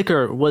real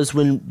kicker was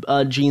when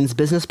Gene's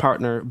business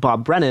partner,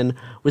 Bob Brennan,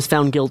 was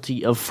found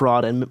guilty of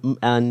fraud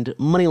and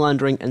money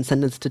laundering and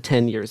sentenced to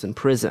 10 years in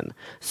prison.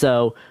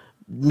 So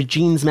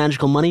Gene's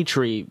magical money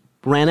tree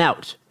ran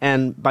out,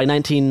 and by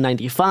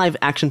 1995,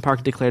 Action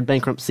Park declared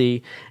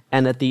bankruptcy,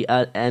 and at the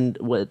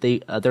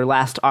their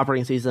last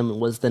operating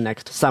season was the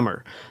next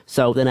summer.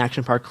 So then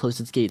Action Park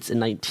closed its gates in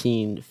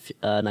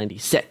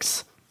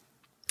 1996.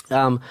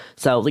 So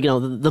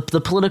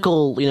the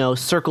political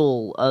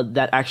circle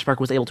that Action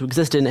Park was able to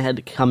exist in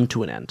had come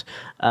to an end.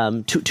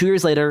 2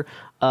 years later,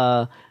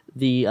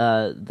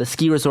 the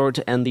ski resort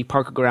and the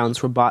park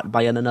grounds were bought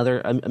by another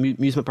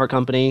amusement park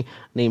company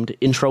named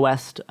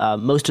IntraWest.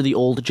 Most of the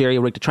old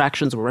jerry-rigged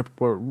attractions were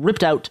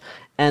ripped out,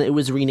 and it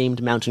was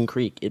renamed Mountain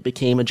Creek. It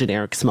became a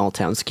generic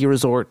small-town ski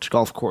resort,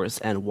 golf course,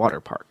 and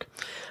water park.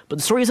 But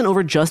the story isn't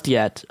over just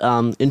yet.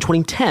 In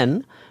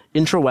 2010,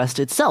 IntraWest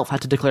itself had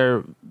to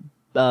declare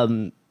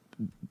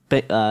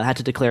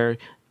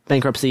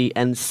bankruptcy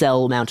and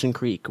sell Mountain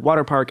Creek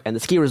Water Park and the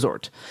ski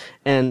resort.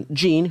 And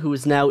Gene, who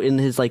is now in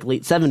his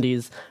late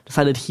 70s,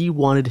 decided he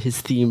wanted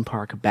his theme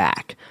park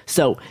back.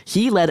 So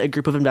he led a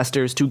group of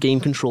investors to gain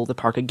control of the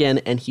park again,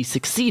 and he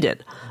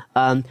succeeded.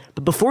 But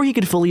before he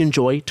could fully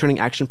enjoy turning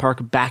Action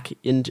Park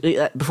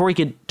before he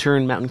could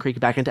turn Mountain Creek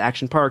back into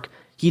Action Park,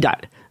 he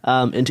died.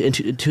 In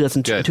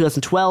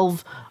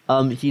 2012.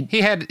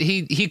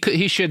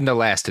 He shouldn't have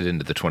lasted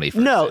into the 21st.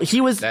 No,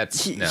 he was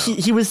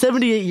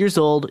 78 years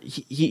old.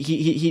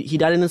 He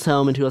died in his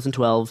home in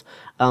 2012.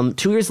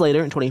 2 years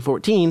later, in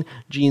 2014,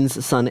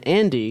 Gene's son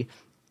Andy,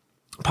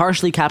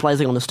 partially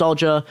capitalizing on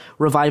nostalgia,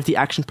 revived the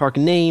Action Park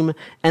name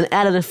and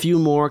added a few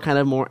more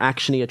more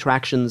action-y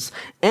attractions,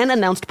 and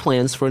announced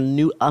plans for a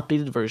new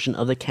updated version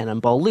of the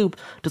Cannonball Loop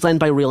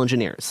designed by real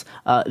engineers.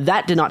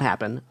 That did not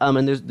happen,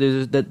 and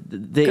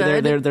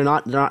they're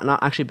not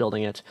actually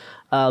building it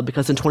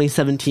because in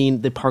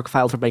 2017 the park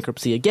filed for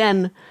bankruptcy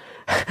again,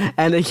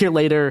 and a year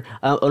later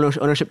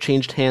ownership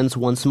changed hands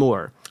once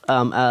more.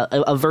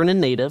 A Vernon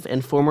native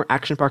and former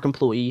Action Park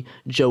employee,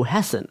 Joe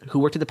Hessen, who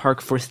worked at the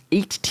park for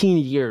 18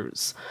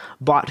 years,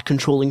 bought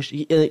controlling,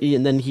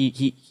 and then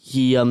he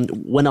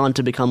went on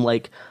to become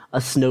like a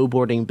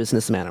snowboarding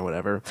businessman or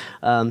whatever.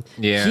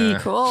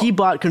 He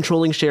bought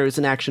controlling shares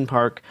in Action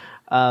Park,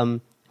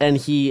 and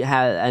he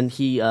has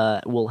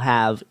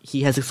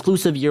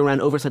exclusive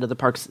year-round oversight of the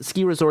park's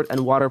ski resort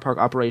and water park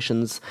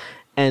operations,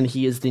 and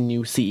he is the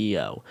new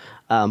CEO.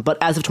 But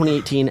as of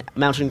 2018,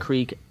 Mountain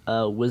Creek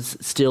was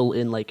still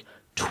in like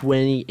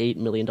 $28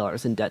 million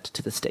in debt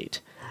to the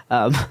state.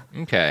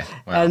 Okay.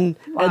 Well. And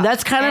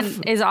that's kind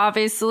of is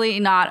obviously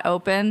not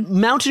open.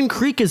 Mountain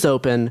Creek is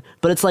open,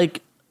 but it's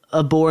like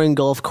a boring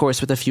golf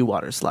course with a few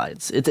water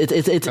slides.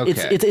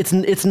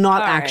 It's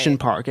not Action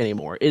Park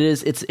anymore.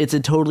 It's a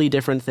totally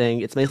different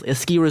thing. It's a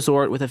ski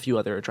resort with a few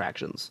other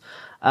attractions.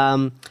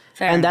 And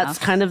that's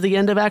kind of the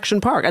end of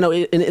Action Park. I know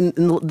in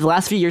the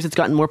last few years it's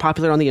gotten more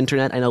popular on the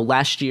internet. I know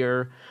last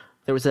year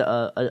there was an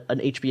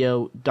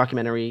HBO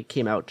documentary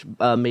came out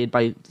made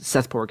by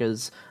Seth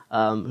Porges,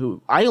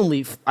 who I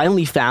only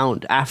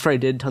found after I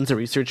did tons of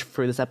research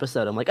for this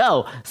episode. I'm like,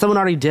 oh, someone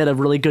already did a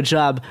really good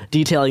job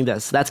detailing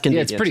this. That's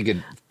convenient. Yeah, it's pretty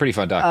good, pretty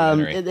fun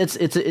documentary.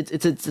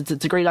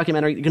 It's a great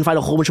documentary. You can find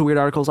a whole bunch of weird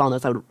articles on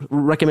this. I would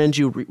recommend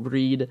you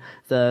read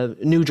the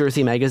New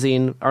Jersey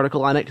Magazine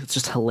article on it. It's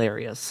just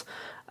hilarious.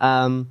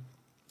 But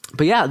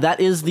yeah, that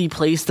is the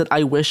place that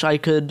I wish I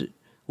could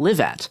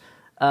live at.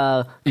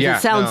 It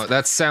sounds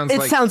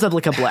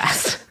like a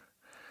blast.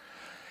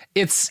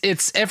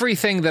 It's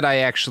everything that I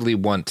actually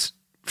want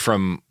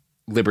from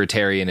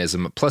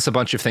libertarianism, plus a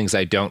bunch of things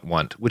I don't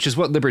want, which is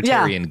what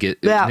libertarian get.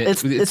 Yeah,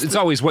 it's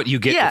always what you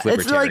get with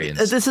libertarians.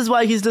 It's like, this is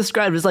why he's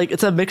described as like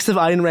it's a mix of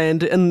Ayn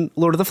Rand and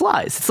Lord of the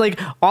Flies. It's like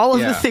all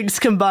of the things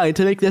combined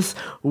to make this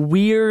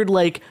weird,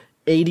 like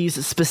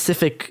 80s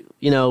specific,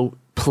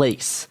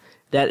 place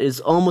that is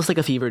almost like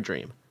a fever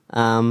dream.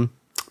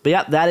 But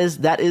yeah, that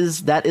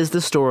is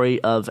the story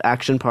of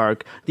Action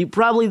Park,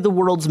 probably the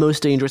world's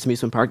most dangerous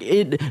amusement park.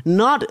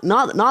 Not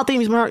the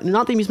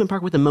amusement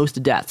park with the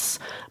most deaths,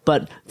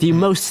 but the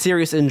most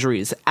serious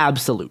injuries.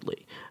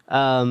 Absolutely,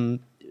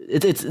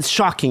 it's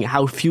shocking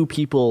how few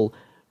people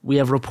we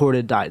have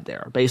reported died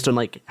there, based on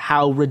like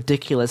how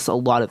ridiculous a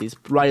lot of these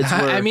riots were.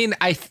 I mean,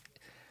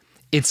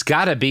 it's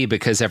got to be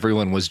because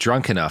everyone was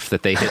drunk enough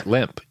that they hit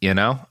limp,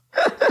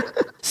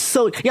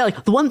 So yeah,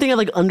 like the one thing I've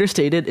like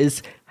understated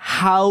is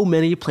how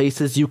many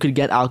places you could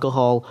get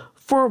alcohol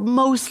for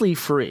mostly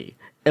free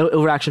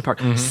over Action Park.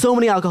 Mm-hmm. So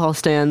many alcohol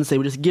stands, they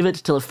would just give it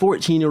to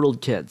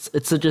 14-year-old kids.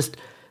 It's just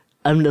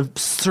an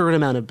absurd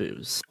amount of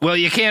booze. Well,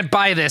 you can't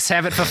buy this.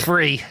 Have it for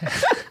free.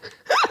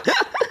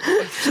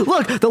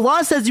 Look, the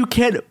law says you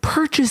can't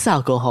purchase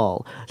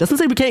alcohol. It doesn't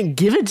say we can't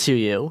give it to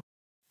you.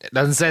 It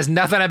doesn't says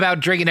nothing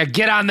about drinking. Now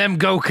get on them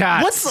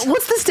go-karts.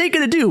 What's the state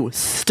gonna do?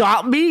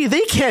 Stop me?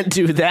 They can't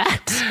do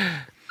that.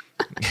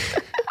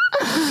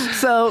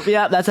 So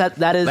yeah,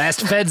 that is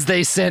last feds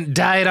they sent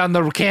died on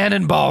the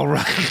cannonball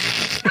run.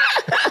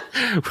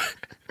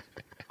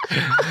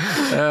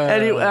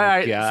 Anyway, all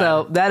right. God.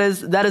 So that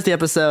is the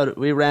episode.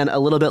 We ran a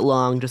little bit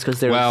long just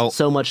because there's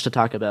so much to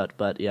talk about.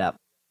 But yeah,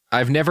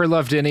 I've never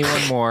loved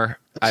anyone more.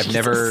 I've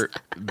never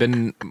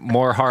been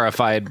more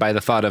horrified by the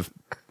thought of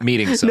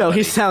meeting somebody. No,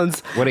 he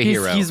sounds what a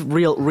hero. He's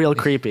real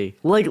creepy.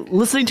 Like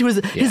listening to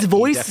his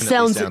voice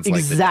sounds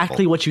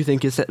exactly what you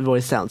think his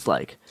voice sounds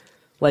like.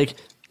 Like,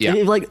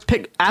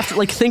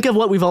 think of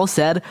what we've all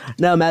said.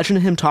 Now imagine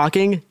him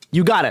talking.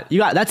 You got it.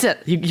 That's it.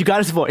 You got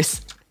his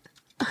voice.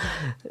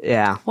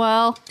 Yeah.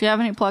 Well, do you have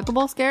any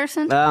pluggables,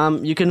 Garrison?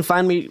 You can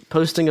find me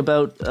posting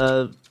about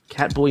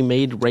Catboy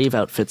made rave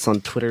outfits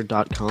on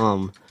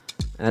twitter.com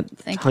at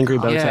Hungry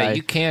Bowtie. Yeah,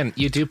 you can.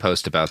 You do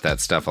post about that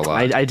stuff a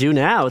lot. I do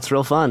now. It's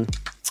real fun.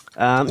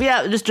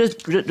 Yeah,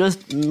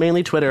 just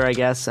mainly Twitter, I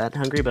guess, at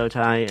Hungry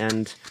Bowtie,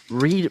 and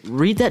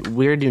read that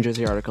weird New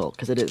Jersey article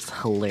because it is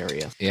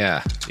hilarious.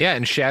 Yeah,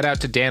 and shout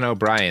out to Dan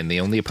O'Brien, the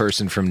only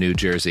person from New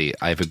Jersey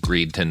I've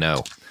agreed to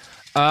know.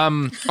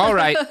 All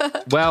right,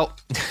 well,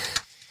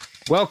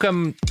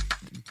 welcome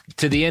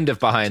to the end of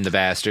Behind the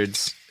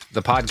Bastards,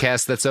 the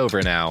podcast that's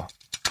over now.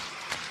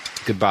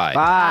 Goodbye.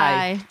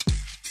 Bye.